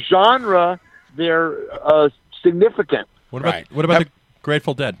 for their genre, they're significant. What about the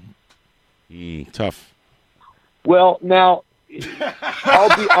Grateful Dead? Tough. Well, now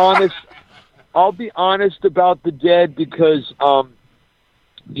I'll be honest about the Dead because,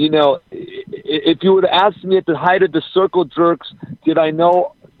 if you would have asked me at the height of the Circle Jerks, did I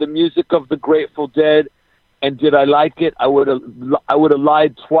know the music of the Grateful Dead, and did I like it? I would have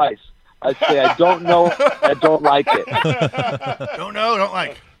lied twice. I'd say I don't know, I don't like it. Don't know, don't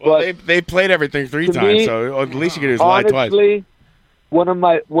like. Well, they played everything 3 times, me, so at least you can just lie twice. Honestly, one of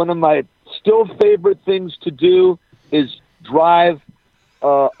my still favorite things to do is drive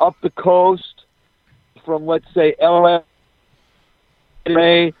up the coast from, let's say, LA.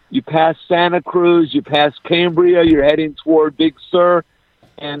 You pass Santa Cruz, you pass Cambria, you're heading toward Big Sur,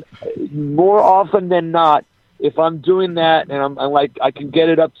 and more often than not, if I'm doing that and I'm like I can get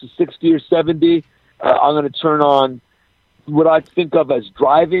it up to 60 or 70, I'm going to turn on what I think of as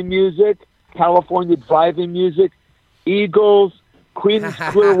driving music, California driving music, Eagles, Creedence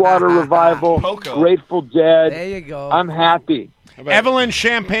Clearwater Revival, Grateful Dead. There you go. I'm happy. Evelyn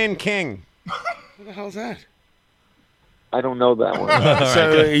Champagne King. What the hell is that? I don't know that one.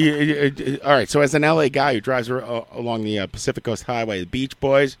 All right. So as an LA guy who drives along the Pacific Coast Highway, the Beach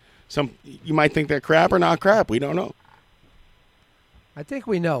Boys, you might think they're crap or not crap. We don't know. I think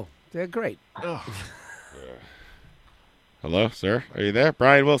we know. They're great. Hello, sir. Are you there?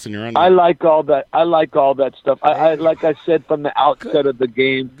 Brian Wilson, you're on. I like all that. I like all that stuff. I like I said from the outset of the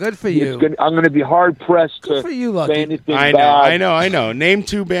game. Good for you. I'm going to be hard pressed to Lucky. say anything I bad. know. Name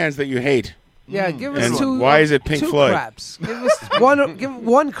 2 bands that you hate. Yeah, give us And 2. why is it Pink 2 Floyd? craps. Give us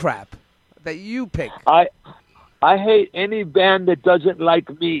one crap that you pick. I hate any band that doesn't like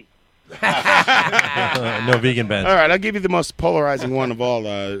me. No vegan bands. All right, I'll give you the most polarizing one of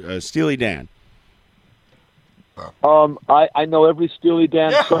all, Steely Dan. I know every Steely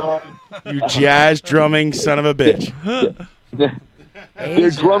Dan song. You jazz drumming son of a bitch.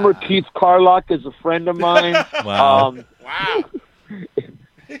 Their drummer Keith Carlock is a friend of mine. Wow. Wow.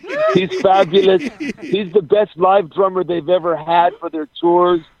 He's fabulous. He's the best live drummer they've ever had for their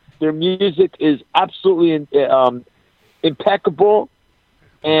tours. Their music is absolutely impeccable,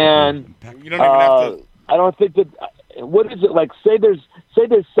 and you don't even have to. I don't think that. What is it like? Say there's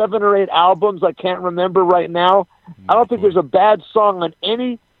 7 or 8 albums. I can't remember right now. I don't think there's a bad song on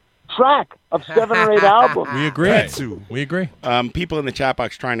any track of 7 or 8 albums. We agree. Right. We agree. People in the chat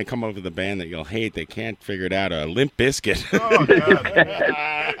box trying to come over the band that you'll hate. They can't figure it out. Limp Bizkit.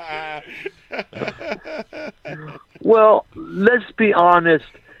 Well, let's be honest.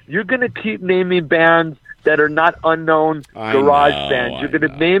 You're going to keep naming bands that are not unknown garage bands. You're going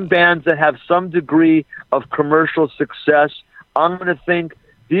to name bands that have some degree of commercial success. I'm going to think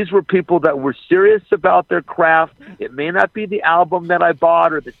these were people that were serious about their craft. It may not be the album that I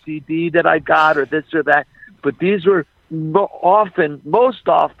bought or the CD that I got or this or that, but these were most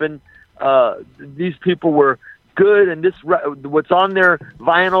often, these people were good, and what's on their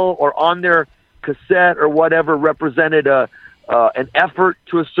vinyl or on their cassette or whatever represented an effort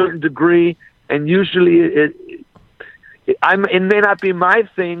to a certain degree, and usually It may not be my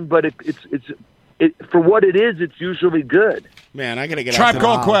thing, but it's for what it is. It's usually good. Man, I gotta get Tribe out to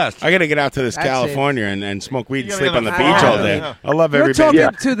Called Quest. I gotta get out to this That's California and smoke weed and You sleep gotta on the get beach the all fuck day. out. I love You're every talking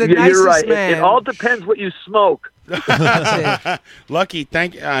bit. to the You're nicest right. man. It all depends what you smoke. Lucky,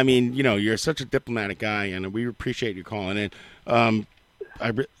 I mean, you're such a diplomatic guy, and we appreciate you calling in.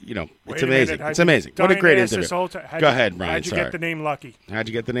 It's amazing. It's amazing. What a great interview. Go ahead, Brian. How'd you Sorry. get the name Lucky? How'd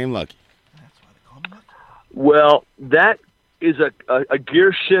you get the name Lucky? Well, that is a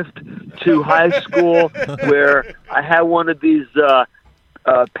gear shift to high school where I had one of these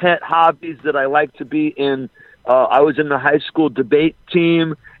pet hobbies that I like to be in. I was in the high school debate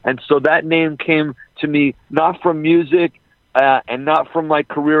team, and so that name came to me not from music and not from my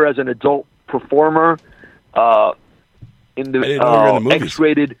career as an adult performer in the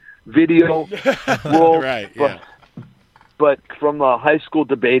X-rated video world, Right, but from a high school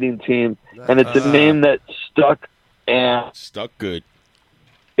debating team, and it's a name that stuck. And stuck good.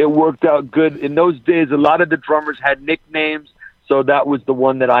 It worked out good. In those days, a lot of the drummers had nicknames, so that was the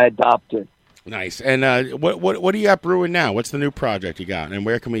one that I adopted. Nice. And what do you got brewing now? What's the new project you got, and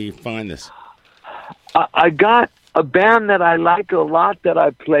where can we find this? I got a band that I like a lot that I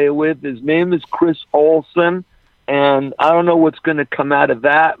play with. His name is Chris Olsen, and I don't know what's going to come out of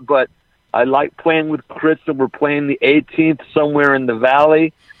that, but I like playing with Chris, and we're playing the 18th somewhere in the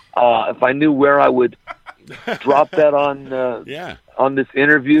Valley. If I knew where, I would drop that on this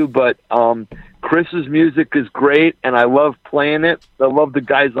interview, but Chris's music is great, and I love playing it. I love the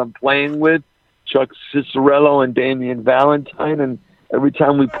guys I'm playing with, Chuck Cicerello and Damian Valentine, and every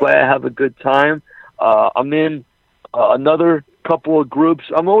time we play, I have a good time. I'm in another couple of groups.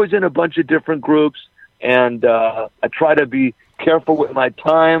 I'm always in a bunch of different groups, and I try to be careful with my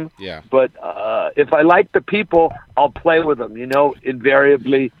time. Yeah. But if I like the people, I'll play with them,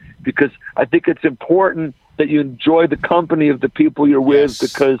 invariably, because I think it's important that you enjoy the company of the people you're with,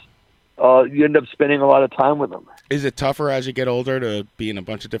 because you end up spending a lot of time with them. Is it tougher as you get older to be in a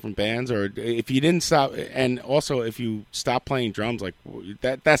bunch of different bands, or if you didn't stop, and also if you stop playing drums, like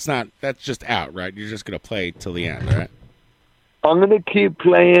that's just out, right? You're just gonna play till the end, right? I'm going to keep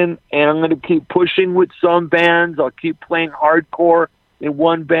playing, and I'm going to keep pushing with some bands. I'll keep playing hardcore in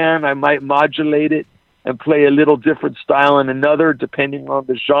one band. I might modulate it and play a little different style in another, depending on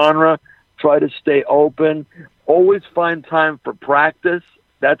the genre. Try to stay open. Always find time for practice.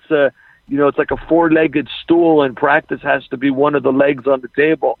 That's it's like a four-legged stool, and practice has to be one of the legs on the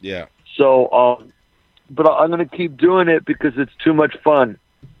table. Yeah. So, but I'm going to keep doing it because it's too much fun.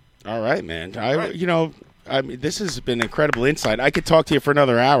 All right, man. I mean, this has been incredible insight. I could talk to you for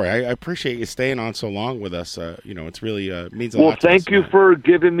another hour. I appreciate you staying on so long with us. It's really means a lot to us. Well, thank you for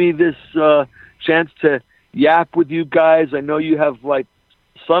giving me this chance to yap with you guys. I know you have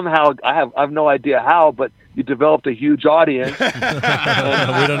somehow I have no idea how, but you developed a huge audience. We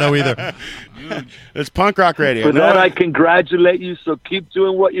don't know either. It's punk rock radio. For that, I congratulate you. So keep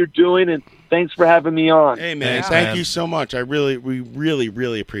doing what you're doing, and thanks for having me on. Hey, man, thank you so much. We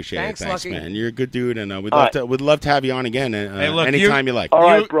really appreciate it. Thanks, Lucky. man. You're a good dude, and we'd All love to have you on again look, anytime you like. All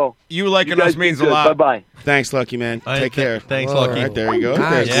right, bro. You liking guys us means be a good. lot. Bye-bye. Thanks, Lucky, man. Take care. Thanks, All Lucky. right, there you go.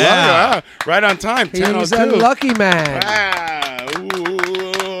 Nice. There's Yeah. Lucky. Right on time. He was a 10:02. lucky man. Ah,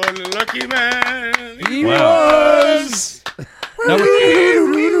 ooh, lucky man. He Wow. was.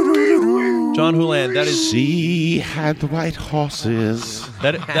 John Hulan, that is She had white horses.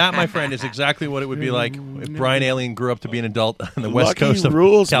 that, my friend, is exactly what it would be like if Brian Alien grew up to be an adult on the west Lucky coast of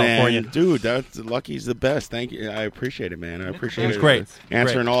rules, California. man. Dude, Lucky's the best. Thank you. I appreciate it, man. I appreciate it. It was great.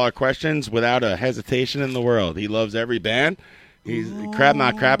 Answering all our questions without a hesitation in the world. He loves every band. He's crap,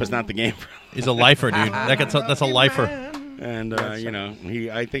 not crap is not the game for him. He's a lifer, dude. That's a lifer. And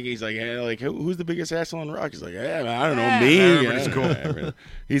I think he's like, hey, who's the biggest asshole in rock? He's like, yeah, I don't know, me. Everybody's cool. Cool.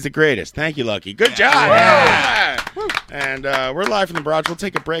 He's the greatest. Thank you, Lucky. Good job. Yeah. And we're live from the barrage. We'll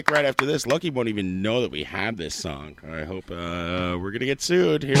take a break right after this. Lucky won't even know that we have this song. I hope we're gonna get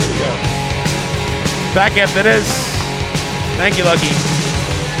sued. Here we go. Back after this. Thank you, Lucky.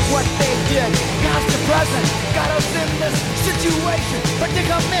 What they did, past the present, got us in this situation.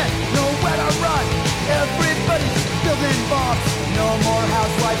 Predicament, nowhere to run. Everybody's building bombs. No more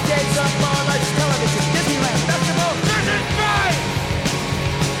housewives, days of more lights, television, Disneyland, festival. This is right.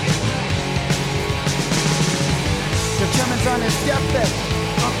 The German's on his deathbed.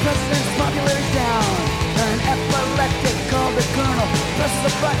 Our president's popularity down. An epileptic called the colonel presses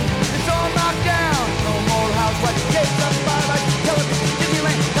a button. It's all knocked down. No more housewives, days of more lights, television,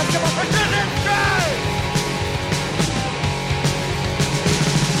 Disneyland, festival. This is right.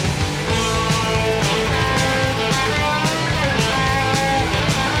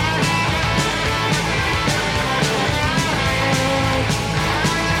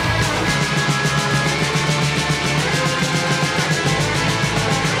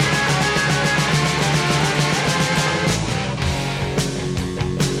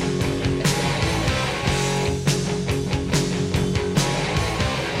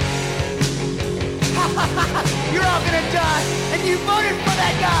 you voted for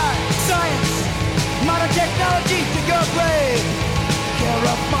that guy. Science, modern technology to go brave. Care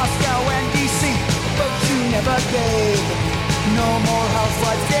of Moscow and DC, folks you never gave. No more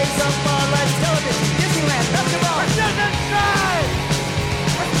housewives, days of our lives, television, Disneyland, basketball. Or doesn't drive!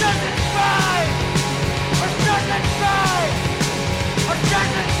 Or doesn't drive! Or doesn't drive! Or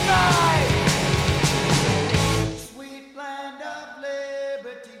doesn't drive! Sweet land of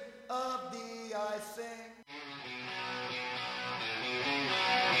liberty, of thee I sing.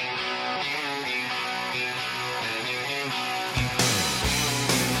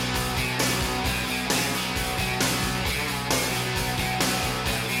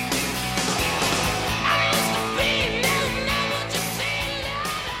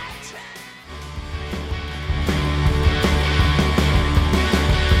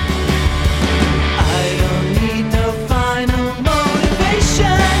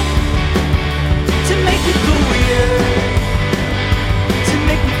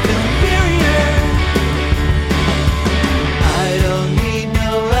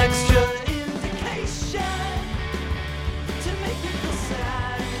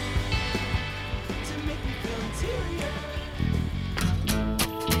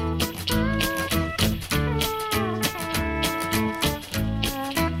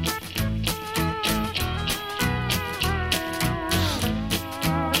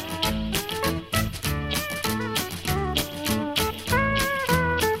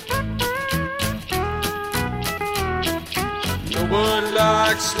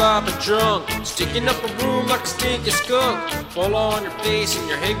 Sloppy drunk, sticking up a room like a stinky skunk. Fall on your face and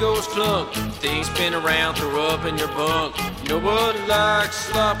your head goes clunk. Things spin around, throw up in your bunk. Nobody likes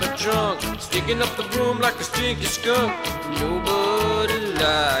sloppy drunk, sticking up the room like a stinky skunk. Nobody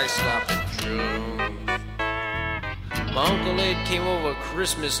likes sloppy drunk. My Uncle Ed came over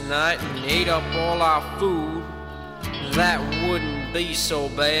Christmas night and ate up all our food. That wouldn't be so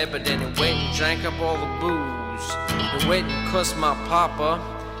bad, but then he went and drank up all the booze. He went and cussed my papa.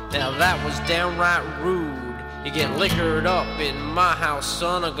 Now that was downright rude. You get liquored up in my house,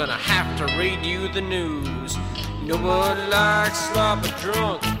 son. I'm gonna have to read you the news. Nobody likes sloppy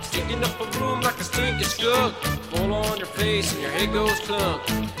drunk, sticking up a room like a stinky skunk. Fall on your face and your head goes clunk.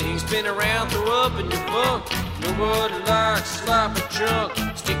 Things spin around, throw up in your bunk. Nobody likes sloppy drunk,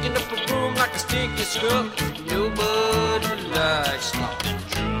 sticking up a room like a stinky skunk. Nobody likes sloppy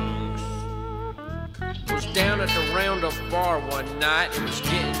drunk. Was down at the Roundup bar one night. It was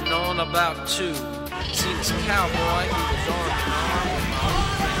getting on about 2. Seen this cowboy, he was arm in arm with my old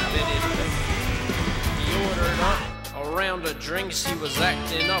friend Benny. He ordered up a round of drinks. He was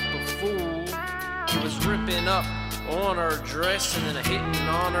acting up a fool. He was ripping up on her dress and then hitting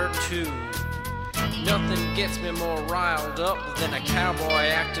on her too. Nothing gets me more riled up than a cowboy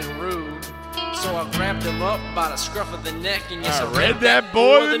acting rude. So I grabbed him up by the scruff of the neck and yes, I read that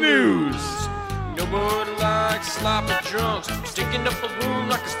boy the news. Nobody likes sloppy drunks, sticking up a room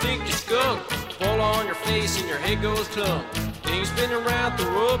like a stinky skunk. Fall on your face and your head goes clunk. Things spin around,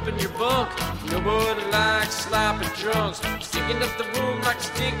 throw up in your bunk. Nobody likes sloppy drunks, sticking up the room like a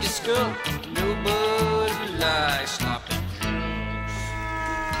stinky skunk. Nobody likes sloppy drunks.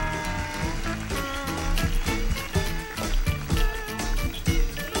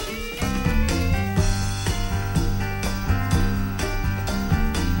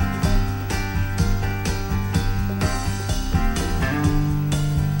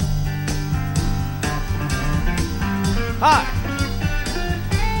 Hi.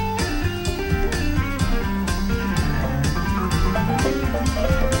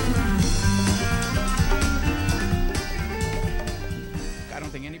 I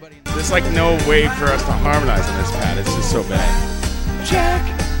don't think anybody. There's like no way for us to harmonize on this, Pat. It's just so bad. Jack,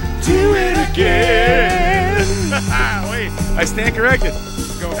 do it again. Wait, I stand corrected.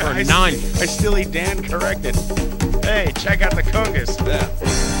 Go for a I 9. I still eat Dan corrected. Hey, check out the congas. Yeah.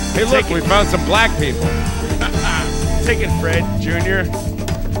 Hey, look, we found some black people. Take it, Fred Jr.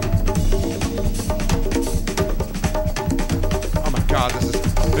 Oh my God, this is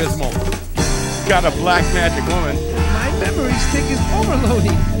abysmal. Got a black magic woman. My memory stick is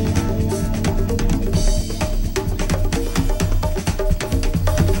overloading.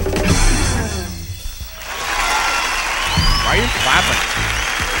 Why are you clapping?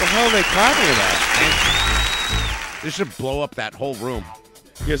 What the hell are they clapping about? They should blow up that whole room.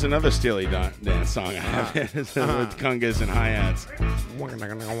 Here's another Steely Dan song I have with congas and hi-hats.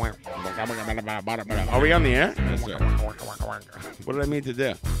 Are we on the air? Yes, sir. What did I mean to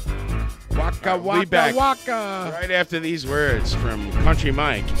do? Waka We'll be back waka. right after these words from Country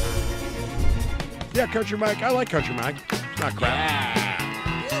Mike. Yeah, Country Mike. I like Country Mike. It's not crap. Yeah.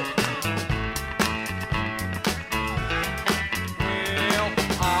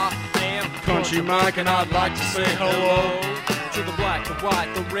 Country Mike, and I'd like to say hello to the black, the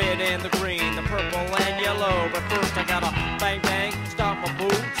white, the red, and the green, the purple and yellow. But first I gotta bang bang, stop my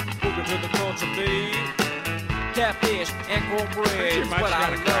boots, boogie to the country beat. Catfish and cornbread is what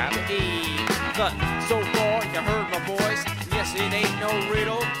I love to eat. But so far you heard my voice, yes it ain't no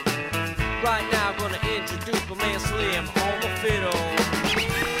riddle. Right now I'm gonna introduce my man Slim on the fiddle.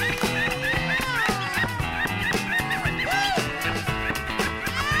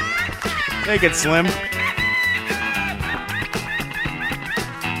 Take it, Slim.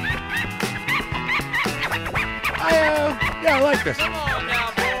 Yeah, I like this. Come on now,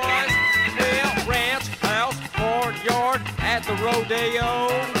 boys. Well, ranch, house, barnyard, at the rodeo.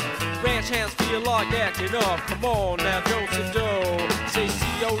 Ranch hands feel like acting up. Come on now, Joseph Doe. Say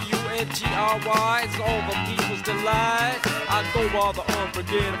C-O-U-N-T-R-Y. It's all the people's delight. I go by the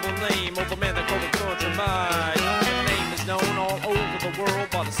unforgettable name of the man that called the Country Mike. The name is known all over the world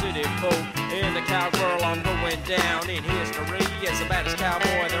by the city folk. In the cowgirl, I'm going down in history as the baddest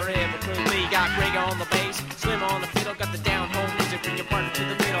cowboy there ever could be. Got Greg on the bass, Slim on the fiddle, got the down-home music, bring your partner to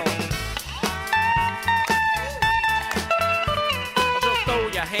the middle. Just throw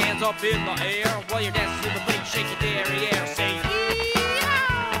your hands up in the air while you're dancing to the beat, shake your derriere, say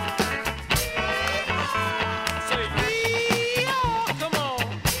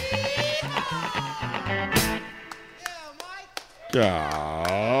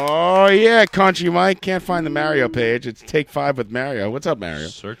Oh, yeah, Country Mike. Can't find the Mario page. It's Take 5 with Mario. What's up, Mario?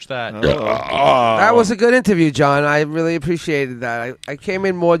 Search that. That was a good interview, John. I really appreciated that. I came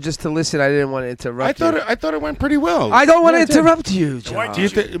in more just to listen. I didn't want to interrupt I thought it went pretty well. I don't want to interrupt you, John. Do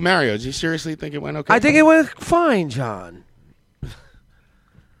you Mario, do you seriously think it went okay? I think it went fine, John.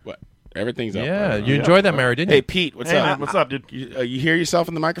 What? Everything's up. Yeah, you enjoyed that, Mario, didn't you? Hey, Pete, what's Hey, up? man, what's up, dude? You hear yourself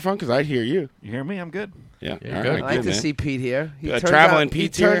in the microphone? Because I hear you. You hear me? I'm good. Yeah, Yeah, all good. right, I like good, to man. see Pete here. He turned traveling down,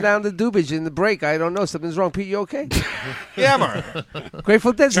 Pete's he turned here? down the dubage in the break. I don't know. Something's wrong. Pete, you okay? Yeah, I'm all right.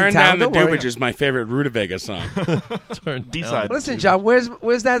 Grateful Dead's in Turn town. Down the Don't worry. Dubage is my favorite Rutabaga song. D-side. Listen, John, where's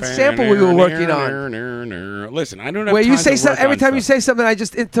that sample we were working on? Listen, I don't have Where time you say to so, work every on time you stuff. say something, I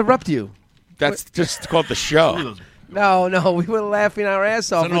just interrupt you. That's just called the show. No, we were laughing our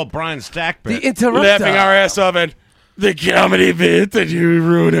ass off. It's an old Brian Stack The bit. interrupter. Laughing our ass off at the comedy bit that you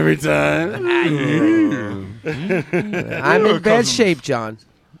ruin every time. I'm in bad shape, John.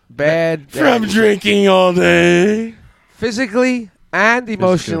 Bad. From drinking all day. Physically and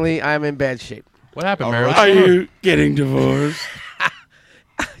emotionally, I'm in bad shape. What happened, Mario? Are you getting divorced?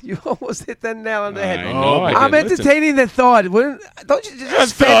 You almost hit that nail on the head. I know, I I'm did. Listen. entertaining the thought. Don't you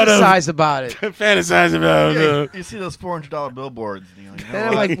just fantasize about it? Fantasize about Yeah, you see those $400 billboards. You know, Then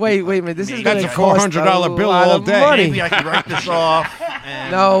I'm like, wait a minute. This is That's going a to cost $400 bill lot all of day. money. Maybe I can write this off.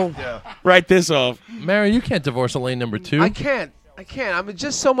 And, No. Yeah. Write this off. Mario, you can't divorce Elaine number 2. I can't. I'm in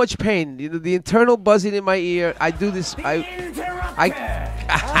just so much pain. You know, the internal buzzing in my ear. I do this.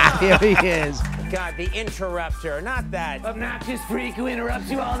 Here he is. God, the interrupter, not that obnoxious freak who interrupts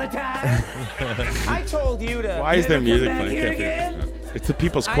you all the time. I told you to. Why is there never music come back playing? here Can't again. figure- It's the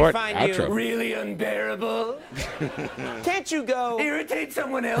People's I Court find outro. you really unbearable. Can't you go irritate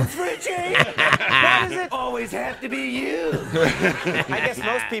someone else for a change? Why does it always have to be you? I guess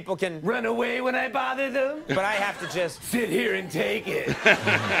most people can run away when I bother them, but I have to just sit here and take it.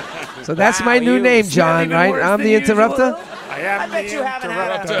 So that's Wow, my new you name, smell John, even right? worse I'm than the interrupter. usual. I bet you haven't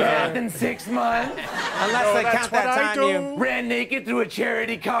had a bath in 6 months. Unless they count that time you ran naked through a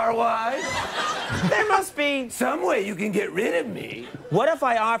charity car wash. There must be some way you can get rid of me. What if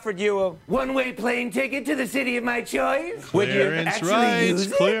I offered you a one-way plane ticket to the city of my choice? Would you Clearance actually rights,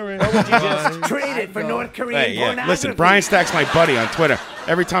 use it? clearance Or would you just rights. trade it for North Korean Hey, yeah. pornography? Listen, Brian Stack's my buddy on Twitter.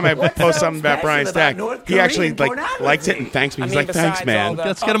 Every time I What's post so something about special Brian about Stack, North he actually Korean likes it pornography? and thanks me. I He's mean, like, "Thanks, besides man." all the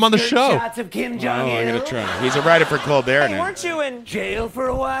Let's get him on the upskirt show. Shots of Kim Oh, I'm Jong-il. gonna try. He's a writer for Colbert Hey, now. weren't you in jail for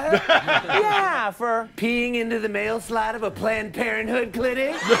a while? Yeah, for peeing into the mail slot of a Planned Parenthood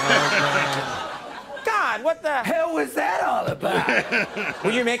clinic. God, what the hell was that all about?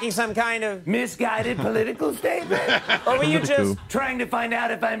 Were you making some kind of misguided political statement? Or were you just trying to find out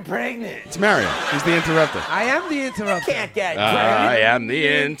if I'm pregnant? It's Mario. He's the interrupter. I am the interrupter. Can't get I pregnant. am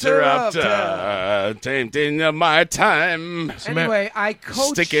the interrupter. Tainting my time. Anyway, I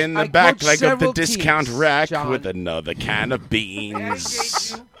coach. Stick in the I back coach leg of the several discount teams, rack John. with another can of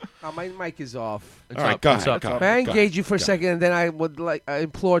beans. Oh, my mic is off. All right, go ahead. May I engage you for a second, and then I would like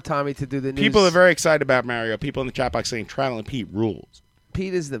implore Tommy to do the news. People are very excited about Mario. People in the chat box saying Traveling Pete rules.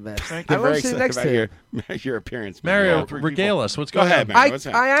 Pete is the best. They're I very want to sit excited next about to him. your appearance. Mario, regale us. What's Go going ahead, on? Mario. What's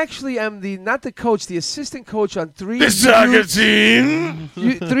happening? I actually am not the coach, the assistant coach on three The soccer youth- team.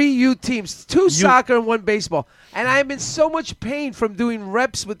 three youth teams, two soccer and one baseball. And I'm in so much pain from doing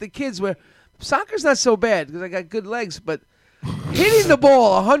reps with the kids where Soccer's not so bad because I got good legs, but hitting the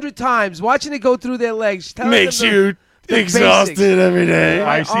ball 100 times, watching it go through their legs, telling Makes them you the exhausted basics. every day.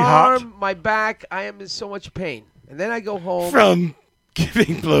 My Icy hot. arm, my back, I am in so much pain. And then I go home. From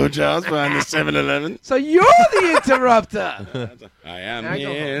giving blowjobs behind the 7-Eleven. So you're the interrupter. I am I go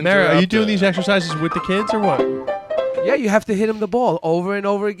home. Mary, are you doing these exercises with the kids or what? Yeah, you have to hit him the ball over and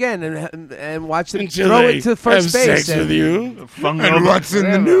over again and watch them Until throw they it to first have base. sex with you. And what's in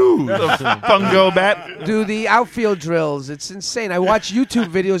the news? Fungo bat. Do the outfield drills. It's insane. I watch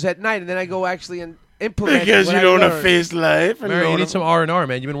YouTube videos at night and then I go actually and implement Because what you I don't have learned. face life. Mary, you need some R&R,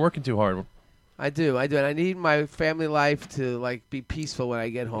 man. You've been working too hard. I do, and I need my family life to like be peaceful when I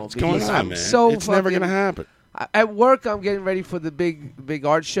get home. What's going because on, I'm man? So It's never fucking- gonna happen. At work, I'm getting ready for the big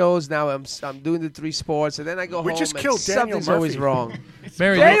art shows. Now I'm doing the 3 sports, and then I go We home. just and killed Daniel something's always Murphy. wrong.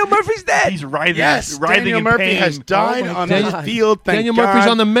 Mary, Daniel Murphy's dead. He's writhing. Yes, writhing Daniel in Murphy pain. has died Oh my on God. the field. Thank Daniel God. Murphy's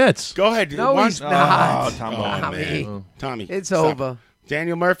on the Mets. Go ahead. No, Why he's don't- not. Tom Oh, Ball. man. Tommy. It's stop. over.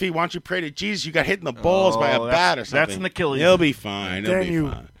 Daniel Murphy, why don't you pray to Jesus? You got hit in the balls by a Oh, bat or that's- something. that's an Achilles. He'll be fine. He'll be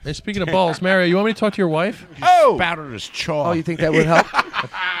Daniel. fine. Hey, speaking of balls, Mary, you want me to talk to your wife? Oh! Battered his jaw. Oh, you think that would help?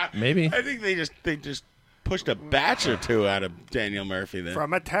 Maybe. I think they just pushed a batch or two out of Daniel Murphy there.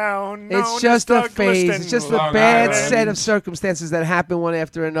 From a town known It's just a as phase. Douglaston, It's just a Long bad Island. set of circumstances that happen one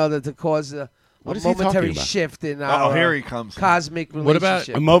after another to cause a What is he talking momentary about? shift in Oh, our here he comes. cosmic What about-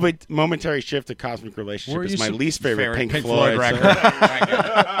 relationship. A momentary shift to cosmic relationship Were is you my so- least favorite Pink Pink Floyd Floyd song.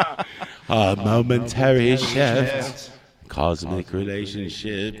 record. A momentary shift, cosmic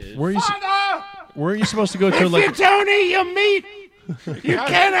relationship. Where are you supposed to go to? Like, don't eat your meat, you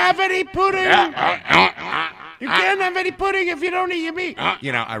can't have any pudding. You can't have any pudding if you don't eat your meat.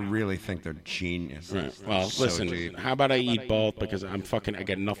 You know, I really think they're geniuses. Right. Well, So listen. deep. How about I eat both because I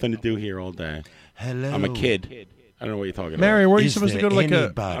got nothing to do here all day. Hello. I'm a kid. I don't know what you're talking Mary, about. where are you Is supposed to there go to? Like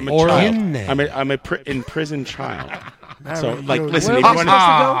anybody I'm a oral? child. in there? I'm a imprisoned child. So, Mary, like, you- listen. Where If am I you supposed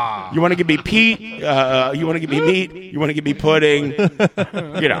want to you want to give me Pete? You want to give me meat? You want to give me pudding?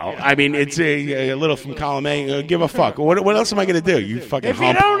 You know, I mean, it's a little from column A. Give a fuck. What else am I going to do? You fucking. If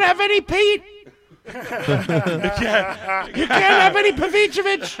you don't have any Pete. you can't have any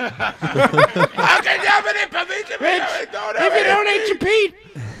Pavicevic. How can you have any Pavicevic if you don't eat your Pete?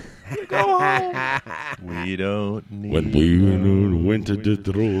 Go home. We don't need. When we went to the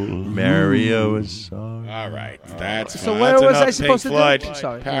throne. Mario is sorry. All right, that's So fine. where That's was I enough supposed to Pink do? Floyd I'm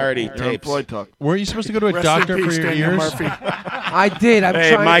sorry. parody You're on tapes. Floyd talk. Where are you supposed to go to a Rest doctor in for peace, your Daniel ears? Murphy. I did. I'm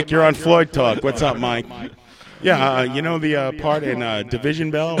Hey, trying. Mike, you're on Floyd Talk. What's up, Mike? Yeah, you know the part in Division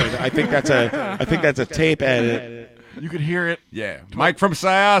Bell. I think that's a tape edit. You could hear it. Yeah. Mike from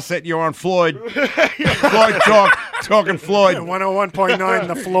Syosset, you're on Floyd. Floyd talk. Talking Floyd. 101.9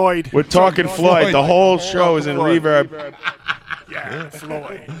 The Floyd. We're talking Floyd. The whole show is in reverb. Yeah,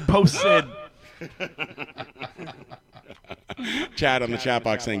 Floyd. Post-Sid. Chat on the chat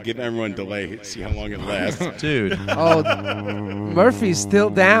box saying, "Give everyone delay. See how long it lasts." Dude. Oh, Murphy's still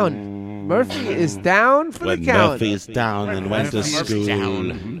down. Murphy is down for When the count. Murphy's down and went to Murphy's school,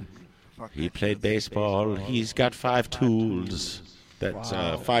 down. he played baseball. He's got 5 tools. That's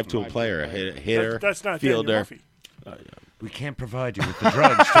a 5-tool player, a hitter, That's not Daniel fielder. Murphy. We can't provide you with the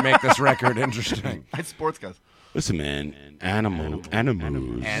drugs to make this record interesting. It's sports guys. Listen, man, animals.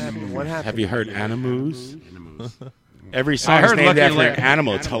 What happened? Have you heard animals? Every I song is heard named Lucky after Larry. an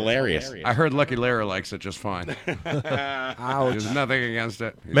animal. It's hilarious. I heard Lucky Larry likes it just fine. Ouch. There's nothing against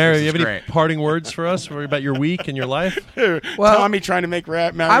it. Mary, This you have is any great. parting words for us about your week and your life? Well, Tommy trying to make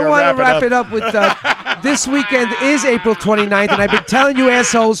Mario I want to wrap it up with this weekend is April 29th, and I've been telling you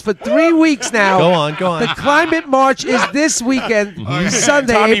assholes for 3 weeks now. Go on, go on. The climate march is this weekend,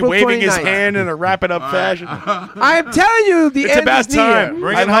 Sunday, Tommy April 29th. waving his hand in a wrap it up fashion. I'm telling you, the It's end about is near. time.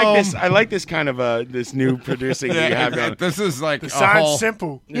 Bring I it like home. this. I like this kind of this new producing that you have going. This is like The a sign's whole.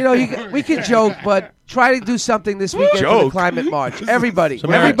 simple. You know, we could joke, but try to do something this weekend for the Joke? climate march. Everybody, So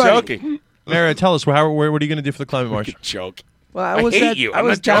Mary- everybody. Joking. Mary, tell us, what are you going to do for the climate march? Joke. Well, I was hate you. I I'm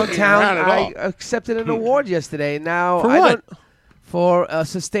was not joking downtown. around at I all. accepted an award yesterday. Now For I what? don't, for a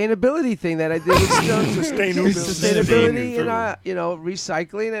sustainability thing that I did with sustainability and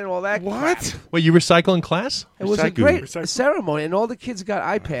recycling and all that. What? Wait, you recycle in class? It was a great ceremony, and all the kids got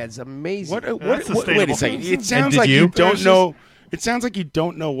iPads. Amazing. Wait a second. It sounds did like you? you don't know. It sounds like you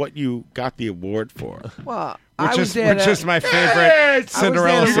don't know what you got the award for. Well, Which I is- was there which to, is my favorite I was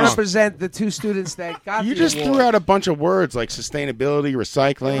Cinderella there to song. represent the 2 students that got You the just award. threw out a bunch of words like sustainability,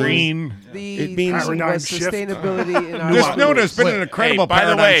 recycling, Green. It means Paradigm was shift. sustainability in our There's been an Hey, incredible by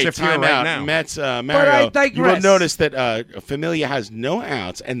the paradigm way, shift here time right out. now. Mets, I Mario, you will digress. notice that Familia has no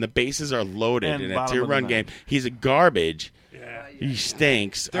outs and the bases are loaded And in a bottom of the 2-run ninth. game. He's a garbage. He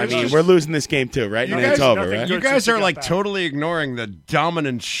stinks. There's I mean, just- we're losing this game too, right? You And guys, it's over, right? you guys are like totally ignoring the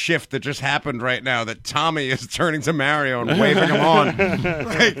dominant shift that just happened right now. That Tommy is turning to Mario and waving him on.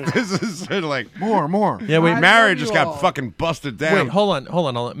 Like, this is sort of like more. Yeah, wait. Mario just got fucking busted down. Wait, hold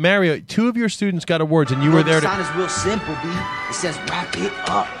on. Mario, 2 of your students got awards, and you were there The sign to. is real simple, B. It says wrap it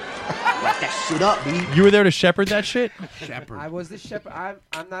up. Wrap that shit up, B. You were there to shepherd that shit. I was the shepherd.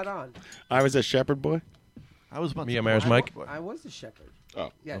 I'm not on. I was a shepherd boy. I was about Me and Mario's Mike. I was the shepherd.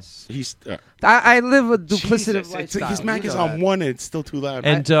 Oh, yes. He's. I live a duplicative Jesus, lifestyle. his mic you is know on that. one, and it's still too loud.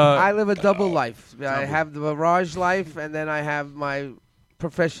 And I live a double life. I have the Mirage life, and then I have my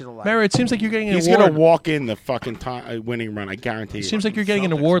professional life. Mario, it seems like you're getting an He's award. gonna walk in the fucking winning run. I guarantee. It you. seems like you're getting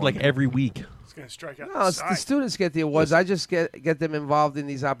an award like every week. He's going to strike out No, it's the students get the awards. I just get them involved in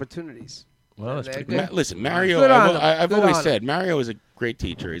these opportunities. Well, that's And pretty they're good. Listen, Mario. Good on him. I've Good always on said him. Mario is a great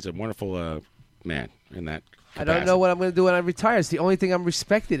teacher. He's a wonderful man in that. I don't know what I'm going to do when I retire. It's the only thing I'm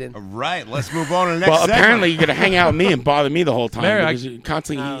respected in. Right, let's move on to the next Well, segment. apparently you're gonna hang out with me and bother me the whole time Mary, because you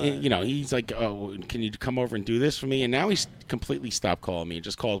constantly, he's like, "Oh, can you come over and do this for me?" And now he's completely stopped calling me. He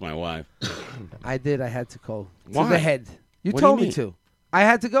just calls my wife. I did. I had to go Why? to the head. You What do you told me mean? to. I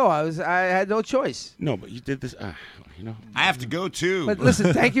had to go. I had no choice. No, but you did this. I have to go too. But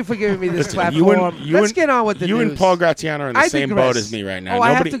listen, thank you for giving me this Listen, platform. Let's and- get on with the you news. and Paul Graziano are in the I same digress. boat as me right now. Oh, I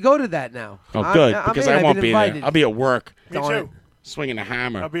have Nobody- to go to that now. Oh, I'm- good, I'm because in. I I've won't been be invited. there. I'll be at work. Me too. Swinging a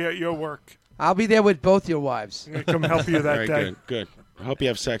hammer. I'll be at your work. I'll be there with both your wives. I'm gonna come help you that Very day. good. Good. I hope you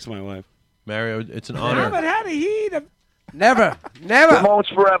have sex with my wife. Mario, it's an I honor. haven't had a heat. Never. Never. The moment's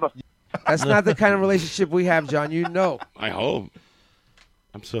forever. That's not the kind of relationship we have, John. You know. I hope.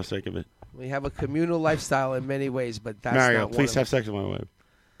 I'm so sick of it. We have a communal lifestyle in many ways, but that's Mario, not please one have of sex with my wife.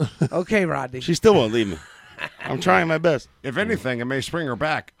 them. Okay, Rodney. She still won't leave me. I'm trying my best. If anything, it may spring her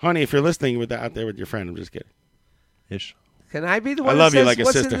back. Honey, if you're listening out there with your friend, I'm just kidding. Ish. Can I be the I one love that you says like a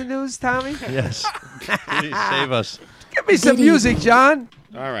what's sister. in the news, Tommy? Yes. Please save us. Give me some music, John.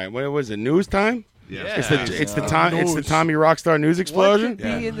 All right, what was it? News time? Yeah. It's the Tommy Rockstar News Explosion. What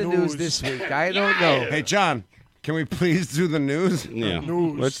could be in the news this week? I don't know. Hey, John, can we please do the news? Yeah.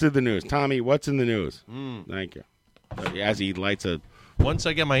 News. Let's do the news. Tommy, what's in the news? Thank you. As he lights a. Once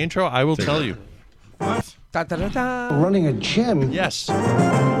I get my intro, I will tell you. Da, da, da, da. Running a gym. Yes.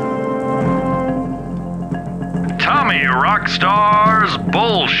 Tommy Rockstar's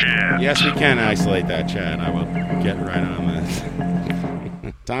bullshit. Yes, we can isolate that, Chad. I will get right on this.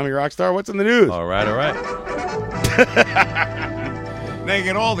 Tommy Rockstar, what's in the news? All right. They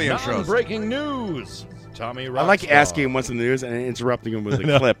get all the intros. Breaking news. Tommy Rockstar. I like asking him what's in the news and interrupting him with a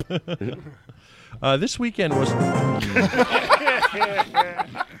clip. This weekend was.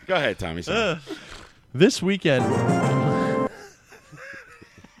 Go ahead, Tommy. Sorry. This weekend.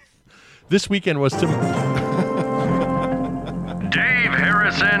 This weekend was to. Dave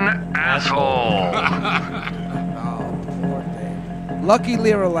Harrison, asshole. Lucky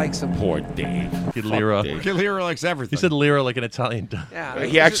Lyra likes him. Poor Dave. Lyra. Dave. Lyra likes everything. He said Lyra like an Italian. Yeah,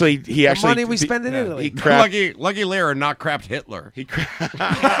 He actually. the money we spend in Italy. He crapped. Lucky Lyra not crapped Hitler. He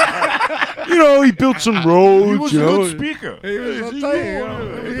he built some roads. He was a good speaker. He was, I'll tell you,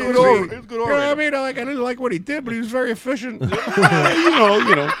 I mean, I didn't like what he did, but he was very efficient. you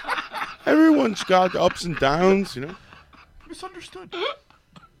know. Everyone's got ups and downs, you know. Misunderstood.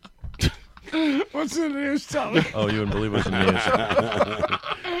 What's in the news, Tommy? Oh, you wouldn't believe what's in the news.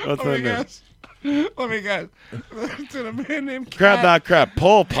 What's in the news? Let me guess. To a man named Crap, Cat. not crap.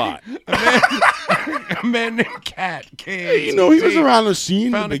 Pol Pot. A man named Cat. Hey, you know, he was around the scene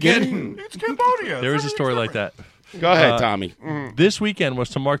in the Found beginning. It's Cambodia. There is a story like that. Go ahead, Tommy. This weekend was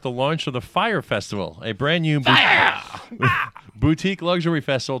to mark the launch of the Fire Festival, a brand new boutique luxury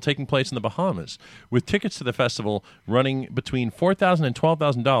festival taking place in the Bahamas. With tickets to the festival running between $4,000 and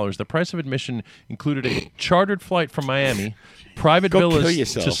 $12,000, the price of admission included a chartered flight from Miami, private Go kill villas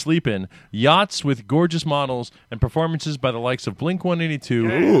yourself. to sleep in, yachts with gorgeous models, and performances by the likes of Blink-182,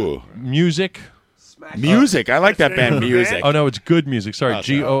 Ooh. music. Music. I like that band, Music. Oh, no, it's good music. Sorry, Oh,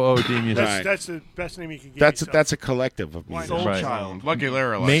 G-O-O-D music. Right. That's the best name you can give That's yourself. a collective of music. Soul Right. Child. Lucky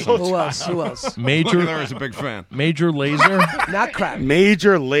Lyra likes Ma- it. Who else? Who else? Lucky Major, Lyra's a big fan. Major Laser. Not crap.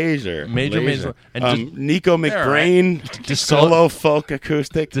 Major Laser. Major. And Nico McBrain. Solo folk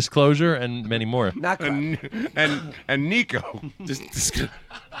acoustic. Disclosure and many more. Not crap. And Nico.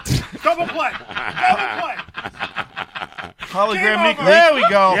 Double play. Double play. Hologram Nico. over. There we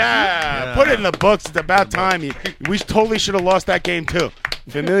go. Yeah, put it in the books. It's about time. We totally should have lost that game too.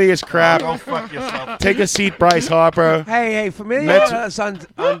 Familia's crap. Go fuck yourself. Take a seat, Bryce Harper. Hey, Familia Mets- us on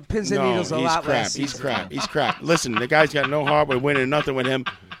pins and No, needles a he's lot crap. less. He's crap. He's crap. Listen, the guy's got no heart. We're winning nothing with him.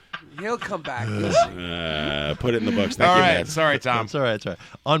 He'll come back. Put it in the books. Thank All you, right. man. Sorry, Tom. That's all right. That's all right.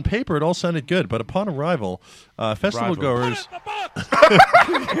 On paper, it all sounded good, but upon arrival, festival goers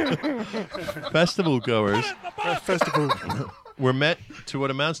were met to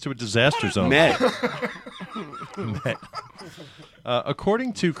what amounts to a disaster zone. Met.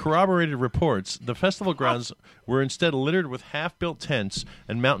 According to corroborated reports, the festival grounds were instead littered with half-built tents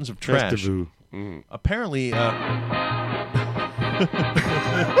and mountains of trash. Festival. Apparently,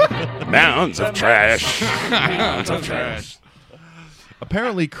 Mounds of trash. Mounds of trash.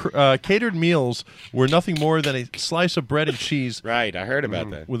 Apparently, catered meals were nothing more than a slice of bread and cheese. Right, I heard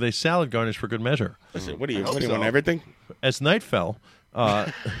about that. With a salad garnish for good measure. Listen, what do you want, everything? As night fell,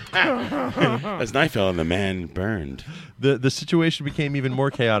 as night fell and the man burned. The situation became even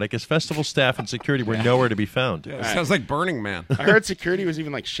more chaotic as festival staff and security were nowhere to be found. Yeah, sounds like Burning Man. I heard security was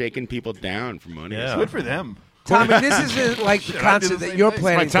even like shaking people down for money. Yeah. Good for them. Tommy, this is like the concert that you're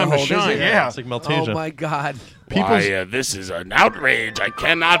planning to hold, isn't it? Yeah. It's like Maltasia. Oh, my God. Why, this is an outrage. I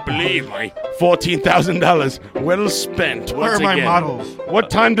cannot believe my $14,000 well spent. Where are my models?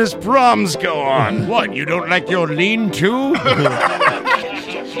 What time does proms go on? What, you don't like your lean-to?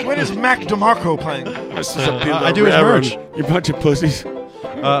 When is Mac DeMarco playing? This is a I do his merch. You bunch of pussies.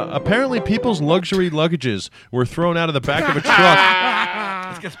 Apparently, people's luxury luggages were thrown out of the back of a truck.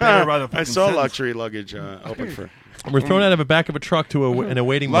 This gets better by the I saw luxury luggage open for. Were thrown out of the back of a truck to an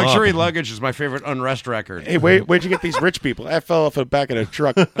awaiting mob. Luxury luggage is my favorite unrest record. Hey, where'd you get these rich people? I fell off the back of a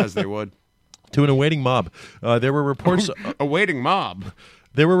truck. As they would. To an awaiting mob. There were reports. Awaiting mob.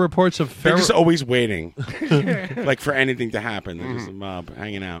 There were reports of They're just always waiting, like for anything to happen. They're just a mob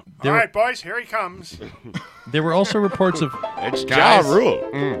hanging out. All right, boys, here he comes. There were also reports of. It's Ja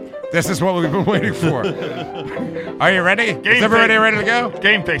Rule. This is what we've been waiting for. Are you ready? Is everybody ready to go?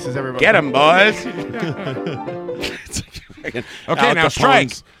 Game faces, everybody. Get him, boys. Okay, Al now strike.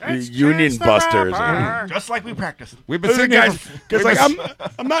 Capone's Union busters. Just like we practiced. We've been Listen, sitting here. guys, because like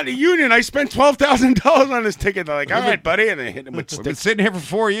I'm not in a union. I spent $12,000 on this ticket. They're like, all right, buddy, and they hit him with We've been sticks. sitting here for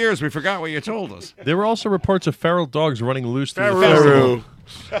 4 years. We forgot what you told us. There were also reports of feral dogs running loose through the festival.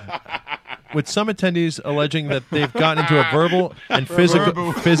 With some attendees alleging that they've gotten into a verbal and physical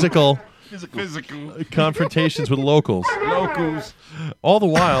confrontations with locals. All the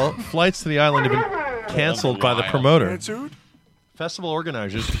while, flights to the island have been canceled by the promoter. Festival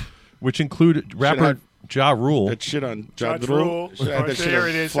organizers, which include rapper Ja Rule. That shit on Ja Ja Rule. Rule. There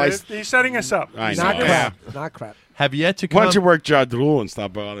it is. He's setting us up. I Not know. crap. Not crap. Have yet to Why don't you work Ja Rule and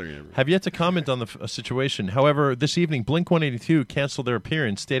stop bothering him? have yet to comment on the situation. However, this evening, Blink-182 canceled their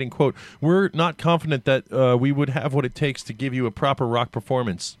appearance, stating, quote, "We're not confident that we would have what it takes to give you a proper rock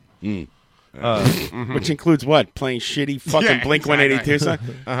performance." Which includes what? Playing shitty fucking Blink-182 song?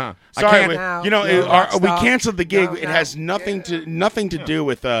 Uh-huh. Sorry, Now, we stop. canceled the gig. No, It no. has nothing to do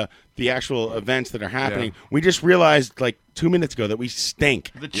with the actual events that are happening. We just realized like 2 minutes ago that we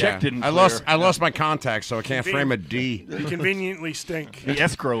stink. The check didn't. I lost my contacts, so I can't frame a D. You conveniently stink. The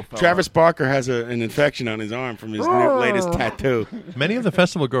escrow. Fell Travis Barker has an infection on his arm from his latest tattoo. Many of the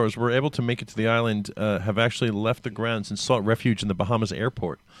festival goers were able to make it to the island, have actually left the grounds and sought refuge in the Bahamas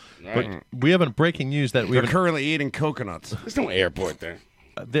airport. But we have a breaking news that we They're have currently eating coconuts. There's no airport there.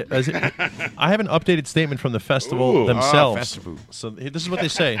 I have an updated statement from the festival themselves. festival. So this is what they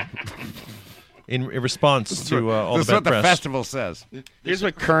say in response to all This is the what bad the press. festival says. Here's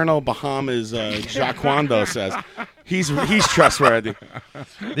what Colonel Bahamas Jaquando says. He's trustworthy.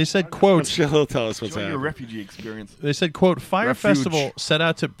 They said, quote, I'm sure he'll tell us what's Enjoy your happening. refugee experience. They said, quote, Fire Refuge. Festival set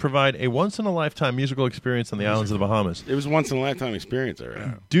out to provide a once-in-a-lifetime musical experience on the islands of the Bahamas. It was once in a lifetime experience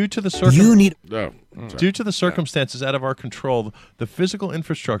already. Due to the Due to the circumstances out of our control, the physical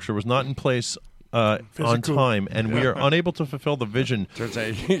infrastructure was not in place on time, and we are unable to fulfill the vision. Turns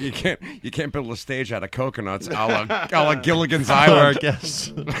out you can't build a stage out of coconuts, a la Gilligan's For our Island.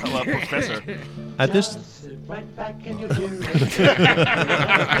 guests. Hello, Professor. At this, We're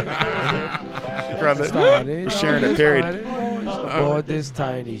sharing a period. Aboard this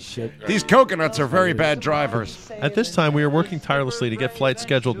tiny ship. These coconuts are very bad drivers. at this time, we are working tirelessly to get flights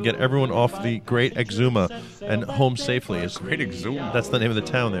scheduled and get everyone off the Great Exuma and home safely. Great Exuma. That's the name of the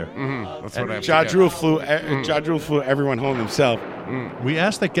town there. That's what I have. Ja Rule flew everyone home himself. We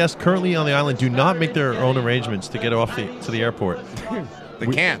ask that guests currently on the island do not make their own arrangements to get off to the airport. They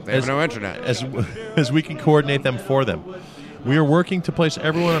can't. They have no internet. As we can coordinate them for them. We are working to place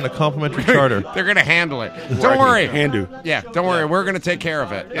everyone on a complimentary charter. They're going to handle it. Don't worry. Handu. Yeah, don't worry. We're going to take care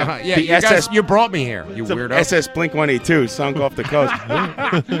of it. Yeah, The you guys, SS you brought me here, you It's a weirdo. SS Blink-182 sunk off the coast.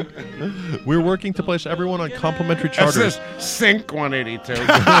 We're working to place everyone on complimentary charters. SS Sink 182.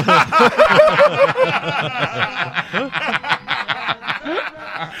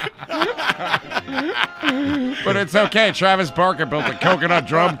 But it's okay. Travis Barker built a coconut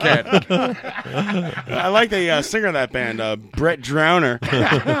drum kit. I like the singer of that band, Brett Drowner.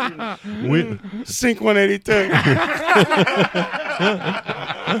 Sync 182.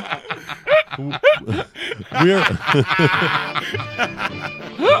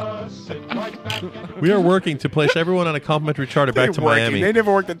 We are working to place everyone on a complimentary charter back to Miami. They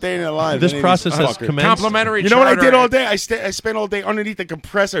never worked a day in their lives. This process has commenced. Complimentary You know what I charter. did all day? I spent all day underneath the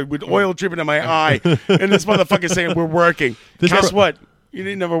compressor with oil dripping in my eye, and this motherfucker saying we're working. Guess what? You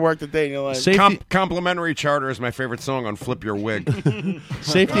didn't never work a day in your life. Complimentary charter is my favorite song on Flip Your Wig.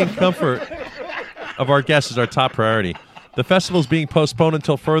 Safety and comfort of our guests is our top priority. The festival is being postponed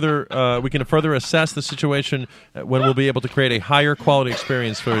until we can further assess the situation when we'll be able to create a higher quality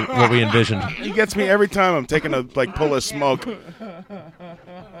experience for what we envisioned. He gets me every time I'm taking a pull of smoke.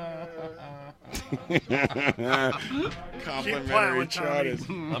 Complimentary charters.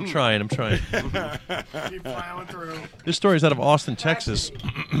 I'm trying. Keep plowing through. This story is out of Austin, Texas.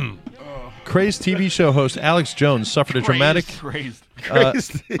 Crazed TV show host Alex Jones suffered a dramatic...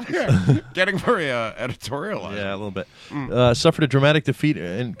 Getting very editorialized. Yeah, a little bit. Suffered a dramatic defeat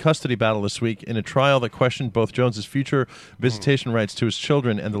in custody battle this week in a trial that questioned both Jones's future visitation rights to his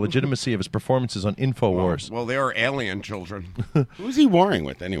children and the legitimacy of his performances on InfoWars. Well, they are alien children. Who's he warring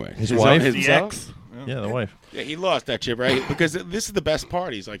with anyway? His wife? His The ex? Yeah, the wife. Yeah, he lost that shit, right? Because this is the best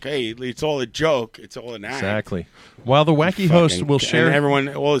part. He's like, hey, it's all a joke. It's all an act. Exactly. While the wacky host will share... And everyone,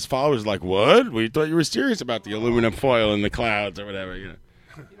 all his followers are like, what? We thought you were serious about the aluminum foil in the clouds or whatever. You know.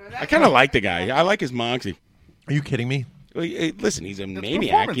 I kind of like the guy. I like his moxie. Are you kidding me? Well, listen, he's a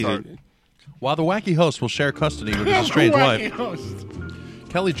maniac. While the wacky host will share custody with his estranged wife,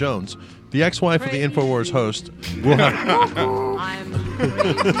 Kelly Jones, the ex-wife of the InfoWars host,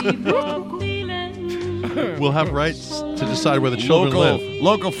 will have rights to decide where the children live.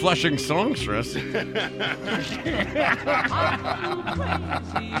 Local Flushing songstress.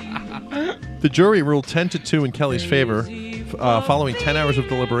 The jury ruled 10-2 in Kelly's favor, following 10 hours of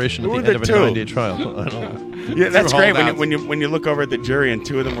deliberation at the end of a 9-day trial. I don't know. Yeah, that's great when you look over at the jury and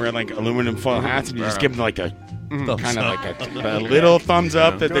two of them wear like aluminum foil hats and you just give them like a kind of like a little thumbs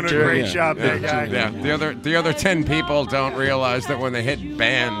up that the jury. Great job, that guy. Yeah, the other 10 people don't realize that when they hit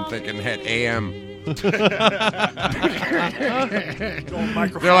band, they can hit AM. They're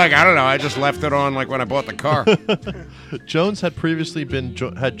like, I don't know. I just left it on like when I bought the car. Jones had previously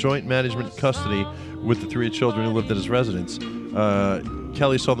had joint management custody with the 3 children who lived at his residence.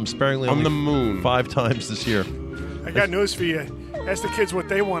 Kelly saw them sparingly on the moon 5 times this year. I got news for you. Ask the kids what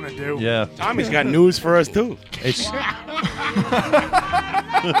they want to do. Yeah. Tommy's got news for us too. A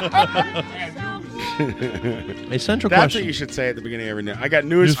central That's question. what you should say at the beginning of every day. I got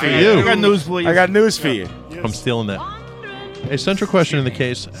news for for you. you. I got news for you. I got news for you. I'm stealing that. A central question in the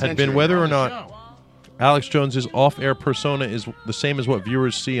case had been whether or not Alex Jones's off-air persona is the same as what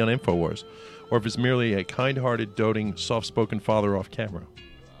viewers see on InfoWars, or if it's merely a kind-hearted, doting, soft-spoken father off camera.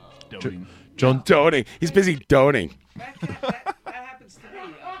 Doting. He's busy doting.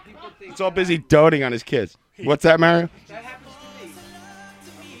 He's all busy doting on his kids. What's that, Mario? That happens to me.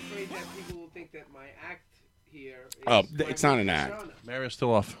 I'm afraid that people will think that my act here is... Oh, it's not an act. Mario's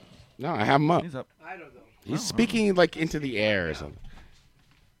still off. No, I have him up. He's up. I don't know. He's speaking like into the air or something.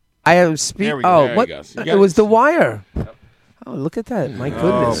 I am There speaking... we go. Oh, There what? he goes. It was The Wire. Oh, look at that. My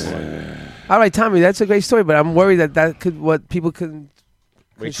goodness. All right, Tommy, that's a great story, but I'm worried that what people can...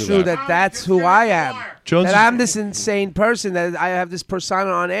 Wait till True that. that's who I am. Jones that is- I'm this insane person, that I have this persona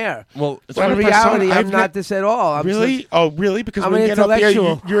on air. Well, But in reality, I'm not this at all. I'm Really? just- Oh, really? Because I'm when an you get up there,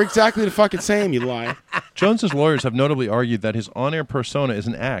 intellectual. you're exactly the fucking same, you liar. Jones's lawyers have notably argued that his on-air persona is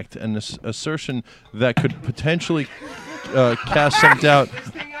an act, an assertion that could potentially cast some doubt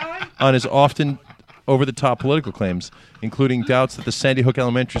on his often over-the-top political claims, including doubts that the Sandy Hook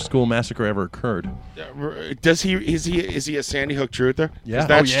Elementary School massacre ever occurred. Does he? Is he a Sandy Hook truther? Yeah.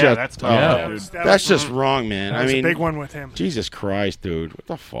 That's Oh, yeah, just, that's tough, dude. that's just wrong, man. That was I a mean, big one with him. Jesus Christ, dude. What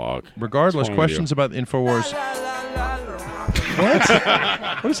the fuck? Regardless, What's wrong with questions about InfoWars...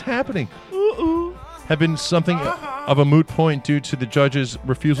 What? What is happening? Have been something of a moot point due to the judge's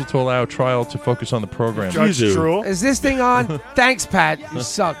refusal to allow trial to focus on the program. Judge Drool. Is this thing on? Thanks, Pat. You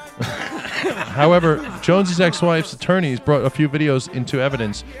suck. However, Jones's ex-wife's attorneys brought a few videos into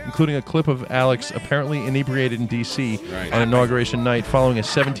evidence, including a clip of Alex apparently inebriated in D.C. on Inauguration night following a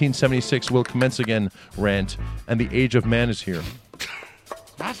 1776 Will Commence Again rant, and the Age of Man is here,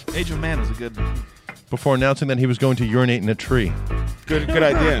 Age of Man is a good... before announcing that he was going to urinate in a tree. Good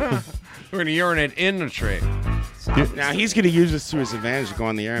idea. We're going to urinate in the tree. Now he's going to use this to his advantage to go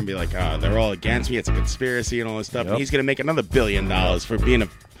on the air and be like, they're all against me. It's a conspiracy and all this stuff. Yep. And he's going to make another $1 billion for being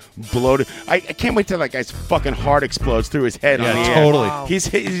bloated. I can't wait till that guy's fucking heart explodes through his head. Yeah, on the air. totally. Wow.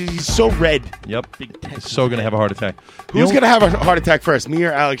 He's so red. Yep. He's so going to have a heart attack. Who's going to have a heart attack first, me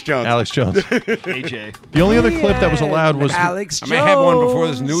or Alex Jones? Alex Jones. AJ. The only other clip that was allowed was Alex I may have one before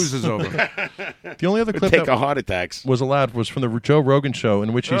this news is over. the only other clip Take that a heart attacks. was allowed was from the Joe Rogan show,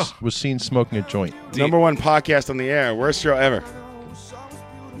 in which he was seen smoking a joint. Number one podcast on the air. Worst show ever.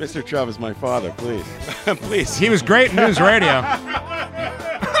 Mr. Chubb is my father, please. Please. He was great in news radio.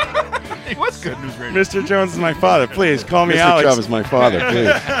 He was good news radio. Mr. Jones is my father, please. Call me Mr. Alex. Chubb is my father, please.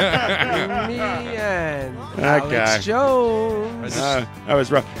 Me and That Alex guy. Jones. That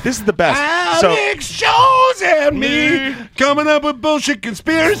was rough. This is the best. Alex Jones and me coming up with bullshit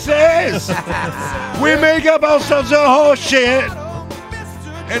conspiracies. We make up ourselves a whole shit.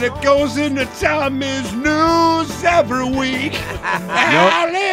 And it goes into Tommy's news every week. Alex